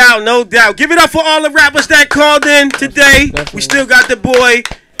 no doubt, no doubt. Give it up for all the rappers that called in today. We still got the boy,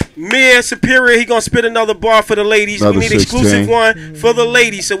 Mir Superior. He gonna spit another bar for the ladies. Another we need 16. exclusive one for the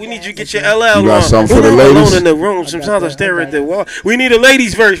ladies, so we need you to get your LL You got on. something for the ladies? Alone in the room. Sometimes I stare at the wall. We need a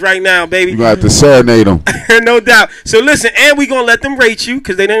ladies verse right now, baby. You got to serenade them. No doubt. So listen, and we gonna let them rate you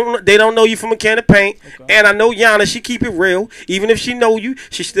because they don't know you from a can of paint. Okay. And I know Yana, she keep it real. Even if she know you,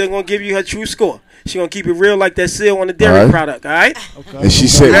 she still gonna give you her true score. She gonna keep it real like that seal on the dairy product, all right? Okay. And she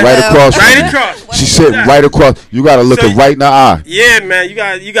sit right across. Right across. She sit right across. You gotta look her right in the eye. Yeah, man. You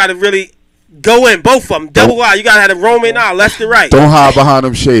gotta really go in both of them. Double eye. You gotta have a roaming eye, left and right. Don't hide behind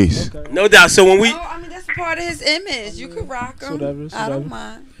them shades. Okay. No doubt. So when we, that's part of his image. You could rock him. I don't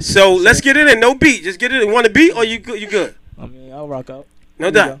mind. So let's get it in. No beat. Just get it in. Want a beat or you good? You good? I mean, I'll rock out. No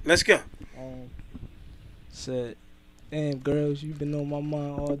doubt. Let's go. Said, damn girls, you've been on my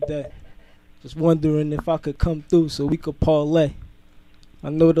mind all day. Just wondering if I could come through so we could parlay. I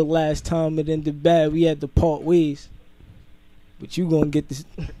know the last time it ended bad, we had to part ways. But you gonna get this.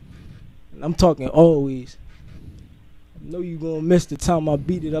 I'm talking always. I know you gonna miss the time I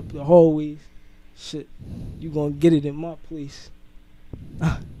beat it up the hallways. Shit, you gonna get it in my place.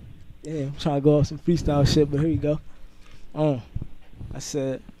 Damn, I'm trying to go off some freestyle shit, but here you go. I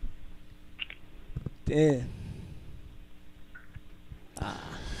said, damn.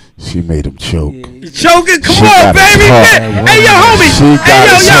 She made him choke. You choking? Come on, baby. Hey, yo, homie. Hey,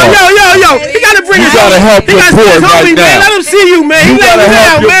 yo. You gotta bring You gotta help your boy right now. Man. Let him see you, man. You gotta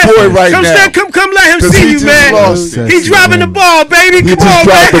help your boy right now. Come let him see you, man. He's dropping the ball, baby. Come on,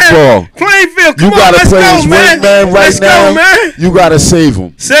 man. He just dropped the ball. Plainfield, come you on, gotta let's play go, his man. Wingman right now. Man. You gotta save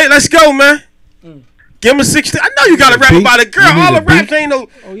him. Say, let's go, man. Give him a 16. I know you got to rap about a girl. All the raps ain't no.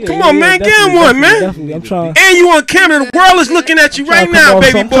 Come on, man. Give him one, man. Definitely. I'm trying. And you on camera. The world is looking at you right now,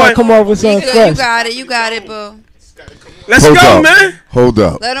 baby boy. Come on with something fresh. You got it, boo. Let's go, man. Hold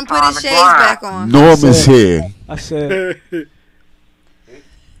up. Let him put his shades back on. Norm is here. I said.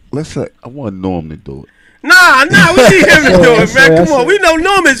 I want Norm to do it. Nah, we need him to do it, man. Come on. We know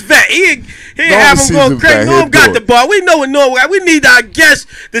Norm is vet. He ain't have him going crazy. Norm got the ball. We know what Norm got. We need our guests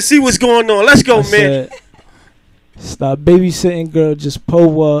to see what's going on. Let's go, man. Stop babysitting, girl. Just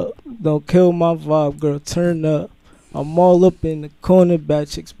pull up. Don't kill my vibe, girl. Turn up. I'm all up in the corner. Bad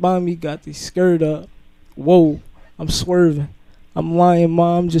chicks by me. Got the skirt up. Whoa. I'm swerving. I'm lying,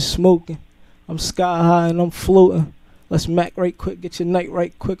 ma. I'm just smoking. I'm sky high and I'm floating. Let's Mac right quick. Get your night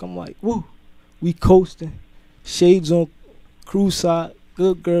right quick. I'm like, woo. We coasting. Shades on crew side.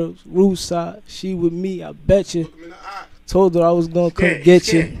 Good girls, roof side. She with me, I bet you. Told her I was going to come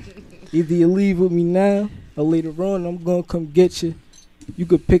get you. Either you leave with me now or later on I'm going to come get you. You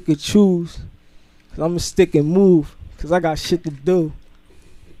could pick or choose. Cause I'm going to stick and move. Cause I got shit to do.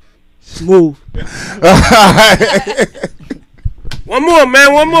 Smooth. One more,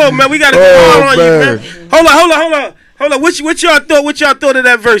 man. We got to go on you, man. Hold on. What y'all thought of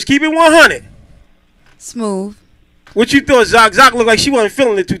that verse? Keep it 100. Smooth. What you thought, Zoc? Zoc looked like she wasn't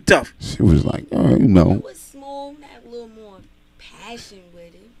feeling it too tough. She was like, you know. It was smooth, had a little more passion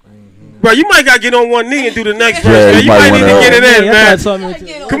with it. Bro, you might got to get on one knee and do the next verse, man. You might need to get it in,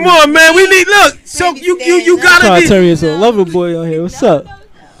 man. Come on, man. We need, look. So you got to be. Turn you into a lover boy on here. What's up? All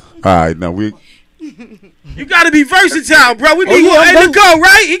right, now we. You got to be versatile, bro. We need one to go,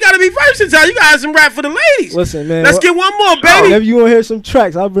 right? You got to be versatile. You got to have some rap for the ladies. Listen, man. Let's get one more, baby. Whenever you want to hear some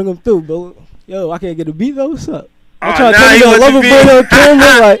tracks, I'll bring them through, bro. Yo, I can't get a beat though. What's up? I'm trying to turn me into a lover boy on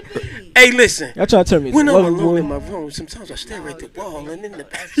camera. Like, hey, listen. Y'all trying to turn me into a lover boy. In my room, sometimes I stare at the wall and in the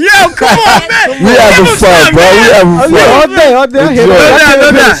back. Yo, come on, man. We having fun, bro. We having fun. All day. I hear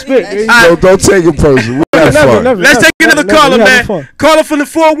that. Don't take it personal. We having fun. Let's take another caller, man. Caller from the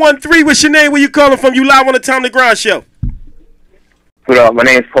 413. What's your name? Where you calling from? You live on the Time to Grind show. What up? My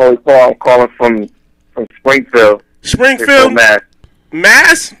name's Paul. I'm calling from Springfield. Springfield,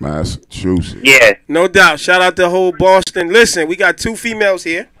 Massachusetts. Yeah. No doubt. Shout out to whole Boston. Listen, we got 2 females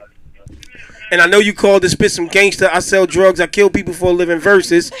here. And I know you called to spit some gangster. I sell drugs. I kill people for a living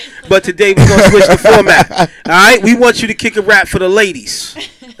verses. But today we're going to switch the format. All right? We want you to kick a rap for the ladies.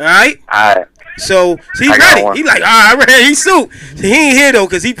 All right? All right. So he ready. He like, all right, he suit. So he ain't here, though,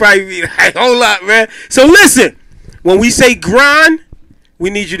 because he probably be like, hold up, man. So listen. When we say grind, We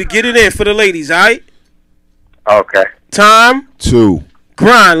need you to get it in for the ladies, all right? Okay. Time 2.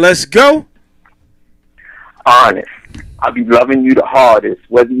 Grind. Let's go. Honest. I'll be loving you the hardest,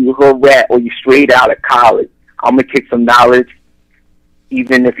 whether you a rat or you straight out of college. I'm gonna kick some knowledge,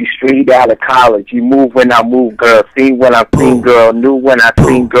 even if you straight out of college. You move when I move, girl. See when I seen, girl. Knew when I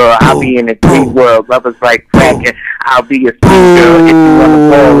seen, girl. I'll be in the green world. Lovers like cracking. I'll be a sweet girl. If you wanna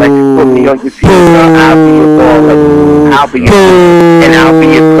ball, like put me on your team, girl. I'll be a baller. I'll be a and I'll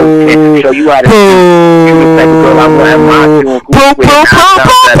be a coach. Show you how to do. You the type of girl I want in my doing cool with.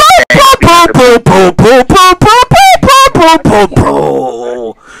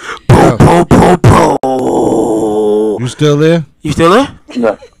 You still there? You still there?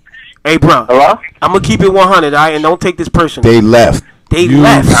 No. Hey, bro. Hello? I'm gonna keep it 100, all right? And don't take this personal. They left. They You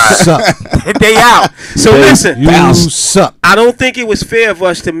left. suck. They out. So listen. You suck. I don't think it was fair of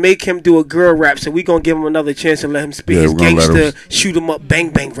us to make him do a girl rap, so we gonna give him another chance and let him spit his we're gonna let gangster, him- shoot him up, bang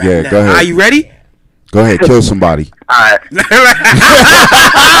bang rap. Yeah, now. go ahead. Are you ready? Go ahead, kill somebody. Alright.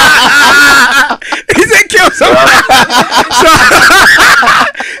 He said kill somebody.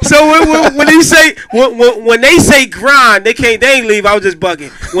 So when he say when they say grind, they ain't leave. I was just bugging.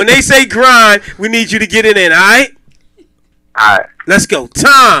 When they say grind, we need you to get it in. All right. Alright. Let's go.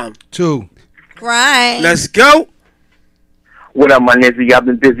 Time 2. Grind. Let's go. What up, my nizzy? I've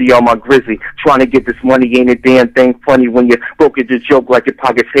been busy on my grizzy. Trying to get this money ain't a damn thing funny. When you broke it, just joke like your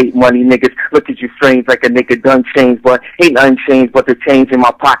pockets hate money. Niggas look at you strange like a nigga done changed. But ain't nothing changed but the change in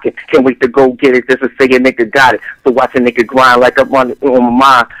my pocket. Can't wait to go get it just to say a nigga got it. So watch a nigga grind like I'm on my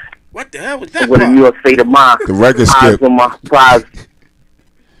mind. What the hell was that? What a New York state of mind. The record Eyes skip. on my prize.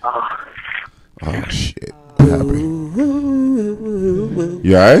 Oh, shit.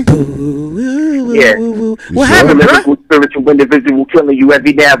 You alright? Yeah. What happened, Lyrical, spiritual, individual, killing you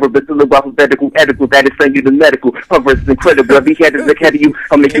every day. But still alphabetical, ethical, that is send you the medical. Her verse is incredible. Every head is ahead of you.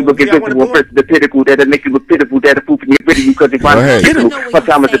 I'll make you look invisible. First the pinnacle, that'll make you look pitiful. That'll proof and get rid of you because they find you pitiful. My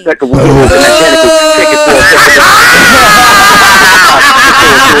time is impeccable.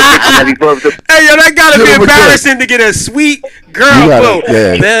 Hey, yo, that gotta be embarrassing to get a sweet girl boo.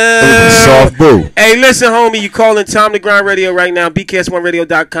 Soft boo. Hey, listen, homie, you calling Time to Grind Radio right now,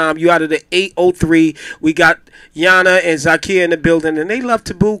 BKS1Radio.com. You out of the 803. We got Yana and Zakia in the building, and they love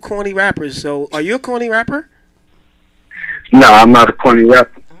to boo corny rappers. So, are you a corny rapper? No, I'm not a corny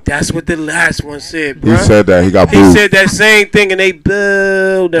rapper. That's what the last one said, bro. He said that. He got booed. He said that same thing, and they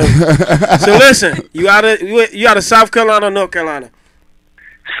booed him. So, listen, you out of South Carolina or North Carolina?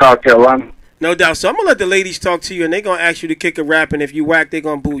 South Carolina. No doubt. So I'm going to let the ladies talk to you, and they're going to ask you to kick a rap, and if you whack, they're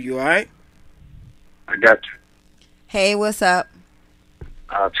going to boo you, all right? I got you. Hey, what's up?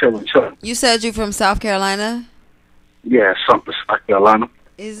 Chillin'. You said you from South Carolina? Yeah, something South Carolina.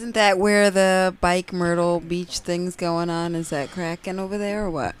 Isn't that where the bike Myrtle Beach thing's going on? Is that cracking over there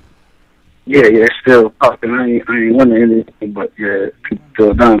or what? Yeah, it's still popping. I ain't winning anything, but yeah, people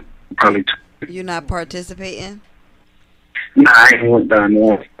still done. Probably. You're not participating? Nah, I ain't went down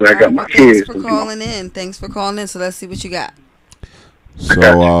there. But I got my Thanks kids. for calling in. Thanks for calling in. So let's see what you got.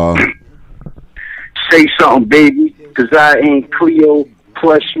 So, say something, baby, cause I ain't Cleo.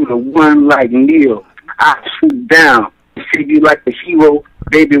 Plus, you the one like Neil. I shoot down. See you like a hero.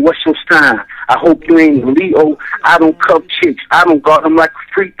 Baby, what's your sign? I hope you ain't Leo. I don't cuff chicks. I don't guard them like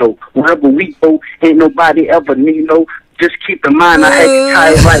a free throw. Wherever we go, ain't nobody ever need no. Just keep in mind, I had you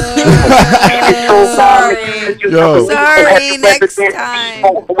tired like it's so Sorry, next time.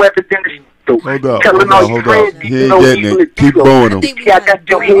 Hold up. He ain't getting it. Keep going him. I got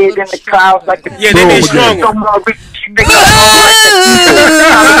your head in the clouds like the yeah, they been strong.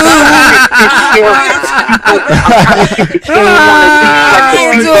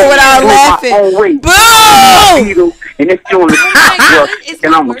 Can't do it without laughing. Boo! And it's doing the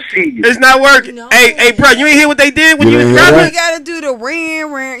and I'm gonna see you. It's not working. Hey, bro, you ain't hear what they did when you was rapping? You gotta do the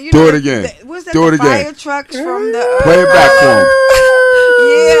ran. Do it again. What's that? Do it Fire again. trucks from the. Play it back for him.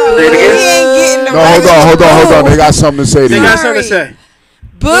 Yeah, he ain't getting the. No, hold on. They got something to say to you. They got something to say.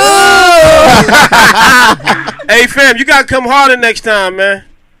 Boo! Hey, fam, you gotta come harder next time, man.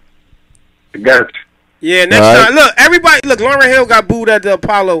 Got it. Yeah, next time. Look, everybody, Lauryn Hill got booed at the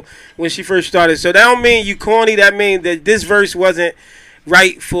Apollo when she first started. So that don't mean you corny. That means that this verse wasn't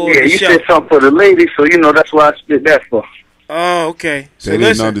right for the show. Yeah, you said something for the ladies, so you know that's why I spit that for. Oh, okay. So they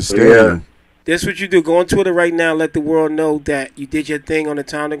didn't understand you. This what you do. Go on Twitter right now. Let the world know that you did your thing on the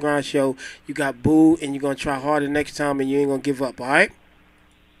Time to Grind show. You got booed, and you're going to try harder next time, and you ain't going to give up, all right?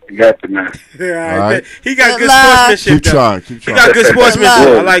 You got it, man. All right. He got good sportsmanship. Keep trying. He got good sportsmanship.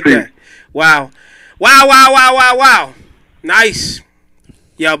 I like that. Wow. Nice.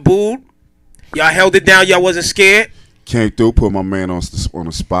 Y'all booed. Y'all held it down. Y'all wasn't scared. Came through, put my man on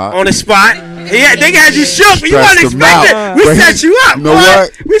the spot. On the spot. Yeah, they got you shook. You wasn't expecting. We set you up. You know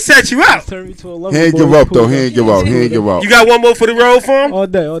what? We set you up. He ain't give up though. He ain't give up. He ain't give up. You got one more for the road for him? All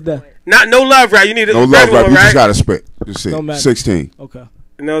day. Not no love rap. You need a no love rap. one, You right? just gotta spit. Just say 16. Okay.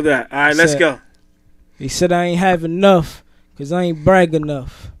 Know that. All right, let's go. He said I ain't have enough because I ain't brag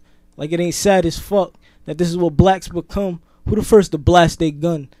enough. Like it ain't sad as fuck that this is what blacks become. Who the first to blast their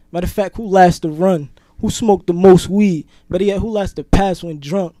gun? Matter of fact, who last to run? Who smoked the most weed? Better yet, who last to pass when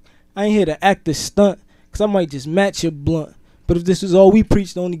drunk? I ain't here to act a stunt, cause I might just match your blunt. But if this is all we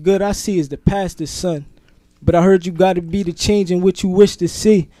preach, the only good I see is the pastor's son. But I heard you gotta be the change in which you wish to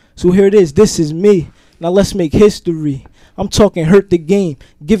see. So here it is, this is me. Now let's make history. I'm talking hurt the game,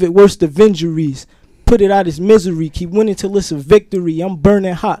 give it worse of injuries. Put it out as misery, keep winning till it's a victory. I'm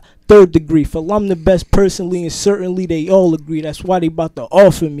burning hot, 3rd degree. Feel I'm the best personally, and certainly they all agree. That's why they about to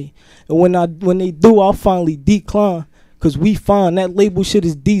offer me. And when they do, I'll finally decline. Cause we find that label shit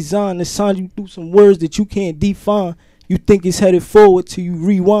is designed to sign you through some words that you can't define. You think it's headed forward till you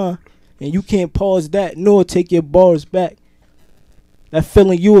rewind. And you can't pause that, nor take your bars back. That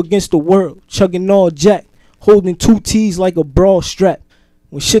feeling you against the world, chugging all jack, holding 2 T's like a bra strap.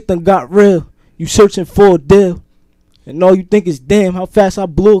 When shit done got real, you searching for a deal. And all you think is, damn, how fast I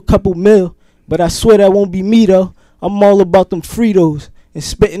blew a couple mil. But I swear that won't be me though. I'm all about them Fritos and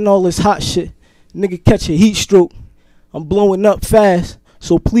spitting all this hot shit. Nigga catch a heat stroke. I'm blowing up fast,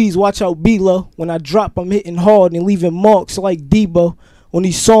 so please watch out below. When I drop, I'm hitting hard and leaving marks like Debo. On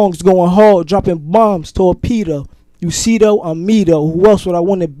these songs going hard, dropping bombs, torpedo. You see though, I'm me though. Who else would I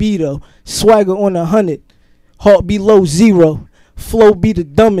want to be though? Swagger on 100, heart below 0. Flow be the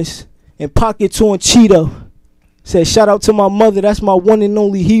dumbest, and pockets on Cheeto. Said shout out to my mother, that's my one and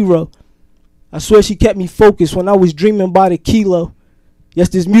only hero. I swear she kept me focused when I was dreaming by the kilo. Yes,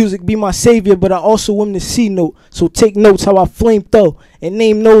 this music be my savior, but I also am the C-note. So take notes how I flame throw and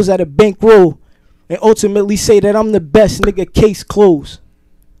name those at a bankroll. And ultimately say that I'm the best, nigga, case closed.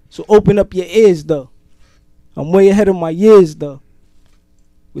 So open up your ears, though. I'm way ahead of my years, though.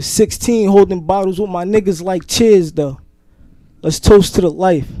 With 16, holding bottles with my niggas like cheers, though. Let's toast to the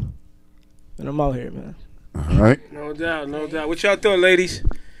life. And I'm out here, man. All right. No doubt, no doubt. What y'all doing, ladies?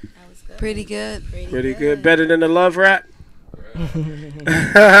 Pretty good. Pretty good. Better than the love rap? All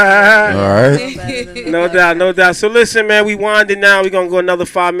right. No doubt, no doubt. So listen, man, we winding now. We're gonna go another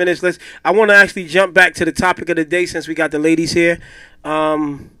 5 minutes. I want to actually jump back to the topic of the day since we got the ladies here.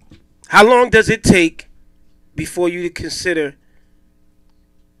 How long does it take before you consider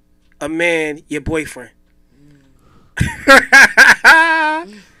a man your boyfriend? I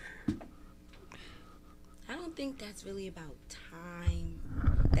don't think that's really about time.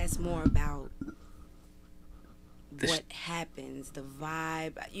 That's more about what happens, the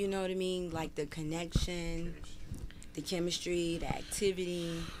vibe, you know what I mean? Like the connection, the chemistry, the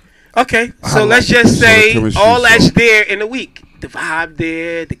activity. Okay, so let's just say all that's there in a week. The vibe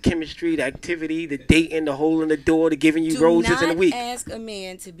there, the chemistry, the activity, the dating, the hole in the door, the giving you roses in a week. Do not ask a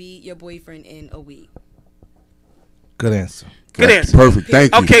man to be your boyfriend in a week. Good answer. Good answer. Perfect.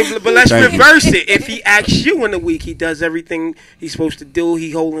 Thank you. Okay, but let's reverse it. If he asks you in a week, he does everything he's supposed to do.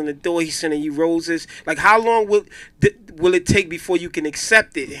 He holding the door. He's sending you roses. Like, how long will it take before you can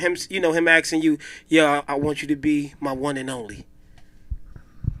accept it? Him asking you, "Yeah, I want you to be my one and only."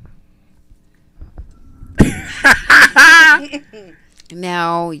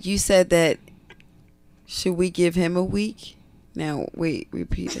 Now, you said that should we give him a week? Now, wait,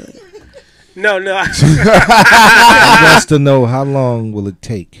 repeat it. No. He wants to know how long will it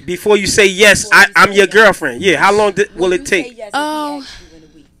take before you say yes. I'm your girlfriend. Yeah, how long will it take? Oh,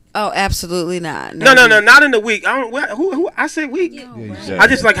 absolutely not. No, not in a week. I don't. Who I say week. Yeah, exactly. I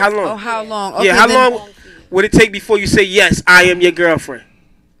just like how long. Oh, how long? Okay, yeah, how long would it take before you say yes? I am your girlfriend.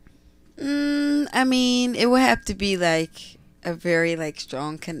 I mean, it would have to be like a very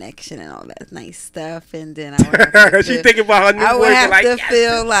strong connection and all that nice stuff, and then I would have to she thinking about her new I would have to yes.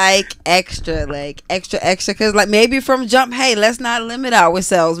 feel extra, because maybe from jump, hey, let's not limit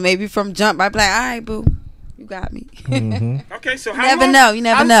ourselves. Maybe from jump, I'd be like, all right, boo, you got me. Mm-hmm. Okay, so you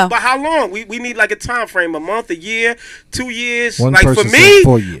never know. But how long? We need like a time frame, a month, a year, 2 years. One like person for me,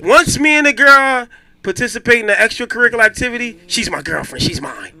 4 years. Once me and the girl participate in the extracurricular activity, she's my girlfriend. She's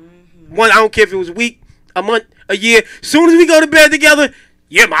mine. I don't care if it was a week, a month, a year. Soon as we go to bed together,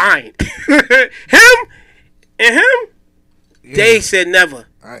 you're mine. Him, they said never.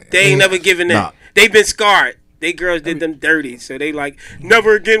 They ain't never given in. They've been scarred. They girls did them dirty, so they like,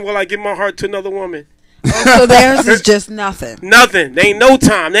 never again will I give my heart to another woman. Oh, so theirs is just nothing. Nothing. They ain't no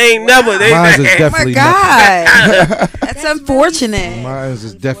time. They ain't never. Mine is definitely nothing. That's unfortunate. Mine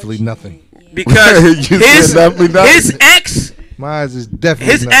is definitely nothing. Because his ex. Mine is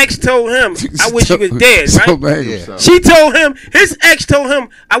definitely. His ex told him, "I wish you was dead." So right? yeah. She told him. His ex told him,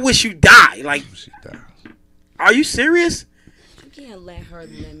 "I wish you die." Like, are you serious? You can't let her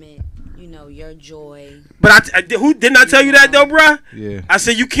limit, your joy. But who didn't I tell you that though, bruh? Yeah. I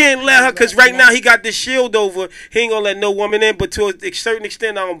said you can't let her, because right now he got this shield over. He ain't gonna let no woman in. But to a certain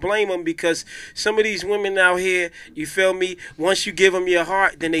extent, I don't blame him, because some of these women out here, you feel me? Once you give them your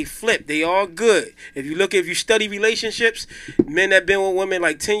heart, then they flip. They all good. If you study relationships, men that been with women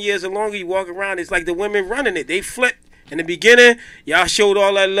like 10 years or longer, you walk around, it's like the women running it. They flip. In the beginning, y'all showed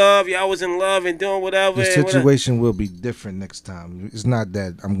all that love. Y'all was in love and doing whatever. The situation will be different next time. It's not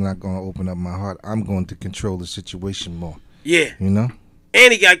that I'm not going to open up my heart. I'm going to control the situation more. Yeah. You know?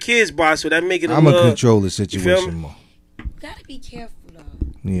 And he got kids, boss, so that make it I'm going to control the situation more. You got to be careful, though.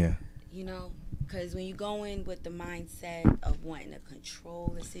 Yeah. Because when you go in with the mindset of wanting to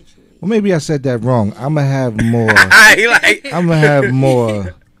control the situation. Well, maybe I said that wrong. I'm going to have more. I'm going to have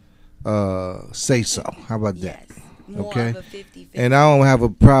more say so. How about that? Okay, and I don't have a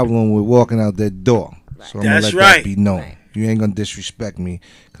problem with walking out that door. Right. So I'm gonna let that be known. Right. You ain't gonna disrespect me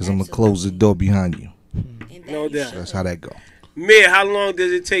because I'm gonna close the door behind you. No doubt. So that's how that go. Mir, how long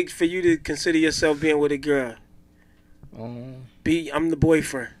does it take for you to consider yourself being with a girl? I'm the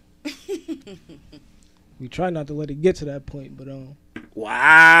boyfriend. We try not to let it get to that point, but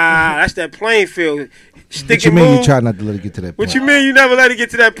wow, that's that playing field. What you mean you try not to let it get to that point? What you mean you never let it get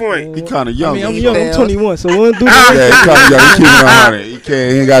to that point? He kind of young. I'm young. I'm 21, so we'll do that. Yeah, he kind of young. He keeping on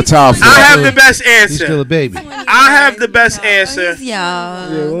it. He ain't got time for I have the best answer. He's still a baby. I have the best answer. He's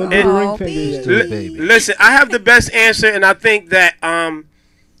young. Yeah, we'll do the ring finger. Still a baby. Listen, I have the best answer, and I think that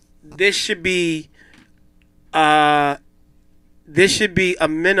this should be a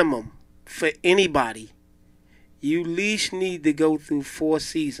minimum for anybody. You at least need to go through 4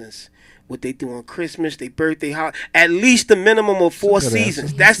 seasons. What they do on Christmas, their birthday, at least the minimum of 4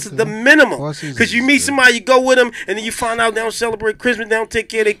 seasons. That's the minimum. Because you meet somebody, you go with them, and then you find out they don't celebrate Christmas, they don't take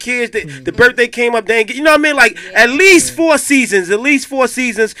care of their kids. The birthday came up, they ain't get, you know what I mean? Like, at least 4 seasons. At least 4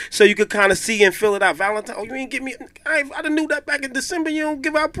 seasons, so you could kind of see and fill it out. Valentine, you ain't get me. I'd have knew that back in December. You don't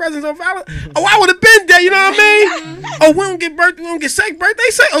give out presents on Valentine. Oh, I would have been there. You know what I mean? Oh, we don't get birthday. We don't get second birthday.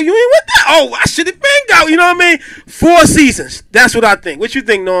 Say, oh, you ain't with that. Oh, I should have been out. You know what I mean? 4 seasons. That's what I think. What you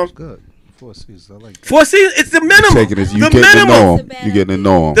think, Norm? Good. 4 seasons. I like that. 4 seasons. It's the minimum. You getting the norm. You getting the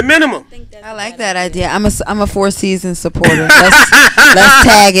norm. The minimum. I like that idea. I'm a 4 season supporter. Let's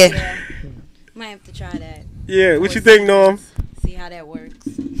tag it. Might have to try that. Yeah. What you think, Norm? See how that works.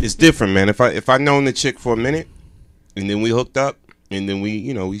 It's different, man. If I known the chick for a minute, and then we hooked up, and then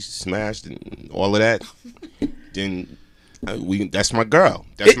we smashed and all of that, then. That's my girl.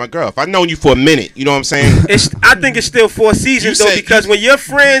 That's my girl. If I've known you for a minute, you know what I'm saying? I think it's still 4 seasons though, because when you're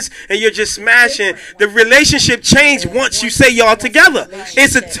friends and you're just smashing, the relationship change once you say y'all together.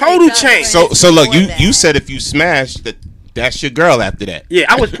 It's a total change. So look, you said if you smash that's your girl after that. Yeah,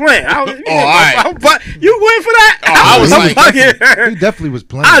 I was playing. All right. But you went for that? I was like, he definitely was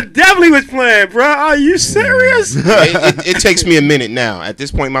playing. I definitely was playing, bro. Are you serious? It takes me a minute now. At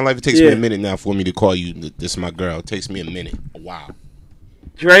this point in my life, it takes me a minute now for me to call you. This is my girl. It takes me a minute. Wow.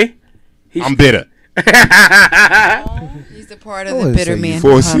 Dre? I'm bitter. He's a part of the bitter man.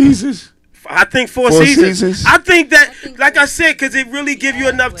 4 seasons? I think 4 seasons. I think that, like I said, because it really give you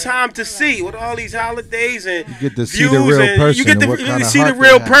enough time to see with all these holidays and you get to see the real person. You get to see the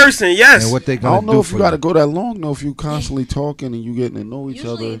real person. Yes. And what they I don't know if you got to go that long though. If you constantly talking and you getting to know each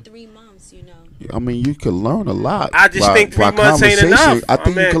other. Usually in 3 months, I mean, you can learn a lot. I just think 3 months ain't enough. I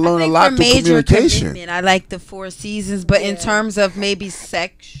think you can learn a lot through communication. I like the 4 seasons, but in terms of maybe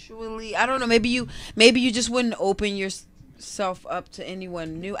sexually, I don't know. Maybe you just wouldn't open yourself up to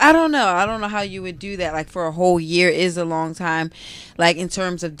anyone new. I don't know how you would do that. Like for a whole year is a long time. Like in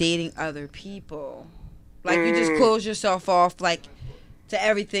terms of dating other people, like you just close yourself off like to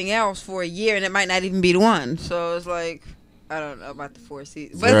everything else for a year, and it might not even be the one. So it's like. I don't know about the 4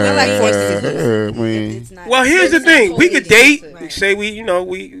 seasons, but I like 4 seasons. Well, here's the thing: we could date. Right. Say we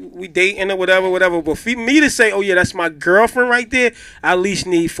dating or whatever. But for me to say, "Oh yeah, that's my girlfriend right there," I at least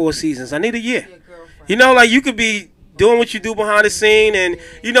need 4 seasons. I need a year. Like you could be doing what you do behind the scene, and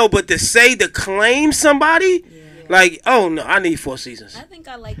but to claim somebody, like, oh no, I need 4 seasons. I think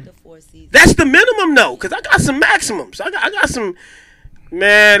I like the 4 seasons. That's the minimum, though, because I got some maximums. I got some.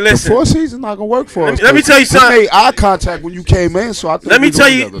 Man, listen. The 4 seasons not gonna work for us. Let me tell you something. We made eye contact when you came in, so I think. Let me tell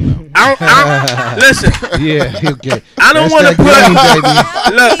you. Listen. Yeah, okay. I don't want to put.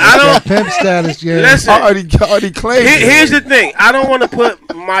 Look, I don't. Pimp status, yeah. Listen. Already claimed. Here's the thing. I don't want to put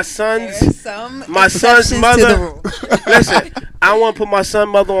my son's mother. Listen. I don't want to put my son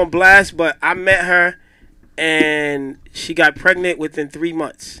mother on blast, but I met her, and she got pregnant within 3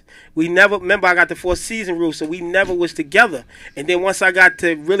 months. We never, remember I got the 4-season rule, so we never was together. And then once I got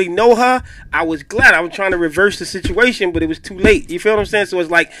to really know her, I was glad. I was trying to reverse the situation, but it was too late. You feel what I'm saying? So it's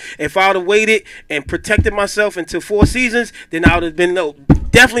like, if I would have waited and protected myself until 4 seasons, then I would have been, no,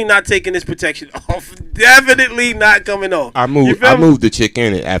 definitely not taking this protection off. Definitely not coming off. I moved the chick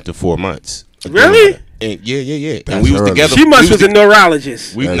in after 4 months. Really? And and we was together. She was a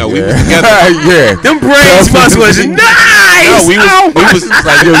neurologist. We was together. Yeah. Them brains was nice. No, we was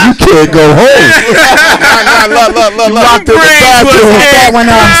like, yo, you can't go home. Locked in the bathroom. That went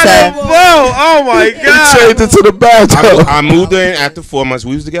on, sir. Whoa! Oh my God! Changed into the bathroom. I moved in after 4 months.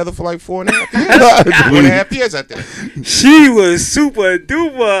 We was together for like 4.5 years. 4.5 years, I think. She was super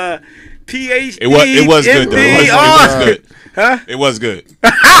duper PhD. It was good though. It was good. Huh? It was good.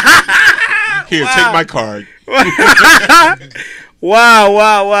 Here, take my card.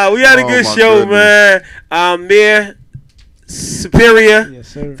 Wow. We had a good show, man. Mayor Superior. Yes,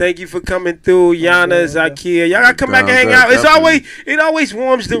 sir. Thank you for coming through. Yana, Zakia. Y'all gotta come back and hang out. It always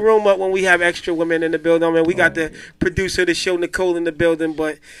warms the room up when we have extra women in the building. I mean, we got the producer of the show, Nicole, in the building,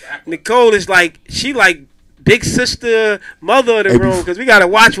 but Nicole is she like big sister, mother of the room, because we gotta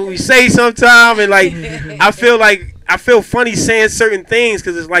watch what we say sometime, and like I feel funny saying certain things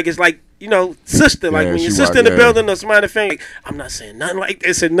because it's like you know, sister, like when your sister in the building or somebody in the family, like, I'm not saying nothing like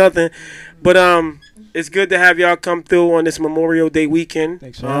this or nothing, but it's good to have y'all come through on this Memorial Day weekend.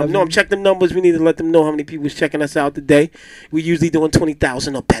 Thanks for having me. I'm checking them numbers. We need to let them know how many people is checking us out today. We usually doing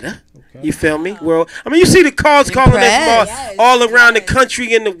 20,000 or better. Okay. You feel me? Well, I mean, you see the calls calling us from all around the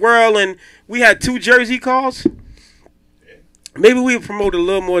country and the world, and we had 2 Jersey calls. Maybe we promote a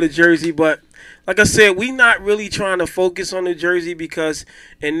little more to Jersey, but like I said, we not really trying to focus on New Jersey because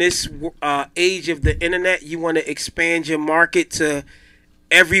in this age of the internet, you want to expand your market to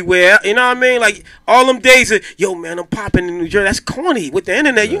everywhere. You know what I mean? Like all them days of, yo, man, I'm popping in New Jersey. That's corny. With the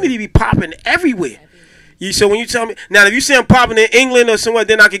internet, you need to be popping everywhere. So when you tell me, now if you say I'm popping in England or somewhere,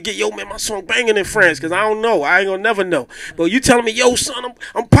 then I could get, yo, man, my song banging in France, because I don't know. I ain't going to never know. But you telling me, yo, son,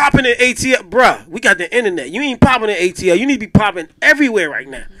 I'm popping in ATL. Bruh, we got the internet. You ain't popping in ATL. You need to be popping everywhere right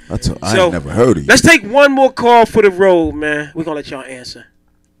now. I ain't never heard of you. Let's take one more call for the road, man. We're going to let y'all answer.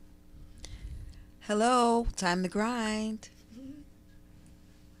 Hello, time to grind.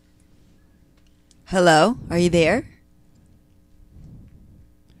 Hello, are you there?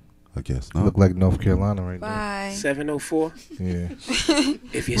 I guess not. Look like North Carolina right Bye. now. 704. Yeah.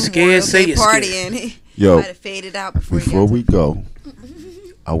 If you're scared, say you're scared. Partying. Yo, might have faded out before we go,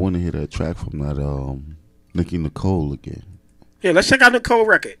 I want to hear that track from that Nicki Nicole again. Yeah, let's check out Nicole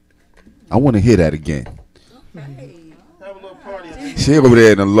record. I want to hear that again. Okay. Have a little party. She over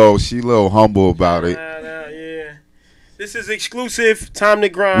there in the low. She a little humble about it. Yeah. This is exclusive. Time to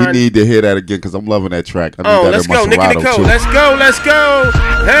grind. We need to hear that again because I'm loving that track. I need that let's in my go, Nicki Serato Nicole. too. Let's go.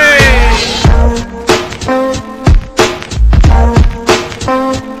 Hey.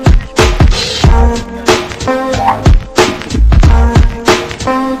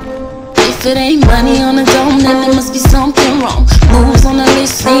 If it ain't money on the dome, then there must be something wrong. Moves on the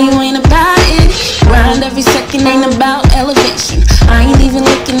list, say you ain't about it. Grind every second, ain't about elevation. I ain't even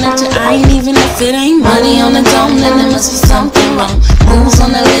looking at you, I ain't even if it ain't money on the dome, then there must be something wrong. Moves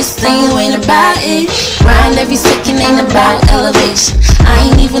on the list, say you ain't about it. Grind every second, ain't about elevation. I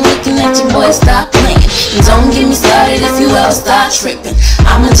ain't even looking at you, boy, stop playing. And don't get me started if you ever start tripping.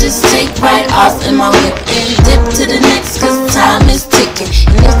 I'ma just take right off in my whip and dip to the next, cause time is ticking.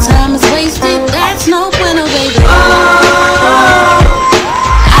 And if time is wasted, that's no bueno, baby. Oh,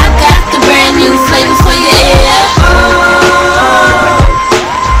 I got the brand new flavor for your ear. Oh,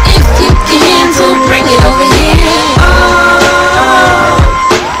 if you can handle, bring it over here. Oh,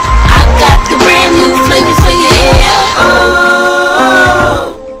 I got the brand new flavor for your ear.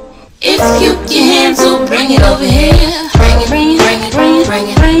 Oh, if you can handle, bring it over here. Bring it, bring it, bring it, bring it, bring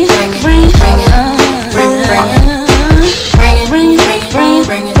it, bring it, bring it, bring it, bring it,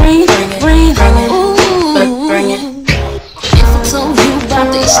 bring it, bring it. Bring it, If I told you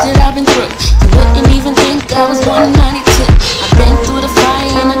about the shit I've been through, you wouldn't even think I was born in 92. I've been through the fire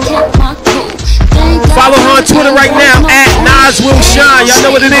and I kept my cool. Follow her on Twitter right now at Nas Will Shine. Y'all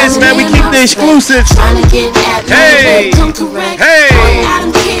know what it is, man. We keep the exclusives. Hey, hey,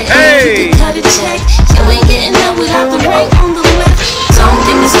 hey. You ain't getting up without the right on the left. Don't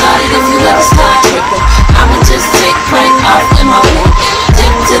get me started if you ever start tripping. I'ma just take right off in my whip.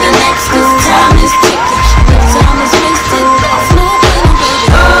 Dip to the next, cause time is ticking. If time is wasted, that's no bueno, baby.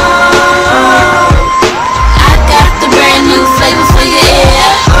 Oh, I got the brand new flavor for your ear.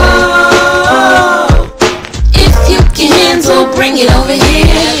 Oh, if you can handle,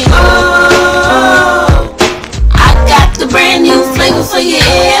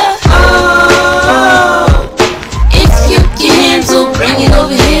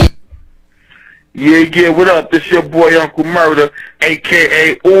 Yeah, what up? This your boy Uncle Murder,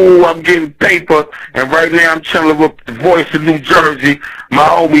 a.k.a. Ooh, I'm getting paper. And right now I'm chilling with the voice of New Jersey, my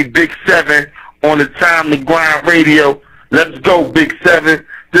homie Big 7 on the Time to Grind Radio. Let's go, Big 7.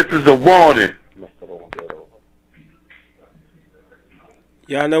 This is a warning.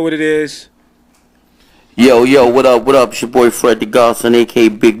 Y'all know what it is. Yo, what up? It's your boy Fred the Godson, a.k.a.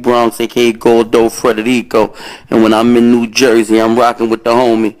 Big Bronx, a.k.a. Goldo Frederico. And when I'm in New Jersey, I'm rocking with the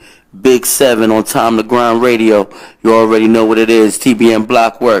homie Big 7 on Time to Grind Radio. You already know what it is. TBN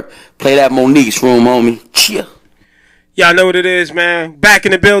Blockwork. Play that Monique's room, homie. Cheer. Y'all know what it is, man. Back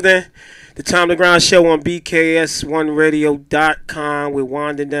in the building. The Time to Grind show on BKS1Radio.com. We're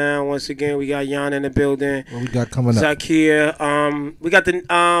winding down once again. We got Jan in the building. What we got coming up? Zakia. We got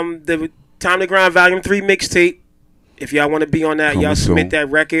the Time to Grind Volume 3 mixtape. If y'all want to be on that, y'all submit that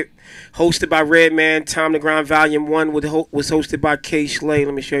record. Hosted by Redman. Time to Grind Volume 1 was hosted by K. Schley.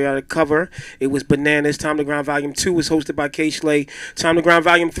 Let me show y'all the cover. It was bananas. Time to Grind Volume 2 was hosted by K. Schley. Time to Grind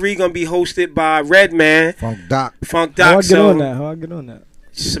Volume 3 going to be hosted by Redman. Funk Doc. How I get on that?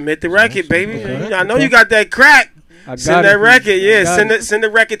 Submit the record, baby. Okay. I know you got that crack. Send that record, send the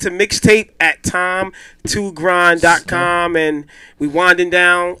record to mixtape@time2grind.com, and we winding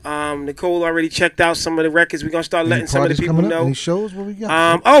down. Nicole already checked out some of the records. We're gonna start letting some of the people know. Any shows? What we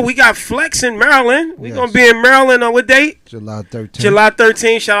got? We got Flex in Maryland. We're gonna be in Maryland on what date? July 13th. July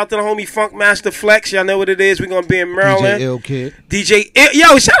 13th. Shout out to the homie Funk Master Flex. Y'all know what it is. We're gonna be in Maryland. DJ Ill Kid.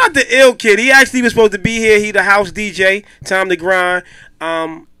 Yo, shout out to Ill Kid. He actually was supposed to be here. He the house DJ. Time to Grind.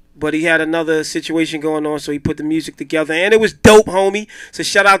 But he had another situation going on, so he put the music together, and it was dope, homie. So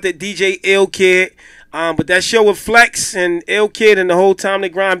shout out to DJ Ill Kid. But that show with Flex and Ill Kid and the whole Time to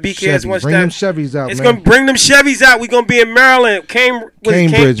Grind BKS one step. Bring them Chevys out, It's man. gonna bring them Chevys out. We're gonna be in Maryland,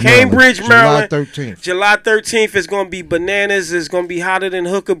 Cambridge, Maryland. July 13th. July 13th is gonna be bananas. It's gonna be hotter than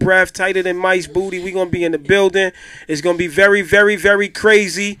hooker breath, tighter than mice booty. We're gonna be in the building. It's gonna be very, very, very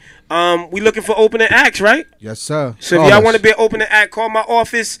crazy. We looking for opening acts, right? Yes, sir. So if y'all want to be an opening act, call my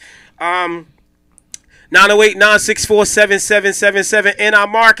office. 908-964-7777 in our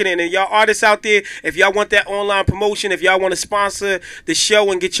marketing. And y'all artists out there, if y'all want that online promotion, if y'all want to sponsor the show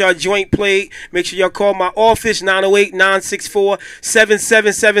and get y'all joint played, make sure y'all call my office,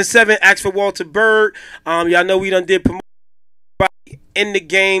 908-964-7777. Ask for Walter Bird. Y'all know we done did promotion in the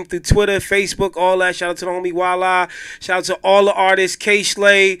game through Twitter, Facebook, all that. Shout out to the homie Walla. Shout out to all the artists, K.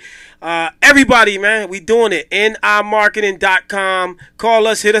 Schley. Everybody, man, we doing it. NImarketing.com. Call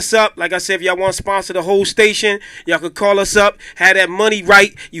us, hit us up. Like I said, if y'all want to sponsor the whole station, y'all could call us up. Have that money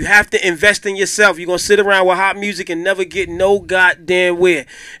right. You have to invest in yourself. You're going to sit around with hot music and never get no goddamn where.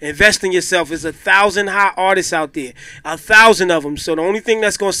 Invest in yourself. There's 1,000 hot artists out there. 1,000 of them. So the only thing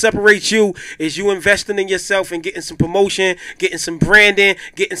that's going to separate you is you investing in yourself and getting some promotion, getting some branding,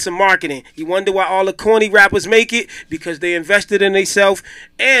 getting some marketing. You wonder why all the corny rappers make it? Because they invested in themselves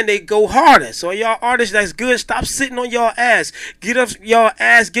and they go harder. So y'all artists that's good, stop sitting on y'all ass. Get up y'all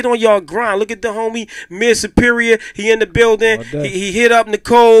ass, get on y'all grind. Look at the homie Mid Superior. He in the building. He hit up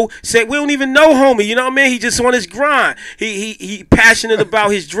Nicole. Said we don't even know homie. You know what I mean? He just on his grind. He passionate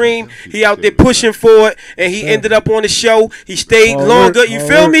about his dream. He out there pushing for it, and he ended up on the show. He stayed longer. You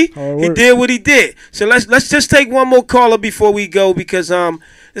feel me? He did what he did. So let's just take one more caller before we go, because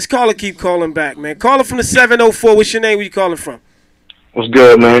this caller keep calling back, man. Caller from the 704. What's your name? Where you calling from? What's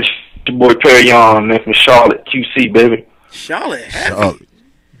good, man? It's your boy Perryon, man, from Charlotte, QC, baby. Charlotte heavy.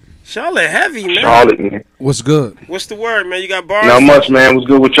 Charlotte heavy, man. Charlotte, man. What's good? What's the word, man? You got bars? Not much, man. What's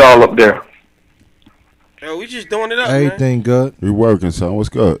good with y'all up there? Yo, we just doing it up, Everything man. good. We working, son. What's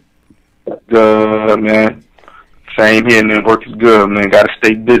good? Good, man. Same here, man. Work is good, man. Gotta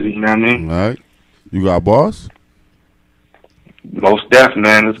stay busy, you know what I mean? All right. You got bars? Most def,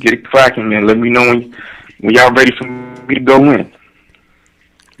 man. Let's get it cracking, man. Let me know when y'all ready for me to go in.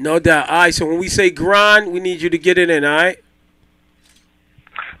 No doubt. All right, so when we say grind, we need you to get it in, all right?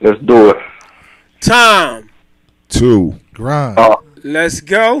 Let's do it. Time. 2. Grind. Let's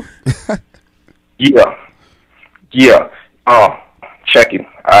go. Yeah. Check it.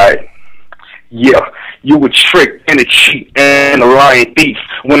 All right. Yeah. You a trick and a cheat and a lying thief.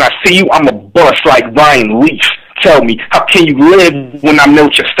 When I see you, I'm a bust like Ryan Leaf. Tell me, how can you live when I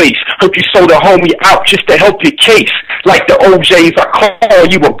melt your face? Hope you sold a homie out just to help your case. Like the OJs, I call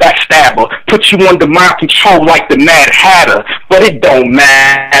you a backstabber. Put you under my control like the Mad Hatter. But it don't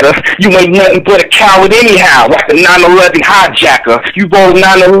matter. You ain't nothing but a coward anyhow. Like a 9/11 hijacker. You roll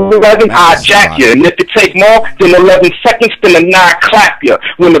 9/11, I jack you. And if it take more than 11 seconds, then a 9 clap you.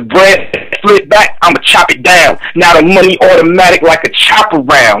 When the bread flip back, I'ma chop it down. Now the money automatic like a chopper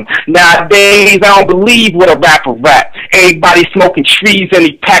round. Nowadays, I don't believe what a rapper rap. Everybody smoking trees and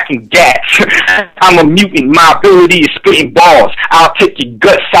he packing gas. I'm a mutant, my ability is spitting balls. I'll take your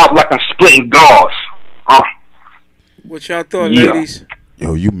guts out like I'm splitting gauze. What y'all thought, ladies?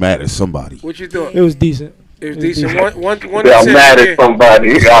 Yo, you mad at somebody. What you thought? It was decent. It was decent. One yeah, I'm mad at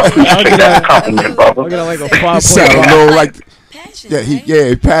somebody. I appreciate that compliment, brother. I got like a He 5.5. sound a little like,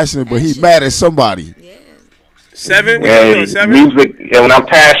 he's passionate, but he's mad at somebody. 7? Yeah, 7? music. Yeah, when I'm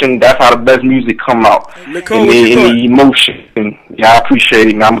passionate, that's how the best music come out. Nicole, in what you the emotion. Yeah, I appreciate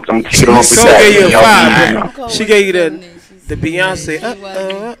it. I'm gonna take it off with Nicole gave you a that. 5. She gave you the Beyonce.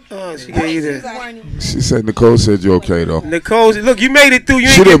 She gave you the. She said Nicole said you okay though. Nicole, look, you made it through. You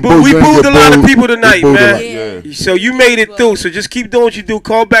She ain't get didn't booed. boo- We you ain't booed get a lot of booed. people We tonight, booed a man. lot, yeah. So you made it through. So just keep doing what you do.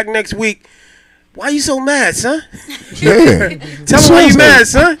 Call back next week. Why you so mad, son? Yeah. Tell me why you mad,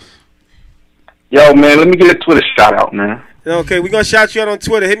 son. Yo, man, let me get a Twitter shout out, man. Okay, we're going to shout you out on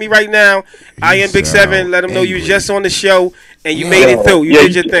Twitter. Hit me right now. I am Big 7. Let them know you was just on the show and you made it through. You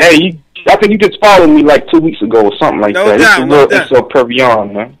did your thing. Hey, I think you just followed me like 2 weeks ago or something like that. Doubt, it's a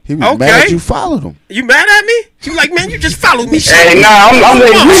Pervion, man. He was mad at you followed him. You mad at me? You like, man, you just followed me. Hey, nah, I'm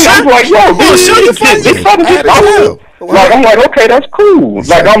like, yo, like, I'm like, okay, that's cool.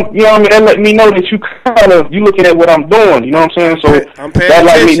 Like, you know what I mean? That let me know that you looking at what I'm doing. You know what I'm saying? So that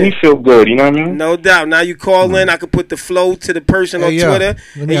like made me feel good. You know what I mean? No doubt. Now you call in, I can put the flow to the person on yo, Twitter, let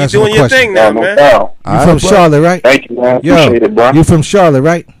and me you ask you doing a your question. thing now, man. You from Charlotte, right? Thank you, man. Yo, Appreciate it, bro. you from Charlotte,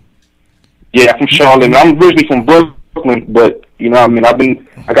 right? Yeah, I'm from Charlotte. I'm originally from Brooklyn, but you know what I mean?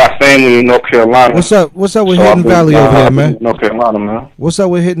 I got family in North Carolina. What's up with Hidden Valley over there, man? North Carolina, man. What's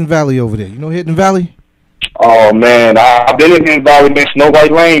up with Hidden Valley over there? You know Hidden Valley? Oh man, I've been in Hidden Valley, man. Snow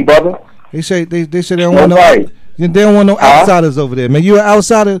White Lane, brother. They say they don't want they don't want no outsiders over there, man. You an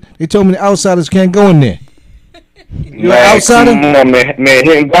outsider? They told me the outsiders can't go in there. You an outsider? Come on, man.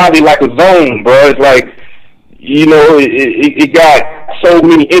 Hidden Valley like a zone, bro. It's like, you know, it got so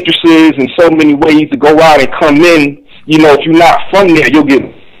many entrances and so many ways to go out and come in. You know, if you're not from there, you'll get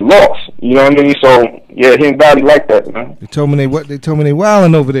lost. You know what I mean? So yeah, Hidden Valley like that, man. They told me they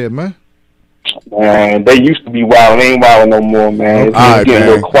wilding over there, man. Man, they used to be wild. They ain't wild no more, man. It's All right, getting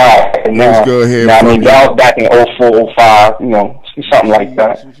a little quiet now. Good here, I mean, that was back in 04, 05, you know, something like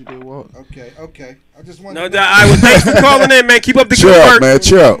that. Okay. I just No doubt. All right, well, thanks for calling in, man. Keep up the Chill good out, work. man.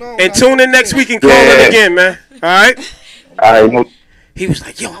 Chill. And tune in next week and call in again, man. All right? All right, He was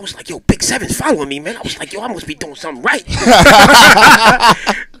like, yo, I was like, yo, Big 7's following me, man. I was like, yo, I must be doing something right.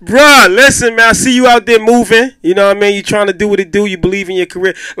 Bruh, listen, man, I see you out there moving. You know what I mean? You trying to do what it do. You believe in your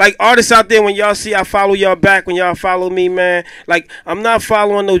career. Like, artists out there, when y'all see I follow y'all back, when y'all follow me, man, like, I'm not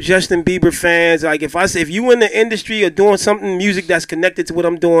following no Justin Bieber fans. Like, if you in the industry or doing something, music that's connected to what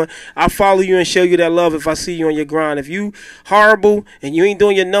I'm doing, I'll follow you and show you that love if I see you on your grind. If you horrible and you ain't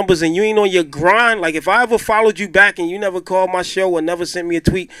doing your numbers and you ain't on your grind, like, if I ever followed you back and you never called my show or never sent me a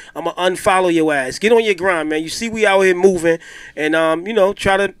tweet, I'm going to unfollow your ass. Get on your grind, man. You see we out here moving and, you know,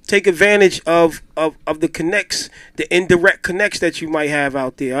 try to take advantage of the connects, the indirect connects that you might have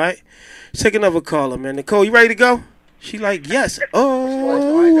out there, all right? Let's take another caller, man. Nicole, you ready to go? She like, yes.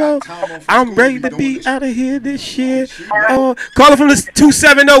 Oh, I'm ready to be out of here this year. Oh, caller from the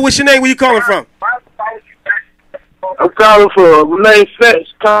 270. What's your name? Where you calling from? I'm calling for my name's Fetch.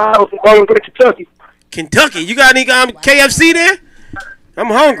 Calling from Kentucky. Kentucky. You got any KFC there? I'm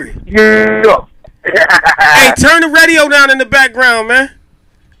hungry. Yeah. Hey, turn the radio down in the background, man.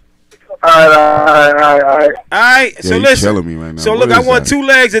 All right. So you listen. killing me right now. So What look, I is want that? 2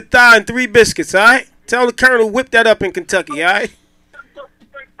 legs, a thigh, and 3 biscuits. All right. Tell the Colonel whip that up in Kentucky. All right.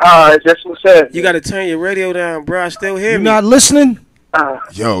 All right, that's what's up. You got to turn your radio down, bro. I still hear You me. not listening?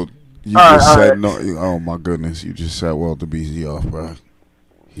 Yo, you just said no. Oh my goodness, you just said well to BZ off, bro.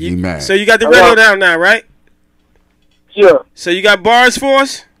 He mad. So you got the radio down now, right? Yeah. So you got bars for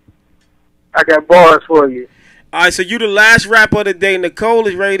us? I got bars for you. All right, so you the last rapper of the day. Nicole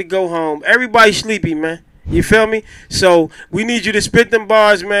is ready to go home. Everybody's sleepy, man. You feel me? So we need you to spit them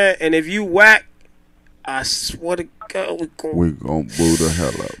bars, man. And if you whack, I swear to God, we gonna boo the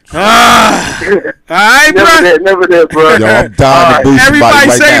hell out. All right, bro. Never that, bro. Yo, I'm dying to boo somebody Everybody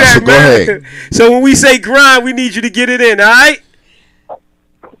right say now, that, so go man. ahead. So when we say grind, we need you to get it in, all right? All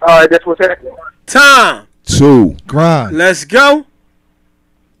right, that's what's happening. Time. 2. Grind. Let's go.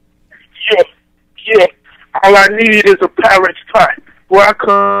 Yeah. All I need is a pirate spot. Where I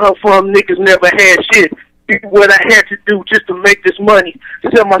come from, niggas never had shit. What I had to do just to make this money.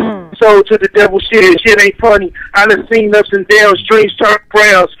 Sell my soul to the devil, shit ain't funny. I done seen ups and downs, dreams turn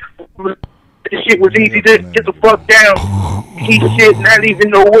browns. this shit was easy to get the fuck down. Keep shit, not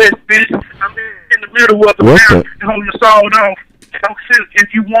even know where, bitch. I'm in the middle of the mountain and hold your sword on. Don't sit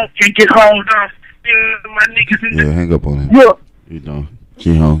if you want and get hauled off. My niggas in Yeah, hang up on him. Yeah. You know,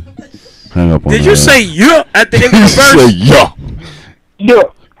 G-Home. Hang up on him. Did you say yeah at the end of the verse? Say yeah. Yeah.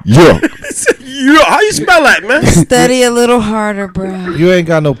 Yeah. Yeah. How you spell that, man? Study a little harder, bro. You ain't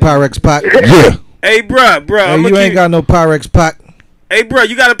got no Pyrex pot. Yeah. Hey, bro. Hey, you ain't got no Pyrex pot. Hey, bro,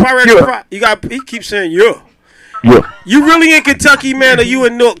 you got a Pyrex pot? You got? He keeps saying yeah. Yeah. You really in Kentucky, man, or you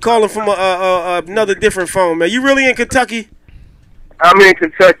in Newark calling from another different phone, man? You really in Kentucky? I'm in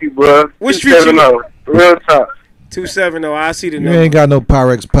Kentucky, bro. What street you know? Real talk. 270. I see the You number. ain't got no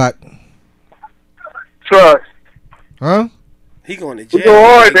Pyrex pot. Trust. Huh? He going to jail. We go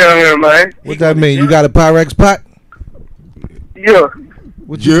hard down here, man. What that mean? You got a Pyrex pot? Yeah.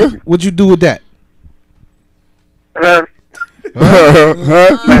 What'd you do with that? Huh? He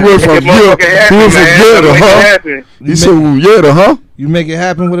went from yeah to huh? He said yeah to huh? You make it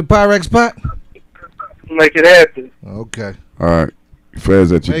happen with a Pyrex pot? Make it happen. Okay. All right.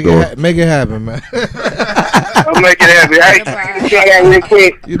 Feds at your door. Make it happen, man. I'll make it happen. Shout out real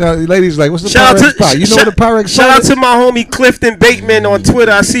quick. You know, the ladies like, what's the Shout Pyrex out to pot? You know what the Pyrex pot Shout out is? to my homie Clifton Bateman on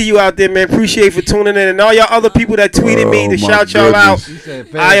Twitter. I see you out there, man. Appreciate for tuning in, and all y'all other people that tweeted me to shout y'all out.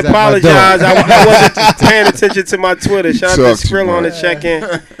 I apologize. I wasn't paying attention to my Twitter. Shout out to Skrill on the check-in.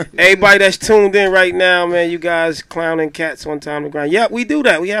 Everybody that's tuned in right now, man. You guys clowning cats on Time to Grind. Yeah, we do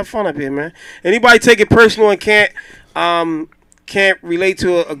that. We have fun up here, man. Anybody take it personal and can't relate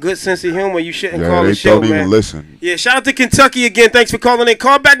to a good sense of humor, you shouldn't call the show, don't man. even listen. Yeah, shout out to Kentucky again. Thanks for calling in.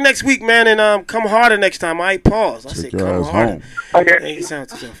 Call back next week, man, and come harder next time. All right, pause. I said come harder. Okay. Sound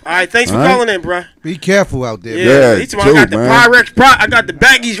tough. All right, thanks for calling in, bro. Be careful out there. Yeah, he's I got the Pyrex Pro. I got the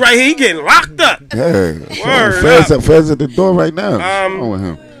baggies right here. He getting locked up. Yeah. Feds at the door right now. What's wrong with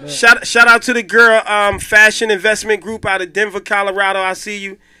him? Shout out to the girl Fashion Investment Group out of Denver, Colorado. I see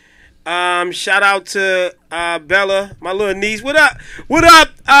you. Shout out to Bella, my little niece. What up? What up?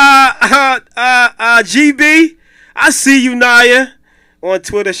 GB. I see you, Naya, on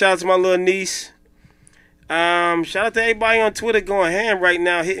Twitter. Shout out to my little niece. Shout out to everybody on Twitter going ham right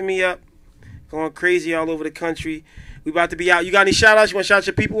now, hitting me up, going crazy all over the country. We about to be out. You got any shout outs? You want to shout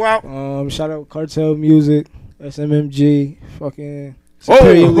your people out? Shout out Cartel Music, SMMG, fucking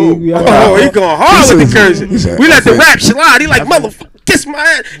Superior League. He going hard with the cursing. We let the rap slide. He like, motherfucker, kiss my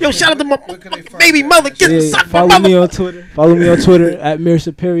ass. Yo, shout out to my baby mother. Follow me on Twitter. Follow me on Twitter at Mir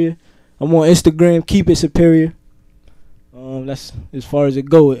Superior. I'm on Instagram. Keep it Superior. That's as far as it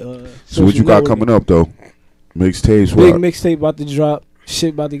go. So what you got coming up though? Mixtapes. Big mixtape about to drop.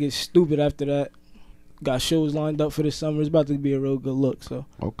 Shit about to get stupid after that. Got shows lined up for this summer. It's about to be a real good look. So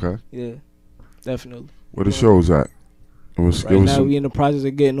okay. Yeah, definitely. Where the shows at? Right now we in the process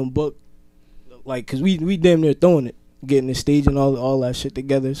of getting them booked, like, cause we damn near throwing it, getting the stage and all that shit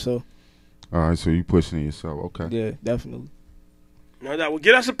together. So, all right, so you pushing it yourself, okay? Yeah, definitely. No doubt. Well,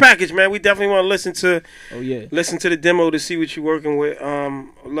 get us a package, man. We definitely want to listen to. Oh yeah. Listen to the demo to see what you're working with. I'd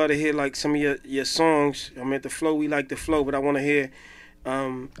love to hear like some of your songs. I mean, the flow, we like the flow, but I want to hear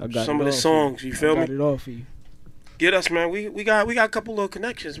some of the songs. You feel me? I got it all for you. Get us, man. We got a couple little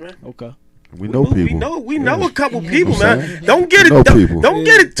connections, man. Okay. We know people. We know a couple people, man. Don't get it. Don't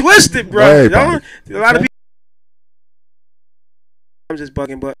get it twisted, bro. A lot of people. I'm just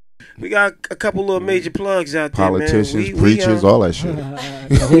bugging, but we got a couple little major plugs out there, politicians, man. preachers, all that shit.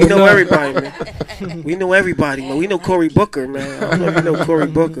 We know everybody, man. We know everybody, man. We know Cory Booker, man. I don't know if you know Cory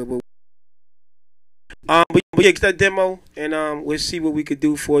Booker, but yeah, get that demo, and we'll see what we could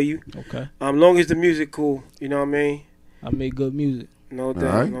do for you. Okay. Long as the music cool, you know what I mean. I make good music. No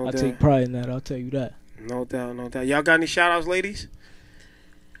doubt, no doubt. I take pride in that. I'll tell you that. No doubt, no doubt. Y'all got any shout outs, ladies?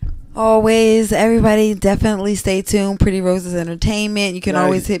 Always, everybody definitely stay tuned. Pretty Roses Entertainment. You can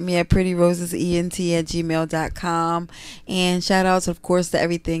always hit me at prettyrosesent@gmail.com. And shout outs, of course, to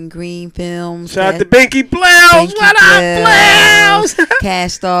Everything Green Films. Shout out to Binky Blouse. What up, Blouse?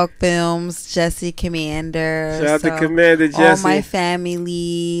 Cash Dog Films. Jesse Commander. Shout out to Commander Jesse. All my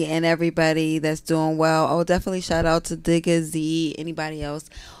family and everybody that's doing well. Oh, definitely shout out to Digga Z. Anybody else?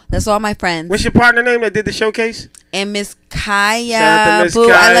 That's all my friends. What's your partner name that did the showcase? And Miss Kaya. Shout out to Miss Boo,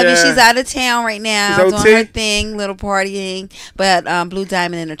 Kaya. I love you. She's out of town right now. She's doing her thing, little partying. But Blue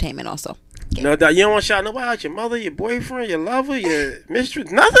Diamond Entertainment also. Yeah. No doubt. You don't want to shout nobody out. Your mother, your boyfriend, your lover, your mistress.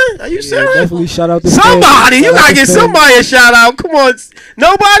 Nothing? Are you serious? Definitely shout out to somebody. You got to get somebody a shout out. Come on.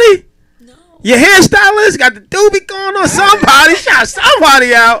 Nobody? Your hairstylist got the doobie going on. Somebody shout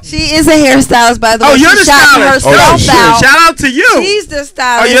somebody out. She is a hairstylist, by the way. Oh, you're the stylist. Out. Shout out to you. She's the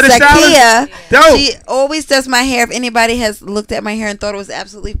stylist. Oh, you're the stylist? Dope. She always does my hair. If anybody has looked at my hair and thought it was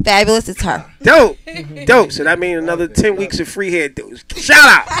absolutely fabulous, it's her. Dope. Dope. So that means another 10 weeks of free hair dudes. Shout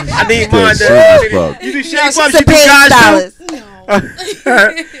out. I need mine. You do shave ups, you do guys too? All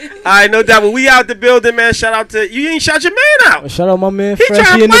right, no doubt. But we out the building, man. Shout out to you. Ain't shout your man out. Shout out my man. He Fresh.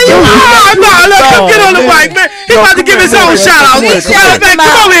 trying to play you. Come get on the mic, man. He about to give his own shout out.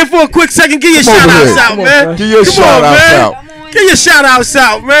 Come over here for a quick second. Give your shout outs out, man. Give your shout outs out. Give your shout outs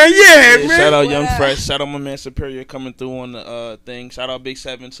out, man. Yeah, man. Shout out Young Fresh. Shout out my man Superior coming through on the thing. Shout out Big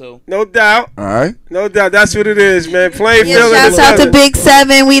 7 too. No doubt. All right. No doubt. That's what it is, man. Plain feeling. Shouts out to Big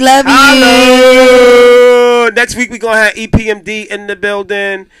 7. We love you. Hello. Next week we gonna have EPMD in the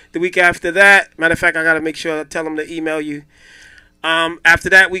building. The week after that, matter of fact, I gotta make sure I tell them to email you. After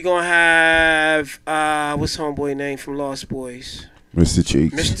that we gonna have what's homeboy name from Lost Boys? Mr.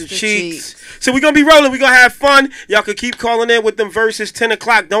 Cheeks. Mr. Cheeks. So we're going to be rolling. We're going to have fun. Y'all can keep calling in with them verses. 10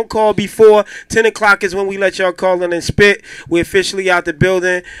 o'clock. Don't call before. 10 o'clock is when we let y'all call in and spit. We're officially out the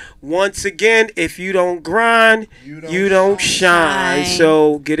building. Once again, if you don't grind, you don't shine.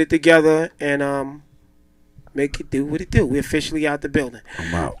 So get it together and make it do what it do. We're officially out the building.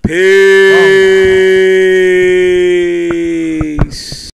 I'm out. Peace.